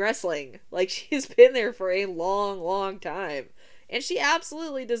watching wrestling. Like, she's been there for a long, long time. And she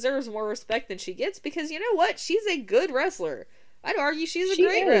absolutely deserves more respect than she gets, because you know what? She's a good wrestler. I'd argue she's a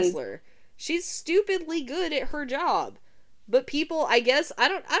great wrestler. She's stupidly good at her job. But people, I guess, I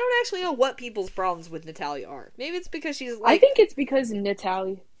don't actually know what people's problems with Natalya are. Maybe it's because she's like... I think it's because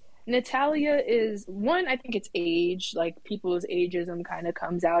Natalya is, one, I think it's age. Like, people's ageism kind of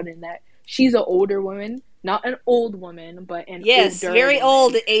comes out in that she's an older woman. Not an old woman, but an older very woman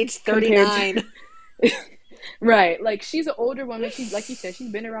old at age 39. Right. Like, she's an older woman. She's, like you said,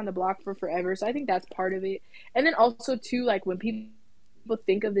 she's been around the block for forever. So I think that's part of it. And then also, too, like, when people people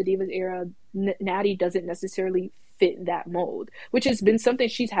think of the Divas era, Natty doesn't necessarily fit that mold, which has been something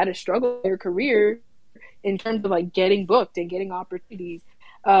she's had a struggle in her career in terms of like getting booked and getting opportunities.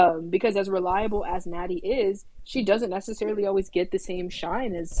 Because as reliable as Natty is, she doesn't necessarily always get the same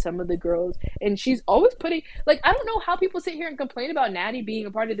shine as some of the girls. And she's always putting, like, I don't know how people sit here and complain about Natty being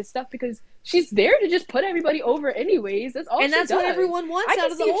a part of this stuff, because she's there to just put everybody over anyways. That's all she does. And that's what everyone wants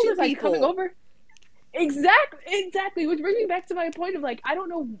out of the older people. Like, coming over. Exactly. Which brings me back to my point of, like, I don't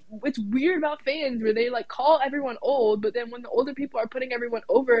know, it's weird about fans where they, like, call everyone old, but then when the older people are putting everyone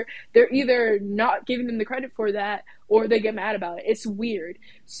over, they're either not giving them the credit for that or they get mad about it. It's weird.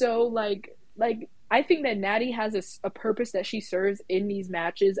 So, like I think that Natty has a purpose that she serves in these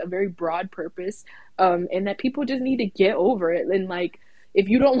matches, a very broad purpose, and that people just need to get over it. And, like, if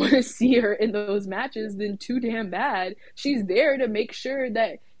you don't want to see her in those matches, then too damn bad. She's there to make sure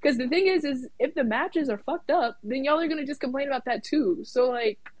that, because the thing is if the matches are fucked up, then y'all are going to just complain about that too. So,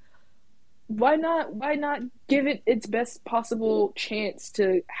 like, why not give it its best possible chance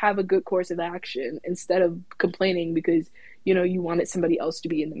to have a good course of action instead of complaining because, you know, you wanted somebody else to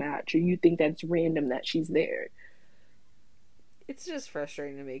be in the match or you think that's random that she's there. It's just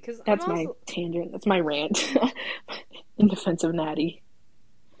frustrating to me because that's my tangent. That's my rant in defense of Natty.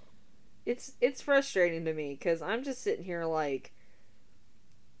 It's frustrating to me because I'm just sitting here like,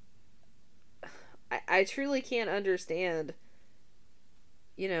 I truly can't understand,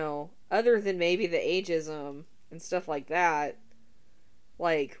 you know, other than maybe the ageism and stuff like that,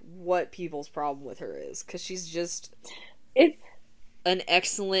 like, what people's problem with her is. Because she's just an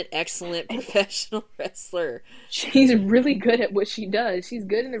excellent professional wrestler. She's really good at what she does. She's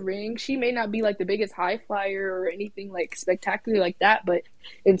good in the ring. She may not be, like, the biggest high flyer or anything, like, spectacular like that, but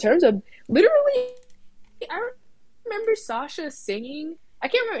in terms of, literally, I remember Sasha singing. I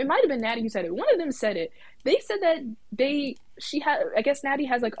can't remember. It might have been Natty who said it. One of them said it. They said that I guess Natty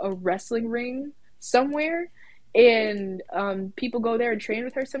has, like, a wrestling ring somewhere, and people go there and train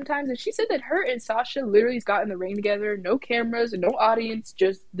with her sometimes. And she said that her and Sasha literally got in the ring together, no cameras and no audience,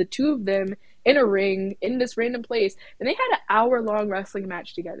 just the two of them in a ring in this random place, and they had an hour-long wrestling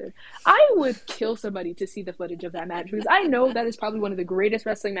match together. I would kill somebody to see the footage of that match, because I know that is probably one of the greatest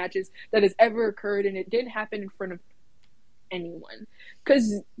wrestling matches that has ever occurred, and it didn't happen in front of anyone,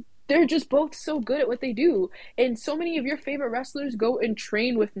 because they're just both so good at what they do. And so many of your favorite wrestlers go and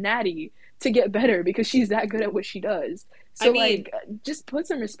train with Natty to get better because she's that good at what she does. So, I mean, like, just put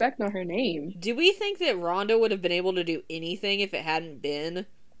some respect on her name. Do we think that Ronda would have been able to do anything if it hadn't been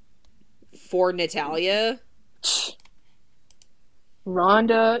for Natalya?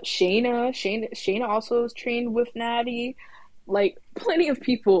 Ronda, Shayna also is trained with Natty. Like, plenty of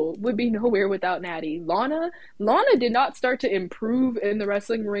people would be nowhere without Natty. Lana did not start to improve in the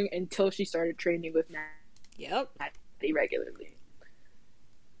wrestling ring until she started training with Natty regularly.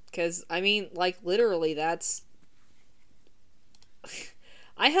 Because, I mean, like, literally, that's...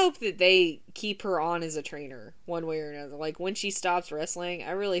 I hope that they keep her on as a trainer, one way or another. Like, when she stops wrestling,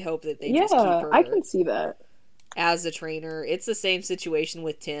 I really hope that they just keep her... I can see that. As a trainer. It's the same situation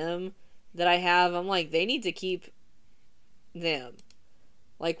with Tim that I have. I'm like, they need to keep them.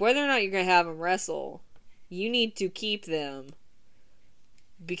 Like, whether or not you're going to have them wrestle, you need to keep them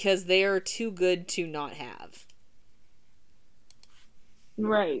because they are too good to not have.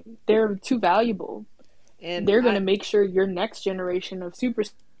 Right. They're too valuable. And they're going to make sure your next generation of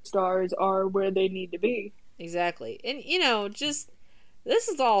superstars are where they need to be. Exactly. And, you know, just this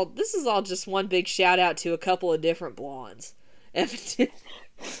is all just one big shout out to a couple of different blondes. That's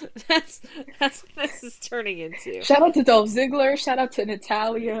what this is turning into. Shout out to Dolph Ziggler. Shout out to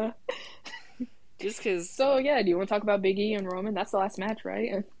Natalya. Just because. So, yeah, do you want to talk about Big E and Roman? That's the last match,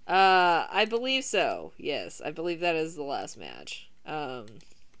 right? I believe so. Yes, I believe that is the last match.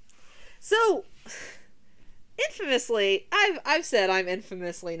 So, infamously, I've said I'm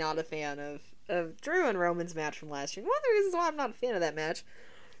infamously not a fan of Drew and Roman's match from last year. One of the reasons why I'm not a fan of that match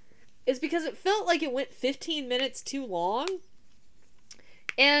is because it felt like it went 15 minutes too long.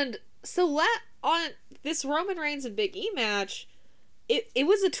 And so on this Roman Reigns and Big E match, it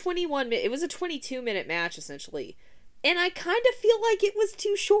was a 22-minute match essentially. And I kind of feel like it was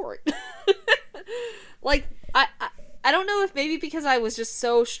too short. Like, I don't know if maybe because I was just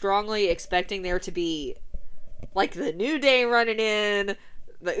so strongly expecting there to be, like, the New Day running in,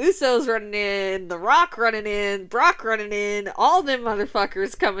 the Usos running in, The Rock running in, Brock running in, all them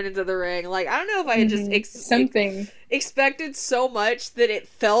motherfuckers coming into the ring. Like, I don't know if I had just expected so much that it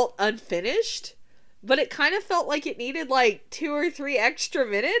felt unfinished, but it kind of felt like it needed, like, 2 or 3 extra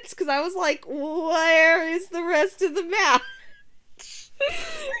minutes, because I was like, where is the rest of the match?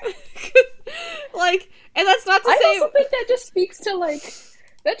 Like, And that's not to I say... also think that just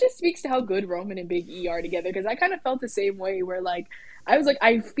speaks to how good Roman and Big E are together, because I kind of felt the same way where like I was like,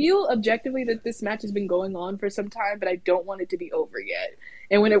 I feel objectively that this match has been going on for some time, but I don't want it to be over yet.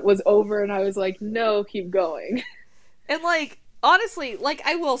 And when it was over, and I was like, no, keep going. And, like, honestly, like,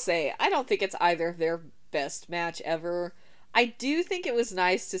 I will say, I don't think it's either of their best match ever. I do think it was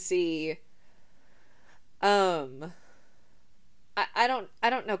nice to see, I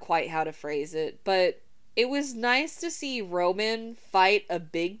don't know quite how to phrase it, but it was nice to see Roman fight a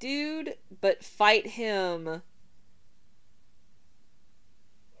big dude, but fight him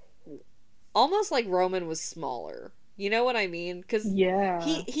almost like Roman was smaller. You know what I mean? Because Yeah.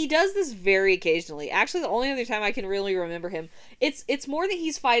 he does this very occasionally. Actually, the only other time I can really remember him, it's more that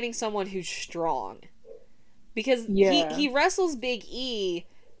he's fighting someone who's strong. Because Yeah. he wrestles Big E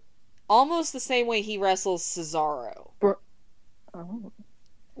almost the same way he wrestles Cesaro. Oh.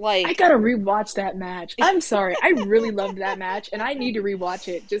 Like, I gotta rewatch that match. I'm sorry. I really loved that match, and I need to rewatch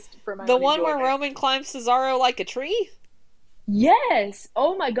it just for my the own one where enjoyment. Roman climbs Cesaro like a tree? Yes!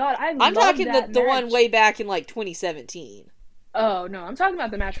 Oh my god, I I'm love talking that the match. one way back in like 2017. Oh no, I'm talking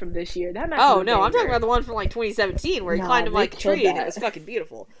about the match from this year. That match Oh was a no, I'm talking banger. about the one from like 2017 where he Nah, climbed him they like a killed tree and it that. was fucking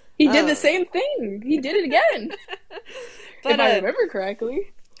beautiful. He did the same thing. He did it again. But if I remember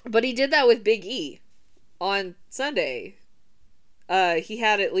correctly. But he did that with Big E on Sunday. He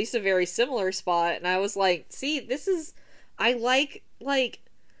had at least a very similar spot, and I was like, see, this is... I like,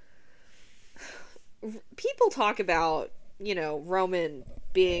 people talk about, you know, Roman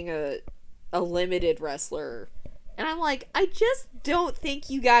being a limited wrestler, and I'm like, I just don't think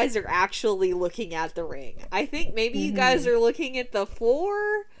you guys are actually looking at the ring. I think maybe you guys are looking at the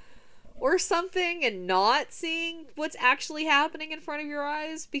floor or something and not seeing what's actually happening in front of your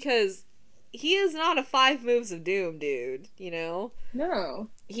eyes, because he is not a 5 moves of doom dude, you know? No.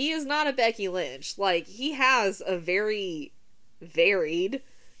 He is not a Becky Lynch. Like, he has a very varied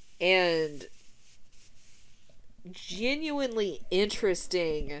and genuinely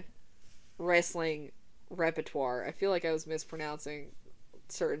interesting wrestling repertoire. I feel like I was mispronouncing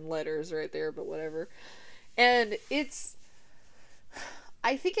certain letters right there, but whatever. And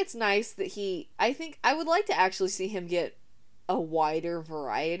I think it's nice that I would like to actually see him get a wider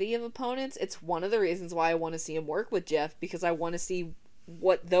variety of opponents. It's one of the reasons why I want to see him work with Jeff, because I want to see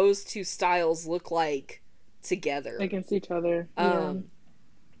what those two styles look like together Against each other. Yeah.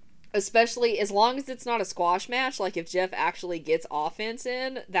 Especially as long as it's not a squash match. Like, if Jeff actually gets offense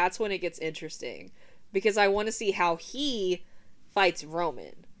in, that's when it gets interesting, because I want to see how he fights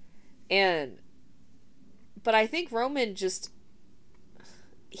Roman. But I think Roman just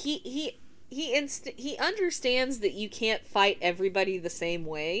he understands that you can't fight everybody the same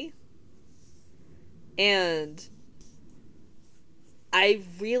way. And I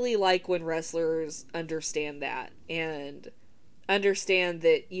really like when wrestlers understand that, and understand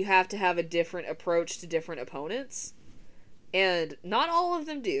that you have to have a different approach to different opponents. And not all of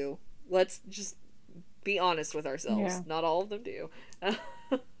them do. Let's just be honest with ourselves. Yeah. Not all of them do.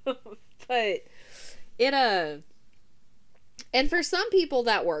 But and for some people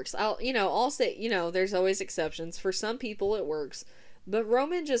that works. I'll say, there's always exceptions. For some people it works. But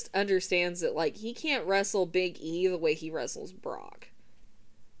Roman just understands that, like, he can't wrestle Big E the way he wrestles Brock.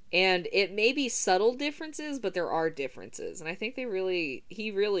 And it may be subtle differences, but there are differences. And I think he really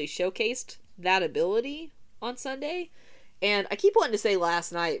showcased that ability on Sunday. And I keep wanting to say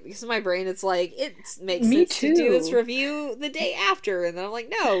last night, because in my brain it's like, it makes sense to do this review the day after. And then I'm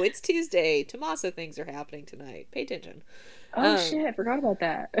like, no, it's Tuesday. Tommaso things are happening tonight. Pay attention. Oh shit, I forgot about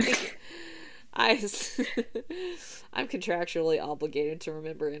that. I'm contractually obligated to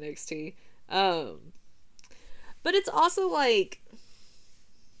remember NXT. But it's also like,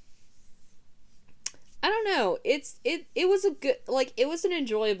 I don't know. It was a good, like, it was an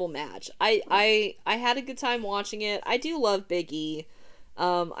enjoyable match. I had a good time watching it. I do love Big E.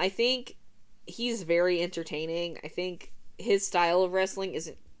 I think he's very entertaining. I think his style of wrestling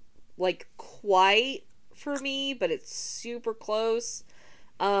isn't, like, quite for me, but it's super close.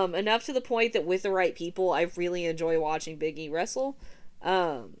 Enough to the point that with the right people, I really enjoy watching Big E wrestle.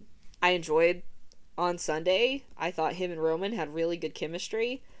 I enjoyed on Sunday. I thought him and Roman had really good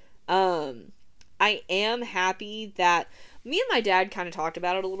chemistry. I am happy that me and my dad kind of talked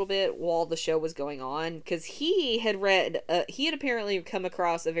about it a little bit while the show was going on, because he had apparently come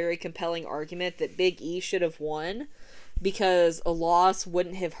across a very compelling argument that Big E should have won because a loss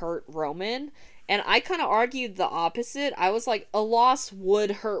wouldn't have hurt Roman. And I kind of argued the opposite. I was like, a loss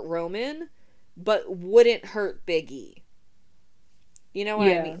would hurt Roman, but wouldn't hurt Big E. You know what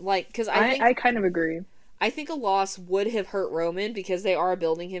I mean? Like, because I kind of agree. I think a loss would have hurt Roman because they are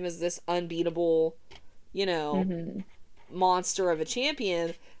building him as this unbeatable you know, Mm-hmm. monster of a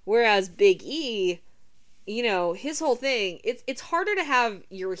champion. Whereas Big E, you know, his whole thing, it's harder to have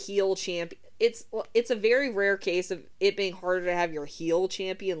your heel champion. It's a very rare case of it being harder to have your heel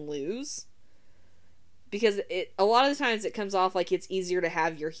champion lose, because a lot of the times it comes off like it's easier to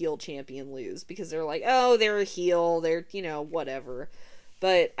have your heel champion lose because they're like, oh, they're a heel, they're, you know, whatever.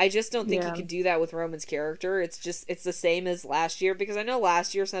 But I just don't think you could do that with Roman's character. It's the same as last year, because I know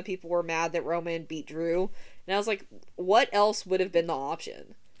last year some people were mad that Roman beat Drew, and I was like, what else would have been the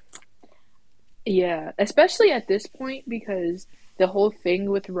option? Yeah, especially at this point, because the whole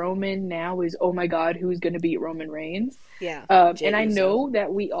thing with Roman now is, oh my God, who's going to beat Roman Reigns? Yeah, And Jey I Uso. know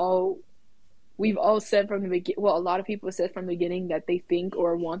that we've all said from the beginning, well, a lot of people said from the beginning that they think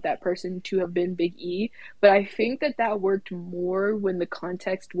or want that person to have been Big E, but I think that that worked more when the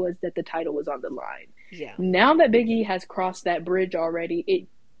context was that the title was on the line. Yeah. Now that Big E has crossed that bridge already, it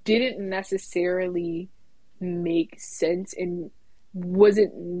didn't necessarily make sense and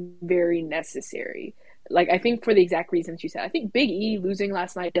wasn't very necessary. Like, I think for the exact reasons you said, I think Big E losing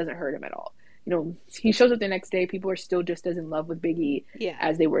last night doesn't hurt him at all. You know, he shows up the next day, people are still just as in love with Big E Yeah.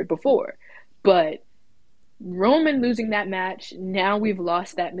 as they were before. But Roman losing that match, now we've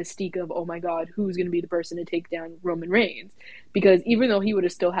lost that mystique of, oh my God, who's going to be the person to take down Roman Reigns? Because even though he would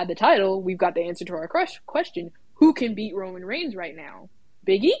have still had the title, we've got the answer to our question: who can beat Roman Reigns right now?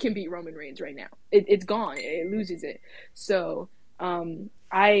 Big E can beat Roman Reigns right now. It's gone. It loses it. So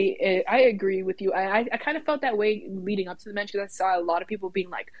I agree with you. I kind of felt that way leading up to the match, because I saw a lot of people being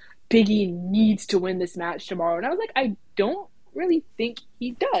like, Big E needs to win this match tomorrow, and I was like, I don't really think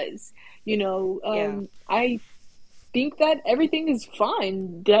he does. You know, I think that everything is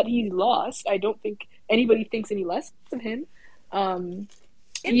fine that he's lost. I don't think anybody thinks any less of him.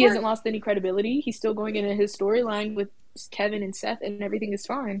 He hasn't lost any credibility. He's still going into his storyline with Kevin and Seth, and everything is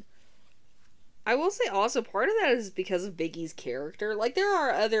fine. I will say also part of that is because of Big E's character. Like, there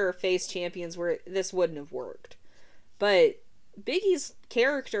are other face champions where this wouldn't have worked. But Big E's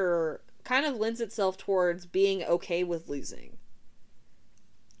character kind of lends itself towards being okay with losing.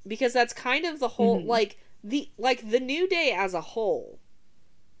 Because that's kind of the whole, the New Day as a whole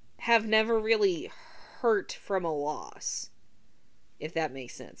have never really hurt from a loss. If that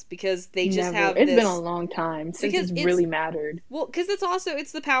makes sense. Because they just have It's been a long time since it's really mattered. Well, because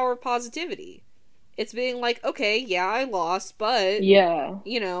it's the power of positivity. It's being like, okay, yeah, I lost, but, yeah,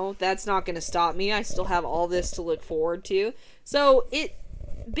 you know, that's not going to stop me. I still have all this to look forward to. So,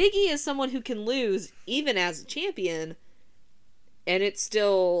 Big E is someone who can lose, even as a champion, and it's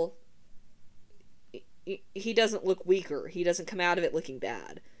still, he doesn't look weaker. He doesn't come out of it looking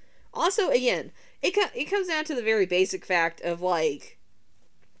bad. Also, again, it comes down to the very basic fact of, like,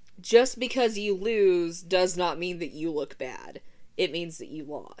 just because you lose does not mean that you look bad. It means that you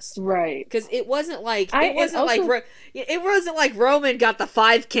lost, right? Because it wasn't like Roman got the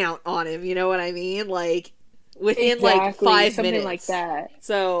 5 count on him. You know what I mean? Like, within like 5 something minutes, like that.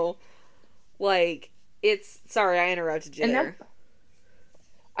 So, like, it's sorry I interrupted you there.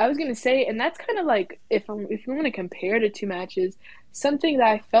 I was gonna say, and that's kind of like, if you want to compare the two matches, something that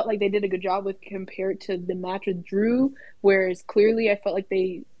I felt like they did a good job with compared to the match with Drew, whereas clearly I felt like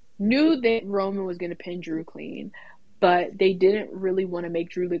they knew that Roman was gonna pin Drew clean, but they didn't really want to make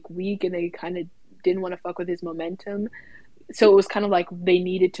Drew look weak, and they kind of didn't want to fuck with his momentum. So it was kind of like they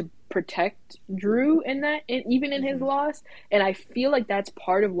needed to protect Drew in that, and even in his loss. And I feel like that's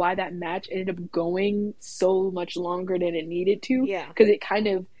part of why that match ended up going so much longer than it needed to. Yeah. Because it kind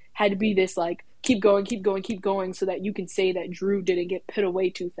of had to be this, like, keep going, keep going, keep going, so that you can say that Drew didn't get put away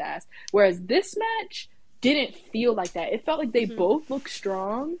too fast. Whereas this match didn't feel like that. It felt like they both looked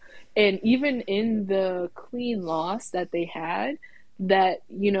strong. And even in the clean loss that they had, that,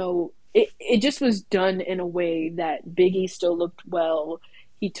 you know, it just was done in a way that Big E still looked well.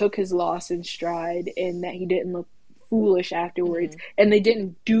 He took his loss in stride, and that he didn't look foolish afterwards. And they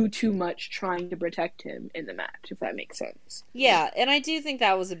didn't do too much trying to protect him in the match, if that makes sense. Yeah, and I do think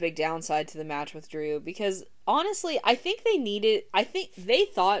that was a big downside to the match with Drew, because honestly, I think they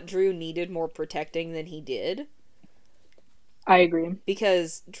thought Drew needed more protecting than he did. I agree.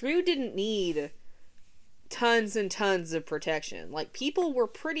 Because Drew didn't need tons and tons of protection. Like, people were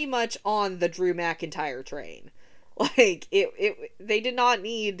pretty much on the Drew McIntyre train. Like, they did not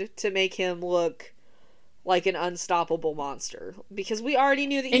need to make him look like an unstoppable monster, because we already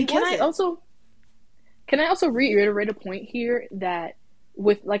knew that he wasn't. Can I also reiterate a point here that,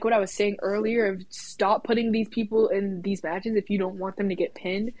 with like what I was saying earlier, of stop putting these people in these matches if you don't want them to get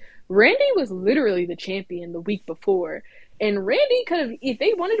pinned. Randy was literally the champion the week before, and Randy could have, if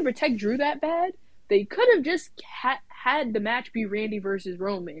they wanted to protect Drew that bad, they could have just had the match be Randy versus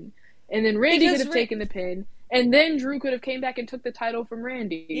Roman, and then Randy Because could have taken the pin, and then Drew could have came back and took the title from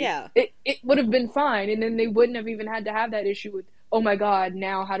Randy. Yeah. It would have been fine, and then they wouldn't have even had to have that issue with, oh my god,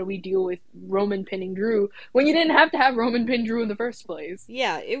 now how do we deal with Roman pinning Drew when you didn't have to have Roman pin Drew in the first place?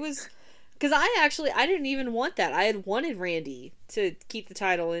 Yeah, it was... Because I didn't even want that. I had wanted Randy to keep the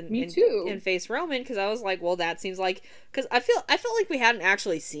title and face Roman, because I was like, well, that seems like... Because I felt like we hadn't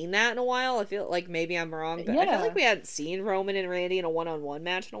actually seen that in a while. I feel like maybe I'm wrong, but I feel like we hadn't seen Roman and Randy in a one-on-one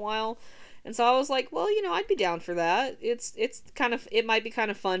match in a while. And so I was like, well, I'd be down for that. It might be kind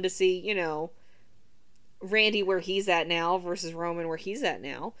of fun to see, Randy where he's at now versus Roman where he's at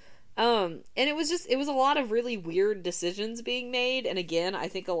now. And it was a lot of really weird decisions being made. And again, I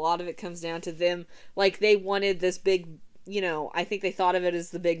think a lot of it comes down to them. Like, they wanted this big, I think they thought of it as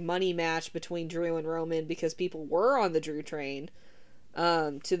the big money match between Drew and Roman because people were on the Drew train,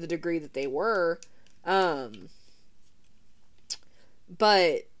 to the degree that they were.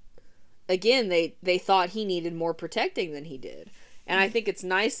 But again, they thought he needed more protecting than he did. And I think it's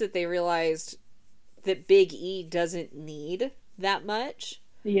nice that they realized that Big E doesn't need that much.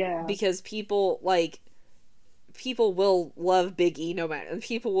 Yeah. Because people will love Big E no matter...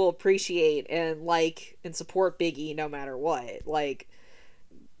 People will appreciate and like and support Big E no matter what. Like...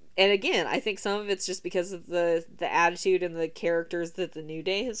 And again, I think some of it's just because of the attitude and the characters that the New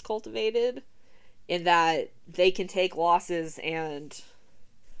Day has cultivated. In that they can take losses and...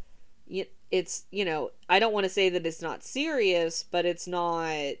 It's, I don't want to say that it's not serious, but it's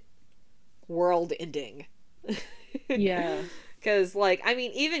not world-ending. Yeah. Because,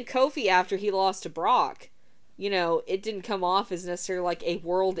 even Kofi, after he lost to Brock, it didn't come off as necessarily like a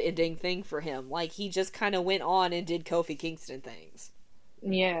world-ending thing for him. Like, he just kind of went on and did Kofi Kingston things.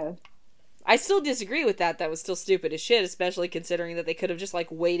 Yeah. I still disagree with that. That was still stupid as shit, especially considering that they could have just,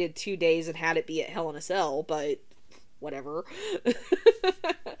 waited 2 days and had it be at Hell in a Cell, but whatever.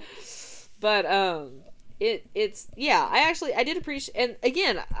 But, I did appreciate, and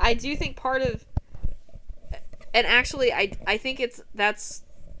again, I do think part of, and actually, I think that's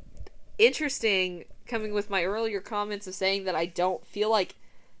interesting, coming with my earlier comments of saying that I don't feel like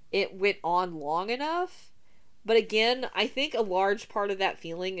it went on long enough. But again, I think a large part of that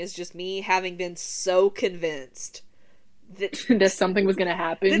feeling is just me having been so convinced that something was going to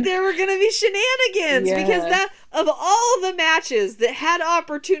happen. That there were going to be shenanigans. Yeah. Because that, of all the matches that had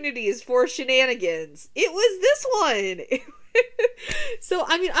opportunities for shenanigans, it was this one. So,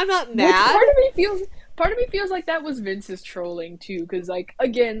 I'm not mad. Part of me feels like that was Vince's trolling too, because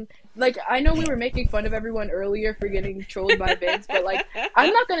again, I know we were making fun of everyone earlier for getting trolled by Vince, but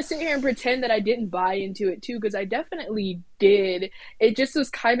I'm not gonna sit here and pretend that I didn't buy into it too, because I definitely did. It just was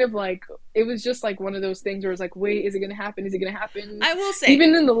kind of it was just one of those things where it's wait, is it gonna happen? Is it gonna happen? I will say,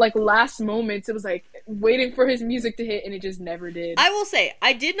 even in the last moments, it was waiting for his music to hit, and it just never did. I will say,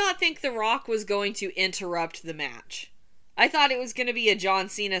 I did not think The Rock was going to interrupt the match. I thought it was going to be a John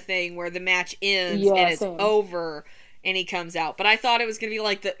Cena thing where the match ends and it's over and he comes out. But I thought it was going to be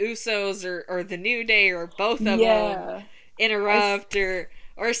like the Usos or the New Day or both of them interrupt or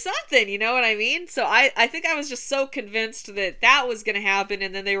something, you know what I mean? So I think I was just so convinced that was going to happen,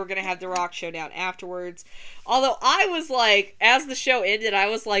 and then they were going to have the Rock showdown afterwards. Although I was as the show ended, I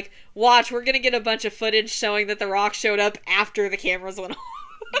was like, watch, we're going to get a bunch of footage showing that the Rock showed up after the cameras went off.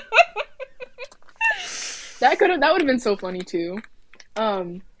 That would have been so funny too.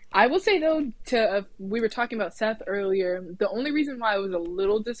 I will say though, we were talking about Seth earlier. The only reason why I was a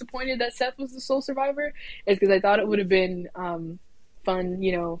little disappointed that Seth was the sole survivor is because I thought it would have been fun,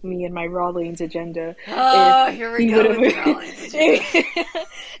 me and my Raw Lanes agenda. Oh, here we go with the Raw Lanes agenda.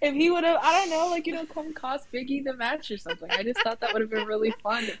 If he would have, I don't know, come cost Big E the match or something. I just thought that would have been really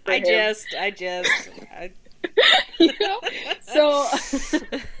fun. For him. So.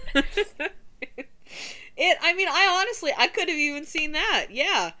 I could have even seen that.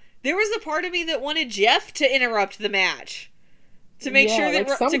 Yeah. There was a part of me that wanted Jeff to interrupt the match. To make sure that,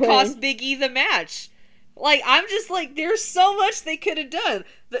 to cost Big E the match. I'm just there's so much they could have done.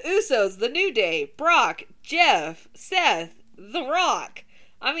 The Usos, the New Day, Brock, Jeff, Seth, The Rock.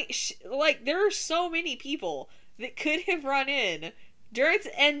 There are so many people that could have run in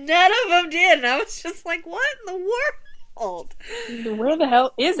and none of them did. And I was just what in the world? Where the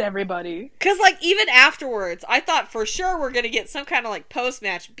hell is everybody? Because, even afterwards, I thought for sure we're going to get some kind of,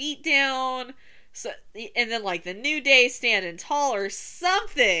 post-match beatdown. So, and then, the New Day standing tall or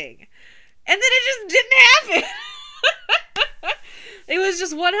something. And then it just didn't happen. It was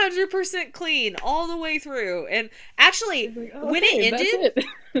just 100% clean all the way through. And actually, when it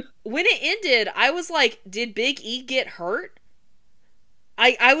ended, I was did Big E get hurt?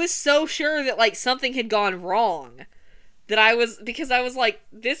 I was so sure that, something had gone wrong. because I was like,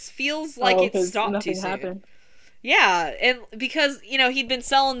 this feels like it stopped too soon. Happened. Yeah, and because, he'd been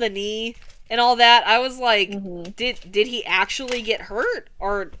selling the knee and all that, I was like, did he actually get hurt?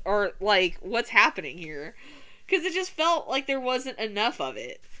 Or like, what's happening here? Because it just felt like there wasn't enough of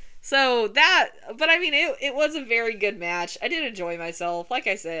it. So but I mean, it was a very good match. I did enjoy myself. Like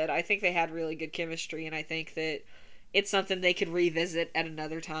I said, I think they had really good chemistry, and I think that it's something they could revisit at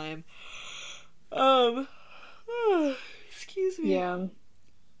another time. Excuse me. Yeah.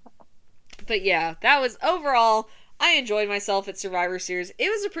 But yeah, that was overall, I enjoyed myself at Survivor Series. It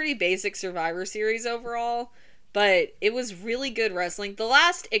was a pretty basic Survivor Series overall, but it was really good wrestling. The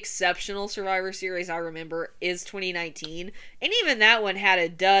last exceptional Survivor Series I remember is 2019, and even that one had a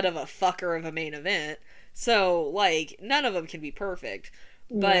dud of a fucker of a main event. So, like, none of them can be perfect.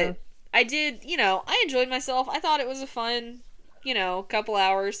 But I did, I enjoyed myself. I thought it was a fun, couple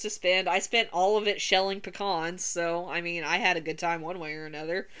hours to spend. I spent all of it shelling pecans, so, I mean, I had a good time one way or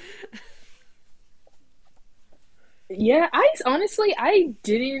another. Yeah, I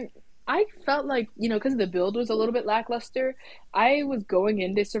felt like, because the build was a little bit lackluster, I was going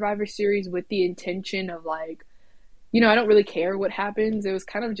into Survivor Series with the intention of, like, I don't really care what happens. It was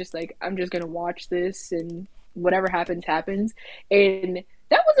kind of just like, I'm just going to watch this and whatever happens, happens. And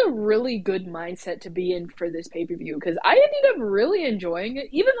that was a really good mindset to be in for this pay-per-view, because I ended up really enjoying it.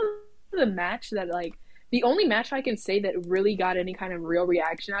 Even the match that, like, the only match I can say that really got any kind of real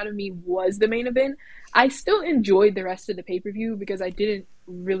reaction out of me was the main event. I still enjoyed the rest of the pay-per-view because I didn't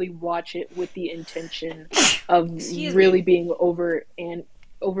really watch it with the intention of really being over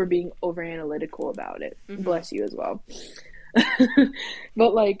analytical about it. Mm-hmm. Bless you as well.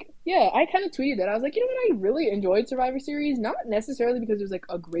 But, like, yeah, I kind of tweeted that. I was like, I really enjoyed Survivor Series, not necessarily because it was, like,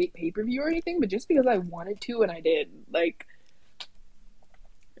 a great pay-per-view or anything, but just because I wanted to, and I did. Like,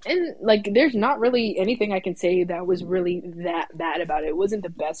 and, like, there's not really anything I can say that was really that bad about it. It wasn't the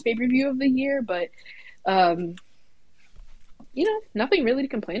best pay-per-view of the year, but, nothing really to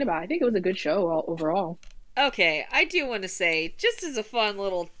complain about. I think it was a good show overall. Okay, I do want to say, just as a fun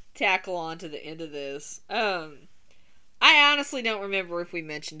little tackle on to the end of this, I honestly don't remember if we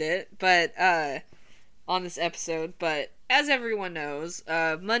mentioned it, but, on this episode, but as everyone knows,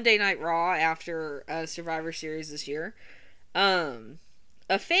 Monday Night Raw after Survivor Series this year,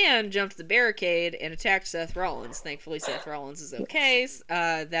 a fan jumped the barricade and attacked Seth Rollins. Thankfully, Seth Rollins is okay.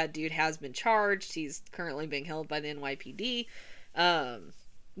 That dude has been charged. He's currently being held by the NYPD.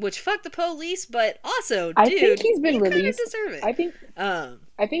 Which, fuck the police, but also, I think he's been released. Deserve it. I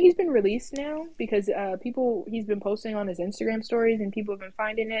think he's been released now because he's been posting on his Instagram stories and people have been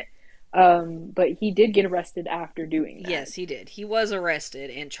finding it. But he did get arrested after doing that. Yes, he did. He was arrested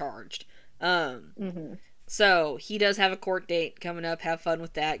and charged. So, he does have a court date coming up. Have fun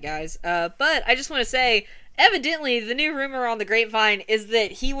with that, guys. But I just want to say, evidently, the new rumor on the grapevine is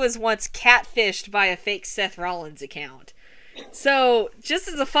that he was once catfished by a fake Seth Rollins account. So, just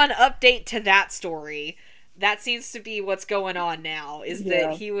as a fun update to that story, that seems to be what's going on now, is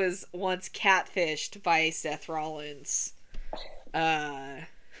that he was once catfished by Seth Rollins.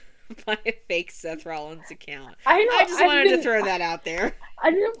 By a fake Seth Rollins account. I just wanted to throw that out there. I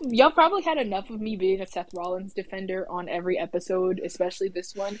know y'all probably had enough of me being a Seth Rollins defender on every episode, especially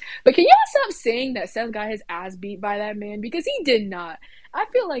this one. But can y'all stop saying that Seth got his ass beat by that man? Because he did not. I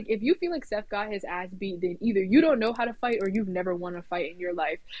feel like if you feel like Seth got his ass beat, then either you don't know how to fight or you've never won a fight in your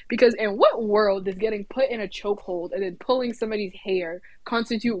life. Because in what world does getting put in a chokehold and then pulling somebody's hair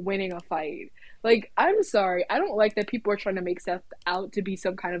constitute winning a fight? Like, I'm sorry. I don't like that people are trying to make Seth out to be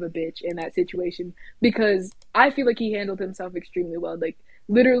some kind of a bitch in that situation, because I feel like he handled himself extremely well. Like,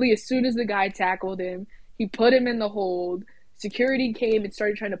 literally, as soon as the guy tackled him, he put him in the hold. Security came and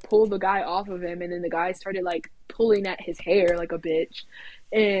started trying to pull the guy off of him, and then the guy started, like, pulling at his hair like a bitch.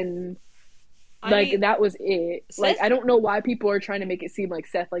 And, that was it. Seth, like, I don't know why people are trying to make it seem like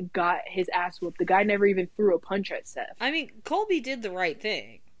Seth, like, got his ass whooped. The guy never even threw a punch at Seth. I mean, Colby did the right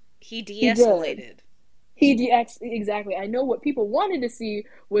thing. He de-escalated. Exactly. I know what people wanted to see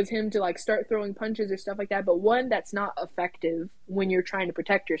was him to, like, start throwing punches or stuff like that, but one, that's not effective when you're trying to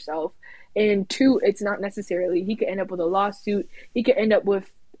protect yourself, and two, it's not necessarily. He could end up with a lawsuit. He could end up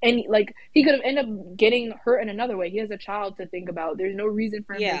with he could have ended up getting hurt in another way. He has a child to think about. There's no reason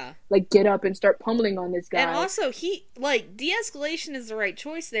for him to, like, get up and start pummeling on this guy. And also, de-escalation is the right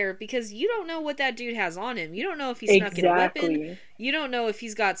choice there, because you don't know what that dude has on him. You don't know if he's snuck in a weapon. You don't know if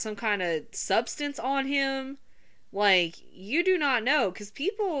he's got some kind of substance on him. Like, you do not know, because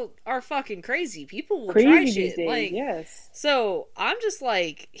people are fucking crazy. People will try shit. Like, yes. So, I'm just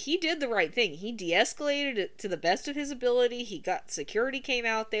like, he did the right thing. He de-escalated it to the best of his ability. Security came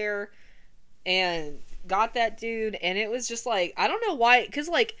out there. and got that dude, and it was just like, I don't know why, because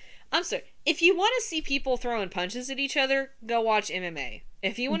like, I'm sorry, if you want to see people throwing punches at each other, go watch MMA.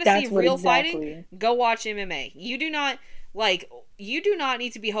 If you want to see real fighting, go watch MMA. You do not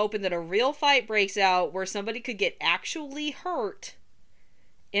need to be hoping that a real fight breaks out where somebody could get actually hurt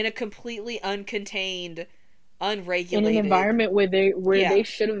in a completely uncontained, unregulated, in an environment where they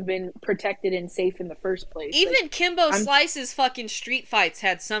should have been protected and safe in the first place. Even like, Kimbo Slice's fucking street fights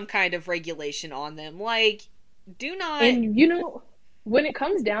had some kind of regulation on them. Like, do not. And you know, when it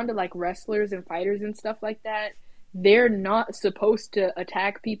comes down to like wrestlers and fighters and stuff like that, they're not supposed to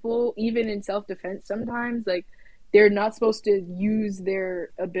attack people, even in self-defense. Sometimes, like, they're not supposed to use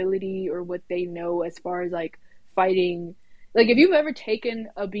their ability or what they know as far as like fighting. Like, if you've ever taken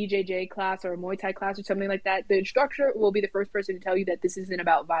a BJJ class or a Muay Thai class or something like that, the instructor will be the first person to tell you that this isn't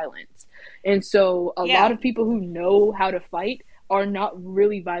about violence. And so a lot of people who know how to fight are not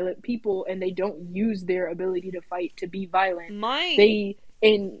really violent people, and they don't use their ability to fight to be violent.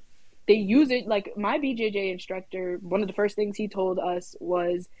 They use it, like, my BJJ instructor, one of the first things he told us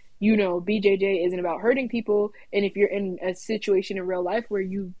was, you know, BJJ isn't about hurting people, and if you're in a situation in real life where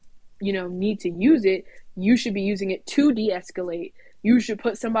you need to use it, you should be using it to de-escalate. You should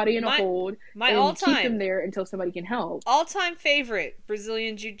put somebody in a hold and keep them there until somebody can help. All-time favorite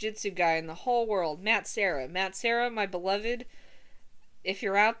Brazilian Jiu-Jitsu guy in the whole world, Matt Serra. Matt Serra, my beloved, if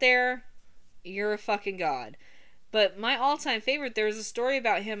you're out there, you're a fucking god. But my all-time favorite, there was a story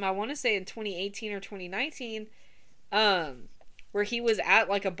about him, I want to say in 2018 or 2019, where he was at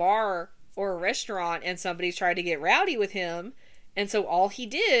like a bar or a restaurant and somebody tried to get rowdy with him, and so all he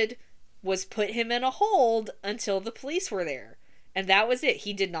did was put him in a hold until the police were there. And that was it.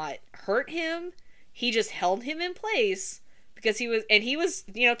 He did not hurt him. He just held him in place because he was,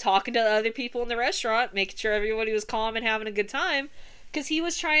 talking to other people in the restaurant, making sure everybody was calm and having a good time. Because he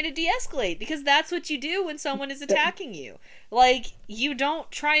was trying to de-escalate. Because that's what you do when someone is attacking you. Like, you don't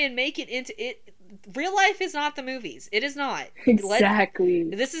try and make it into it. Real life is not the movies. It is not. Exactly.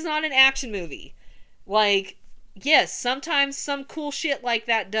 This is not an action movie. Like, yes, sometimes some cool shit like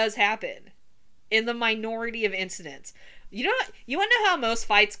that does happen. In the minority of incidents. You want to know how most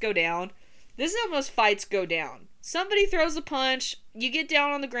fights go down? This is how most fights go down. Somebody throws a punch, you get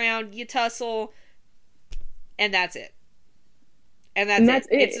down on the ground, you tussle, and that's it. And that's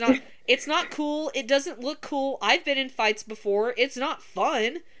it. It's not cool. It doesn't look cool. I've been in fights before. It's not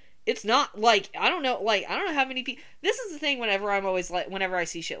fun. It's not like, I don't know how many people. This is the thing whenever I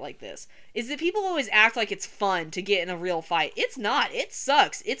see shit like this, is that people always act like it's fun to get in a real fight. It's not. It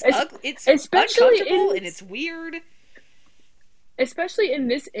sucks. It's ugly. It's uncomfortable and it's weird. Especially in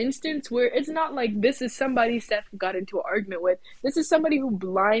this instance where it's not like this is somebody Seth got into an argument with. This is somebody who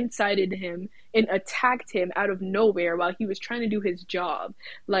blindsided him and attacked him out of nowhere while he was trying to do his job.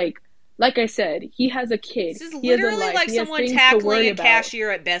 Like I said, he has a kid. This is literally like someone tackling a cashier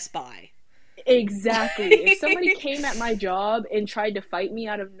at Best Buy. Exactly. If somebody came at my job and tried to fight me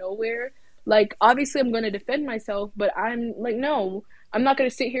out of nowhere, like, obviously I'm going to defend myself, but I'm like, no, I'm not going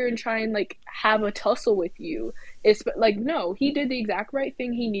to sit here and try and, like, have a tussle with you. It's like, no, he did the exact right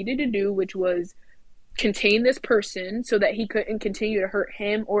thing he needed to do, which was contain this person so that he couldn't continue to hurt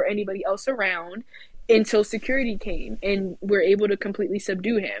him or anybody else around until security came and we're able to completely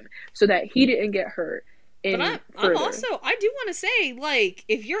subdue him so that he didn't get hurt. But I'm also, I do want to say, like,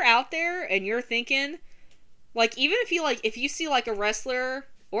 if you're out there and you're thinking, like, even if you see, like, a wrestler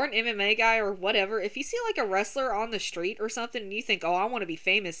or an MMA guy or whatever, if you see, like, a wrestler on the street or something and you think, oh, I want to be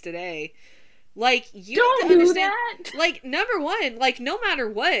famous today, like, you don't need to understand, that. Like, number one, like, no matter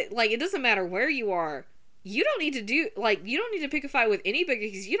what, like, it doesn't matter where you are, you don't need to pick a fight with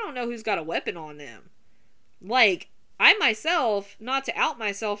anybody because you don't know who's got a weapon on them. Like, I myself, not to out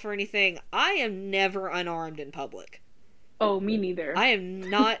myself or anything, I am never unarmed in public. Oh, me neither. I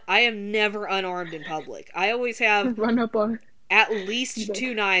am never unarmed in public. I always have run up on at least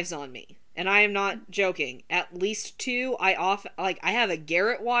 2 knives on me. And I am not joking. At least 2. I have a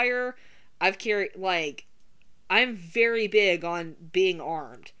Garrett wire. I've carried, like, I'm very big on being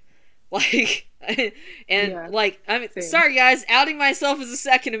armed. Like, and, yeah, like, I mean, same. Sorry guys, outing myself as a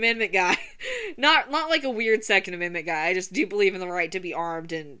Second Amendment guy. Not like a weird Second Amendment guy. I just do believe in the right to be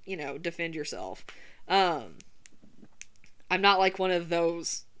armed and, defend yourself. I'm not like one of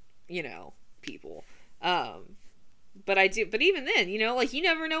those, people. But I do, but even then, like, you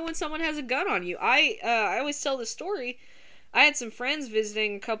never know when someone has a gun on you. I always tell this story. I had some friends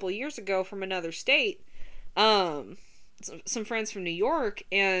visiting a couple of years ago from another state. Some friends from New York,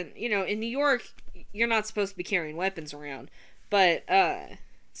 and, in New York, you're not supposed to be carrying weapons around. But,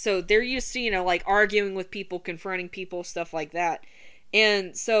 so they're used to, like, arguing with people, confronting people, stuff like that.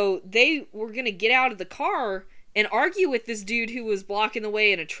 And so they were going to get out of the car and argue with this dude who was blocking the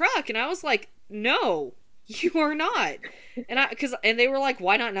way in a truck. And I was like, no, you are not. And they were like,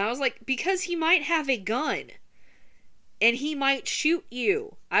 why not? And I was like, because he might have a gun and he might shoot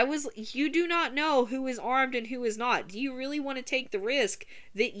you. You do not know who is armed and who is not. Do you really want to take the risk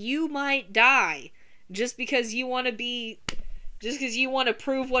that you might die just because you want to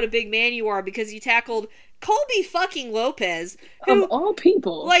prove what a big man you are because you tackled Colby fucking Lopez, who, of all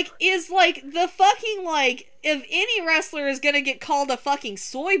people, like, is like the fucking, like, if any wrestler is gonna get called a fucking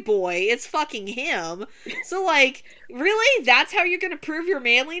soy boy, it's fucking him. So, like, really? That's how you're gonna prove your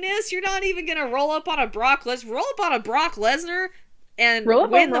manliness? You're not even gonna roll up on a Brock Lesnar and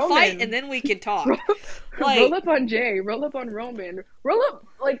win the fight, and then we can talk. Roll up on Jay, roll up on Roman, roll up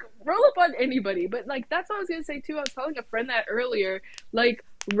on anybody. But, like, that's what I was gonna say too. I was telling a friend that earlier, like,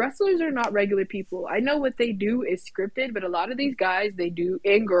 wrestlers are not regular people. I know what they do is scripted, but a lot of these guys,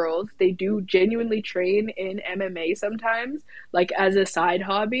 and girls, they do genuinely train in MMA sometimes, like as a side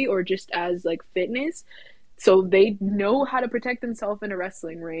hobby or just as like fitness. So they know how to protect themselves in a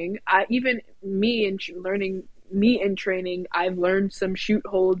wrestling ring. Me in training, I've learned some shoot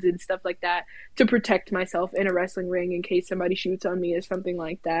holds and stuff like that to protect myself in a wrestling ring in case somebody shoots on me or something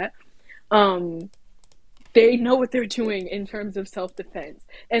like that. They know what they're doing in terms of self-defense.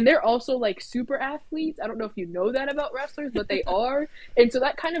 And they're also, like, super athletes. I don't know if you know that about wrestlers, but they are. And so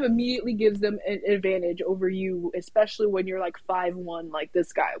that kind of immediately gives them an advantage over you, especially when you're, like, 5'1", like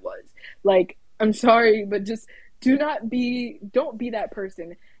this guy was. Like, I'm sorry, but just don't be that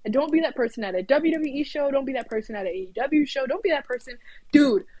person. And don't be that person at a WWE show. Don't be that person at an AEW show. Don't be that person.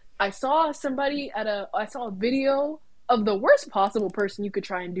 Dude, I saw a video of the worst possible person you could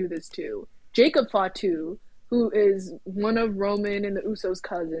try and do this to. Jacob Fatu, who is one of Roman and the Usos'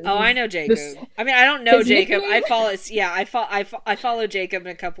 cousins. Oh, I know Jacob. I mean, I don't know Jacob. I follow Jacob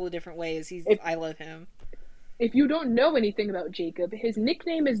in a couple of different ways. I love him. If you don't know anything about Jacob, his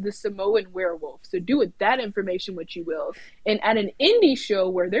nickname is the Samoan Werewolf. So do with that information what you will. And at an indie show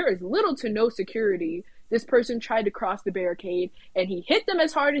where there is little to no security, this person tried to cross the barricade, and he hit them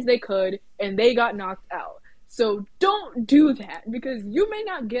as hard as they could, and they got knocked out. So don't do that, because you may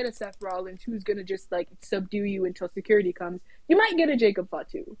not get a Seth Rollins who's going to just, like, subdue you until security comes. You might get a Jacob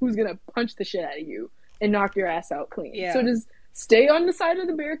Fatu who's going to punch the shit out of you and knock your ass out clean. Yeah. So just stay on the side of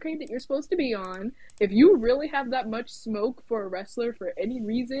the barricade that you're supposed to be on. If you really have that much smoke for a wrestler for any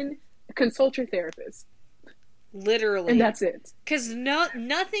reason, consult your therapist. Literally. And that's it. Because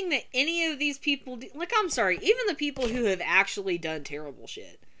nothing that any of these people do, like, I'm sorry, even the people who have actually done terrible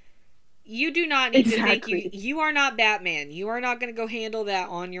shit, you do not need to think you are not Batman. You are not going to go handle that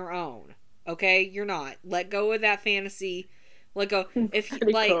on your own. Okay? You're not. Let go of that fantasy. Let go.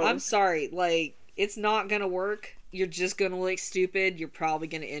 I'm sorry, like, it's not going to work. You're just going to look stupid. You're probably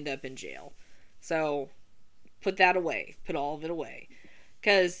going to end up in jail. So, put that away. Put all of it away.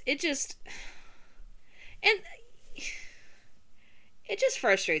 Because it just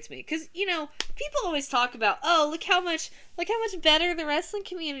frustrates me, because, you know, people always talk about, oh, look how much better the wrestling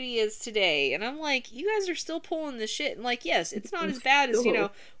community is today, and I'm like, you guys are still pulling this shit, and, like, yes, it's not as bad as, you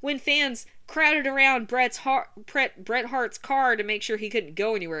know, when fans crowded around Bret Hart's car to make sure he couldn't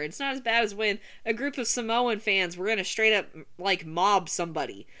go anywhere. It's not as bad as when a group of Samoan fans were gonna straight up, like, mob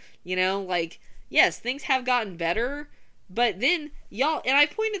somebody, you know, like, yes, things have gotten better. But then, y'all, and I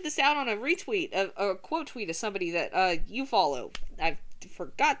pointed this out on a retweet, a quote tweet of somebody that you follow. I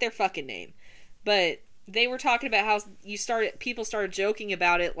forgot their fucking name. But they were talking about how people started joking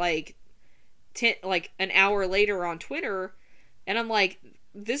about it like an hour later on Twitter. And I'm like,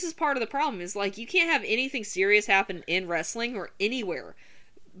 this is part of the problem. Is like, you can't have anything serious happen in wrestling or anywhere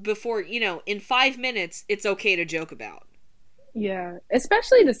before, you know, in 5 minutes, it's okay to joke about. Yeah,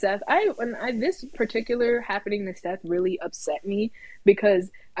 especially to Seth. This particular happening to Seth really upset me,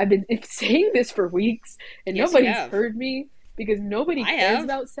 because I've been saying this for weeks and nobody's heard me, because nobody cares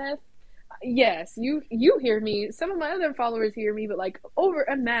about Seth. Yes, you hear me. Some of my other followers hear me, but, like, over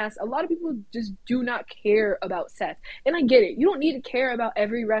en masse, a lot of people just do not care about Seth. And I get it. You don't need to care about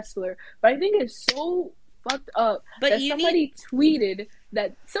every wrestler, but I think it's so fucked up that somebody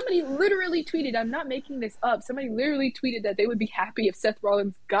literally tweeted, I'm not making this up, somebody literally tweeted that they would be happy if Seth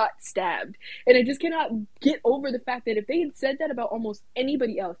Rollins got stabbed. And I just cannot get over the fact that if they had said that about almost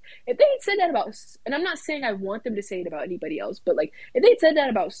anybody else, if they had said that about, and I'm not saying I want them to say it about anybody else, but, like, if they'd said that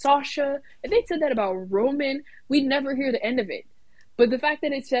about Sasha, if they'd said that about Roman, we'd never hear the end of it. But the fact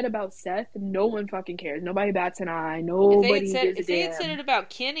that it's said about Seth, no one fucking cares. Nobody bats an eye. If they had said it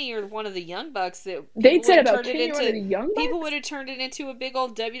about Kenny or one of the Young Bucks, they'd said about Kenny or one of the Young Bucks? People would have turned it into a big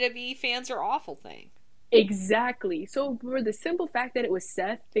old WWE fans are awful thing. Exactly. So for the simple fact that it was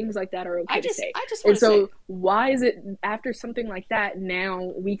Seth, things like that are okay to say. I just want And to say, so why is it after something like that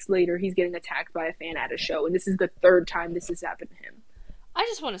now weeks later he's getting attacked by a fan at a show and this is the third time this has happened to him. I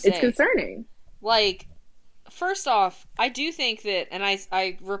just want to It's say, concerning. like, first off, I do think that, and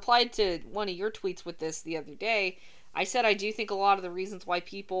I replied to one of your tweets with this the other day. I said I do think a lot of the reasons why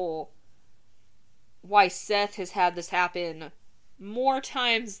Seth has had this happen more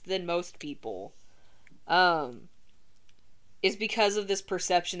times than most people, um, is because of this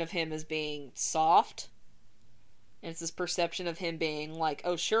perception of him as being soft. And it's this perception of him being like,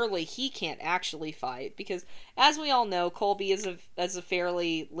 oh, surely he can't actually fight. Because, as we all know, Colby is a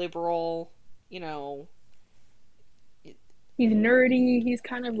fairly liberal, you know... He's nerdy. He's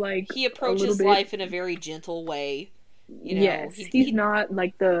kind of like he a little approaches bit. life in a very gentle way. You know, Yes, he's not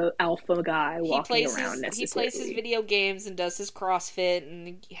like the alpha guy walking around he plays his necessarily. video games and does his CrossFit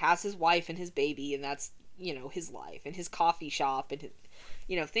and he has his wife and his baby, and that's, you know, his life and his coffee shop and his,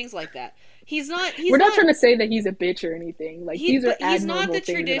 you know, things like that. We're not trying to say that he's a bitch or anything. Like these are he's not admirable the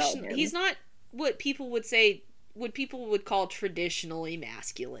things tradition. about him. He's not what people would say, what people would call traditionally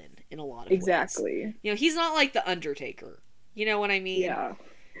masculine in a lot of ways. Exactly. You know, he's not like the Undertaker. You know what I mean? Yeah.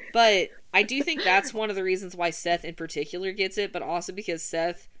 But I do think that's one of the reasons why Seth in particular gets it, but also because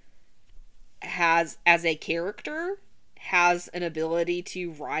Seth has, as a character, has an ability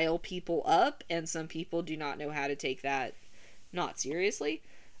to rile people up, and some people do not know how to take that not seriously.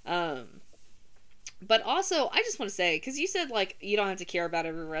 But also, I just want to say, because you said, like, you don't have to care about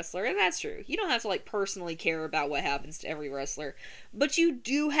every wrestler, and that's true. You don't have to, like, personally care about what happens to every wrestler, but you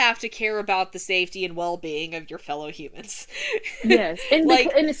do have to care about the safety and well-being of your fellow humans. Yes, and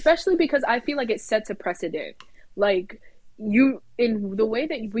like, and especially because I feel like it sets a precedent. Like you, in the way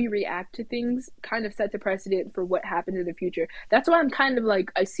that we react to things, kind of sets a precedent for what happens in the future. That's why I'm kind of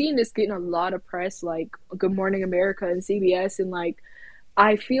like I seen this getting a lot of press, like Good Morning America and CBS, and like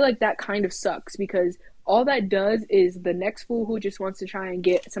I feel like that kind of sucks because all that does is the next fool who just wants to try and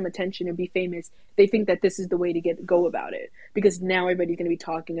get some attention and be famous, they think that this is the way to go about it because now everybody's going to be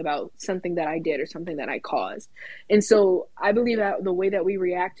talking about something that I did or something that I caused. And so I believe that the way that we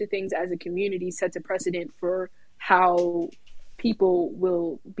react to things as a community sets a precedent for how people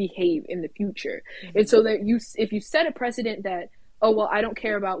will behave in the future. Mm-hmm. And so that if you set a precedent that, oh, well,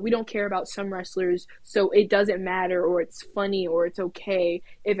 we don't care about some wrestlers, so it doesn't matter, or it's funny, or it's okay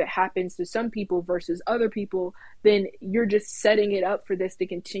if it happens to some people versus other people, then you're just setting it up for this to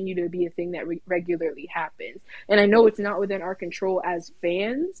continue to be a thing that regularly happens. And I know it's not within our control as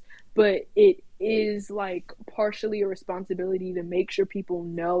fans, but it is like partially a responsibility to make sure people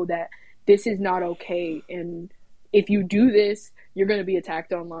know that this is not okay. And if you do this, you're going to be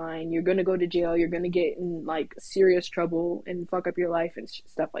attacked online, you're going to go to jail, you're going to get in like serious trouble and fuck up your life and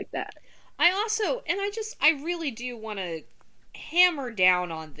stuff like that. I really do want to hammer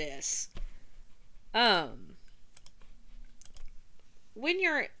down on this. When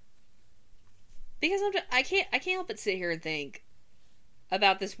you're, because I can't help but sit here and think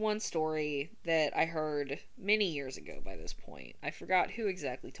about this one story that I heard many years ago by this point. I forgot who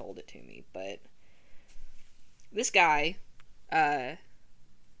exactly told it to me, but this guy had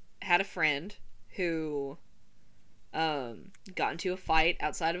a friend who got into a fight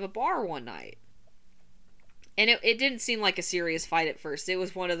outside of a bar one night. And it didn't seem like a serious fight at first. It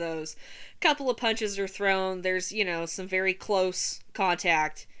was one of those couple of punches are thrown, there's, you know, some very close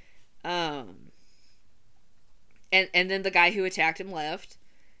contact. And then the guy who attacked him left.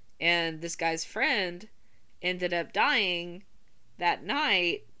 And this guy's friend ended up dying that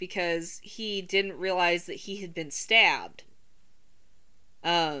night because he didn't realize that he had been stabbed.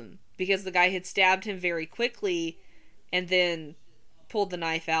 Because the guy had stabbed him very quickly and then pulled the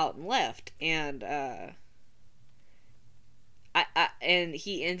knife out and left. And, and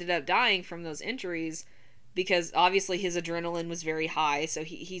he ended up dying from those injuries because obviously his adrenaline was very high, so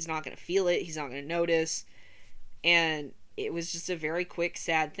he's not going to feel it, he's not going to notice. And it was just a very quick,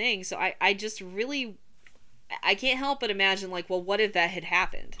 sad thing. So I just really, I can't help but imagine, like, well, what if that had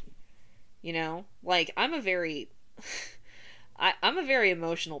happened? You know? Like, I'm a very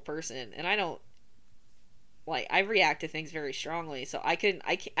emotional person, and I don't, like, I react to things very strongly, so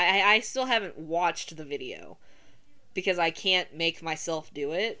I still haven't watched the video, because I can't make myself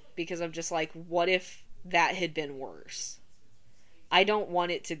do it, because I'm just like, what if that had been worse? I don't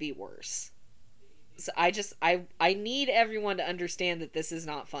want it to be worse. So I need everyone to understand that this is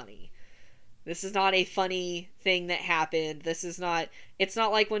not funny. This is not a funny thing that happened. It's not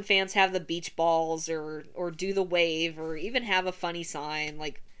like when fans have the beach balls or do the wave or even have a funny sign.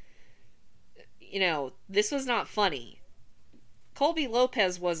 Like, you know, this was not funny. Colby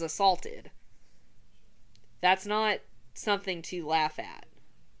Lopez was assaulted. That's not something to laugh at.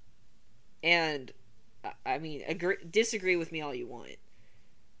 And I mean, disagree with me all you want.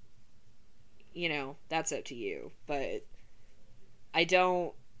 You know, that's up to you. But I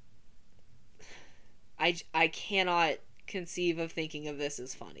don't. I cannot conceive of thinking of this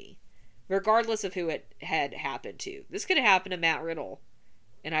as funny, regardless of who it had happened to. This could have happened to Matt Riddle,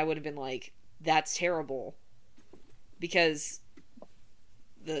 and I would have been like, "That's terrible," because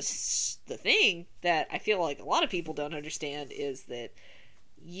the thing that I feel like a lot of people don't understand is that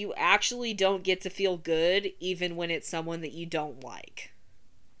you actually don't get to feel good even when it's someone that you don't like.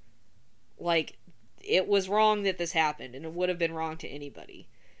 Like, it was wrong that this happened, and it would have been wrong to anybody.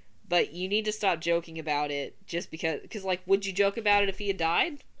 But you need to stop joking about it just because, like, would you joke about it if he had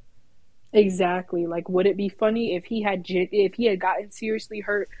died? Exactly. Like, would it be funny if he had gotten seriously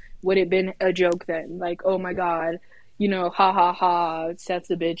hurt? Would it been a joke then? Like, oh my god, you know, ha ha ha, Seth's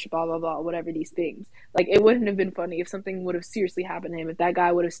a bitch, blah blah blah, whatever these things. Like, it wouldn't have been funny if something would have seriously happened to him. If that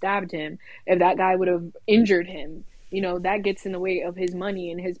guy would have stabbed him, if that guy would have injured him, you know, that gets in the way of his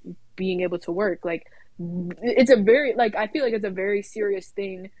money and his being able to work. Like, it's a very, like, I feel like it's a very serious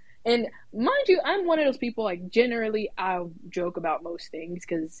thing. And mind you, I'm one of those people, like, generally I'll joke about most things,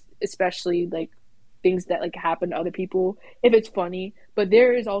 because especially like things that like happen to other people, if it's funny. But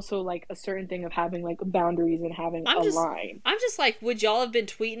there is also like a certain thing of having like boundaries and having a line. I'm just like, would y'all have been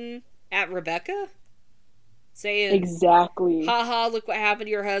tweeting at Rebecca saying exactly, haha, look what happened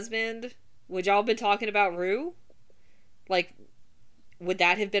to your husband? Would y'all have been talking about Rue? Like, would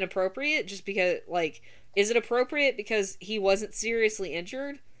that have been appropriate? Just because, like, is it appropriate because he wasn't seriously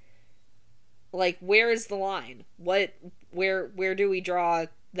injured? Like, where is the line? Where do we draw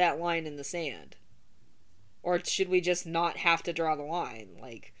that line in the sand? Or should we just not have to draw the line?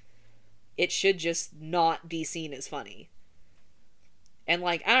 Like, it should just not be seen as funny. And,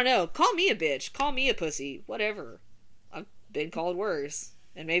 like, I don't know, call me a bitch, call me a pussy, whatever. I've been called worse.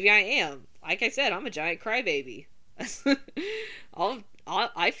 And maybe I am. Like I said, I'm a giant crybaby. I'll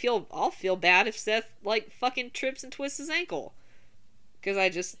feel bad if Seth, like, fucking trips and twists his ankle. Because I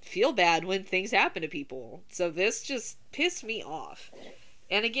just feel bad when things happen to people. So this just pissed me off.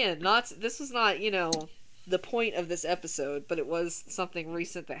 And again, this was not, you know, the point of this episode, but it was something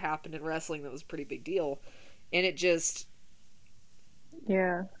recent that happened in wrestling that was a pretty big deal. And it just...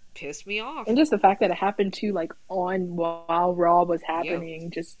 yeah. Pissed me off. And just the fact that it happened to, like, on while Raw was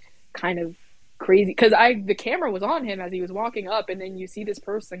happening, just kind of crazy. Because the camera was on him as he was walking up, and then you see this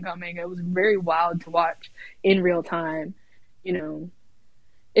person coming. It was very wild to watch in real time, you know.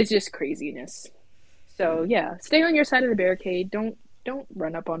 It's just craziness. So yeah, stay on your side of the barricade. Don't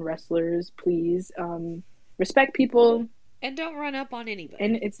run up on wrestlers, please. Respect people, and don't run up on anybody.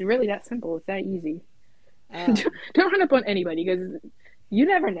 And it's really that simple. It's that easy. Don't run up on anybody, because you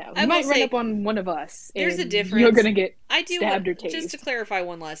never know. You might run up on one of us. There's a difference. You're gonna get stabbed or tased. Just to clarify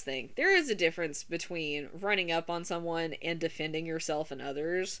one last thing, there is a difference between running up on someone and defending yourself and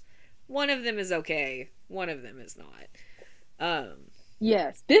others. One of them is okay. One of them is not.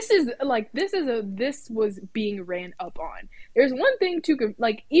 Yes, this was being ran up on. There's one thing to,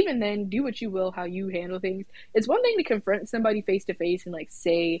 like, even then, do what you will, how you handle things. It's one thing to confront somebody face to face and, like,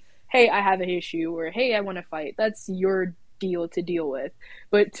 say, hey, I have an issue, or hey, I want to fight. That's your deal to deal with.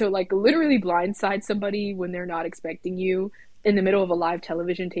 But to, like, literally blindside somebody when they're not expecting you in the middle of a live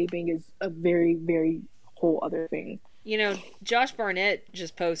television taping is a very, very whole other thing. You know, Josh Barnett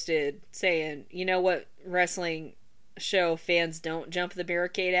just posted saying, you know what wrestling show fans don't jump the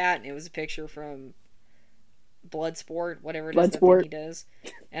barricade at, and it was a picture from Bloodsport, whatever it is that he does.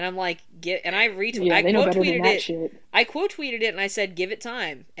 And I'm like, I quote tweeted it. Shit. I quote tweeted it, and I said, give it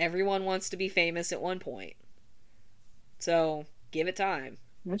time. Everyone wants to be famous at one point, so give it time.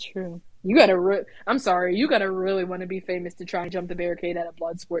 That's true. You gotta I'm sorry, you gotta really want to be famous to try and jump the barricade at a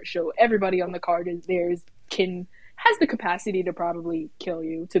Bloodsport show. Everybody on the card has the capacity to probably kill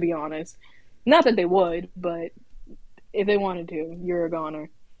you, to be honest. Not that they would, but if they wanted to, you're a goner.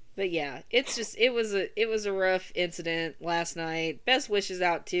 But yeah, it's just it was a rough incident last night. Best wishes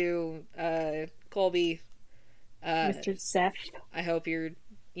out to Colby, Mr. Seth. I hope you're,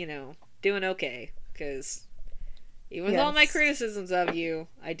 you know, doing okay, because even with all my criticisms of you,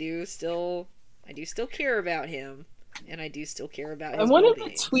 I do still care about him, and I do still care about his well-being. I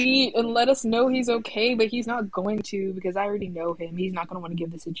wanted to tweet and let us know he's okay, but he's not going to, because I already know him. He's not going to want to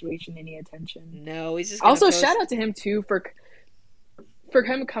give the situation any attention. No, he's just also shout out to him too for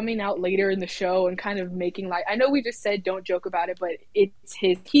him coming out later in the show and kind of making, like, I know we just said don't joke about it, but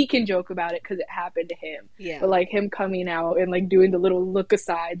he can joke about it because it happened to him. Yeah. But, like, him coming out and, like, doing the little look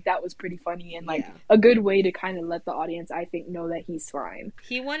aside, that was pretty funny, and, like, a good way to kind of let the audience, I think, know that he's fine.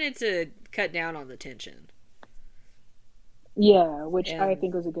 He wanted to cut down on the tension. Yeah, which I And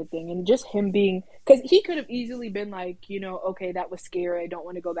think was a good thing. And just him being, because he could have easily been like, okay, that was scary. I don't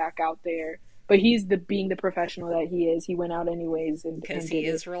want to go back out there. But he's the being the professional that he is. He went out anyways because and he did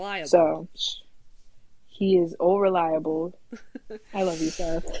it. is reliable. So he is all reliable. I love you,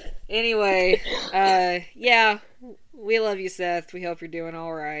 Seth. Anyway, yeah, we love you, Seth. We hope you're doing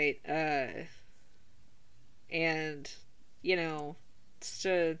all right. And you know, just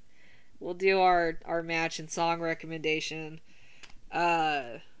we'll do our match and song recommendation.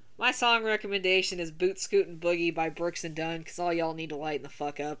 Uh, my song recommendation is "Boot Scootin' Boogie" by Brooks and Dunn because all y'all need to lighten the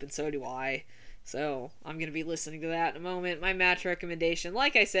fuck up, and so do I. So I'm gonna be listening to that in a moment. My match recommendation,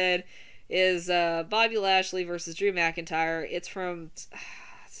 like I said, is Bobby Lashley versus Drew McIntyre. It's from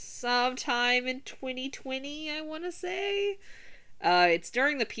sometime in 2020, I want to say. It's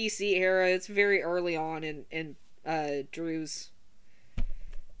during the PC era. It's very early on in Drew's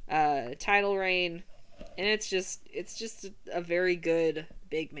title reign, and it's just a very good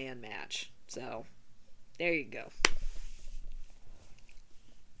big man match. So there you go.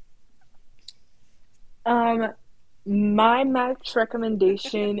 Um, my match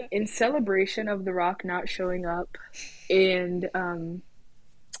recommendation in celebration of The Rock not showing up and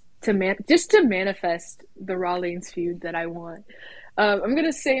just to manifest the Rollins feud that I want. I'm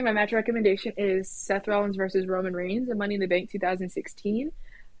gonna say my match recommendation is Seth Rollins versus Roman Reigns at Money in the Bank 2016.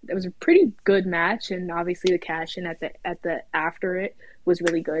 That was a pretty good match, and obviously the cash in at the after it was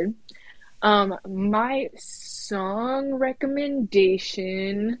really good. My song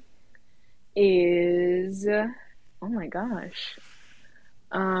recommendation is oh my gosh.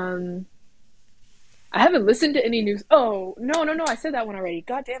 Um, I haven't listened to any news. Oh no! I said that one already.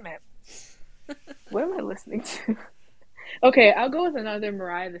 God damn it! What am I listening to? Okay, I'll go with another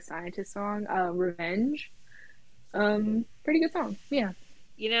Mariah the Scientist song, "Revenge." Pretty good song. Yeah.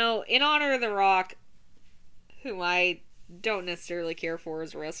 In honor of The Rock, whom I don't necessarily care for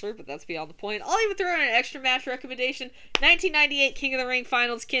as a wrestler, but that's beyond the point. I'll even throw in an extra match recommendation: 1998 King of the Ring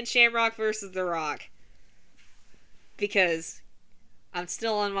Finals, Ken Shamrock versus The Rock, because I'm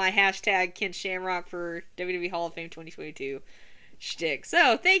still on my hashtag Ken Shamrock for WWE Hall of Fame 2022 shtick.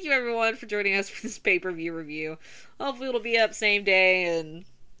 So, thank you everyone for joining us for this pay-per-view review. Hopefully it'll be up same day, and,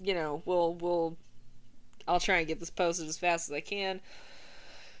 I'll try and get this posted as fast as I can.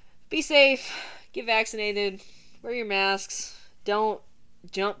 Be safe, get vaccinated, wear your masks, don't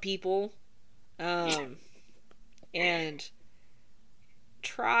jump people, and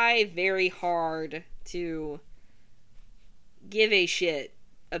try very hard to give a shit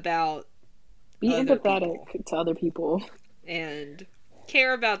about Be other empathetic people to other people. and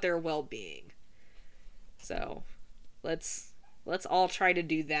care about their well-being. So, let's all try to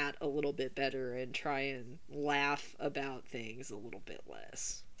do that a little bit better and try and laugh about things a little bit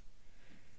less.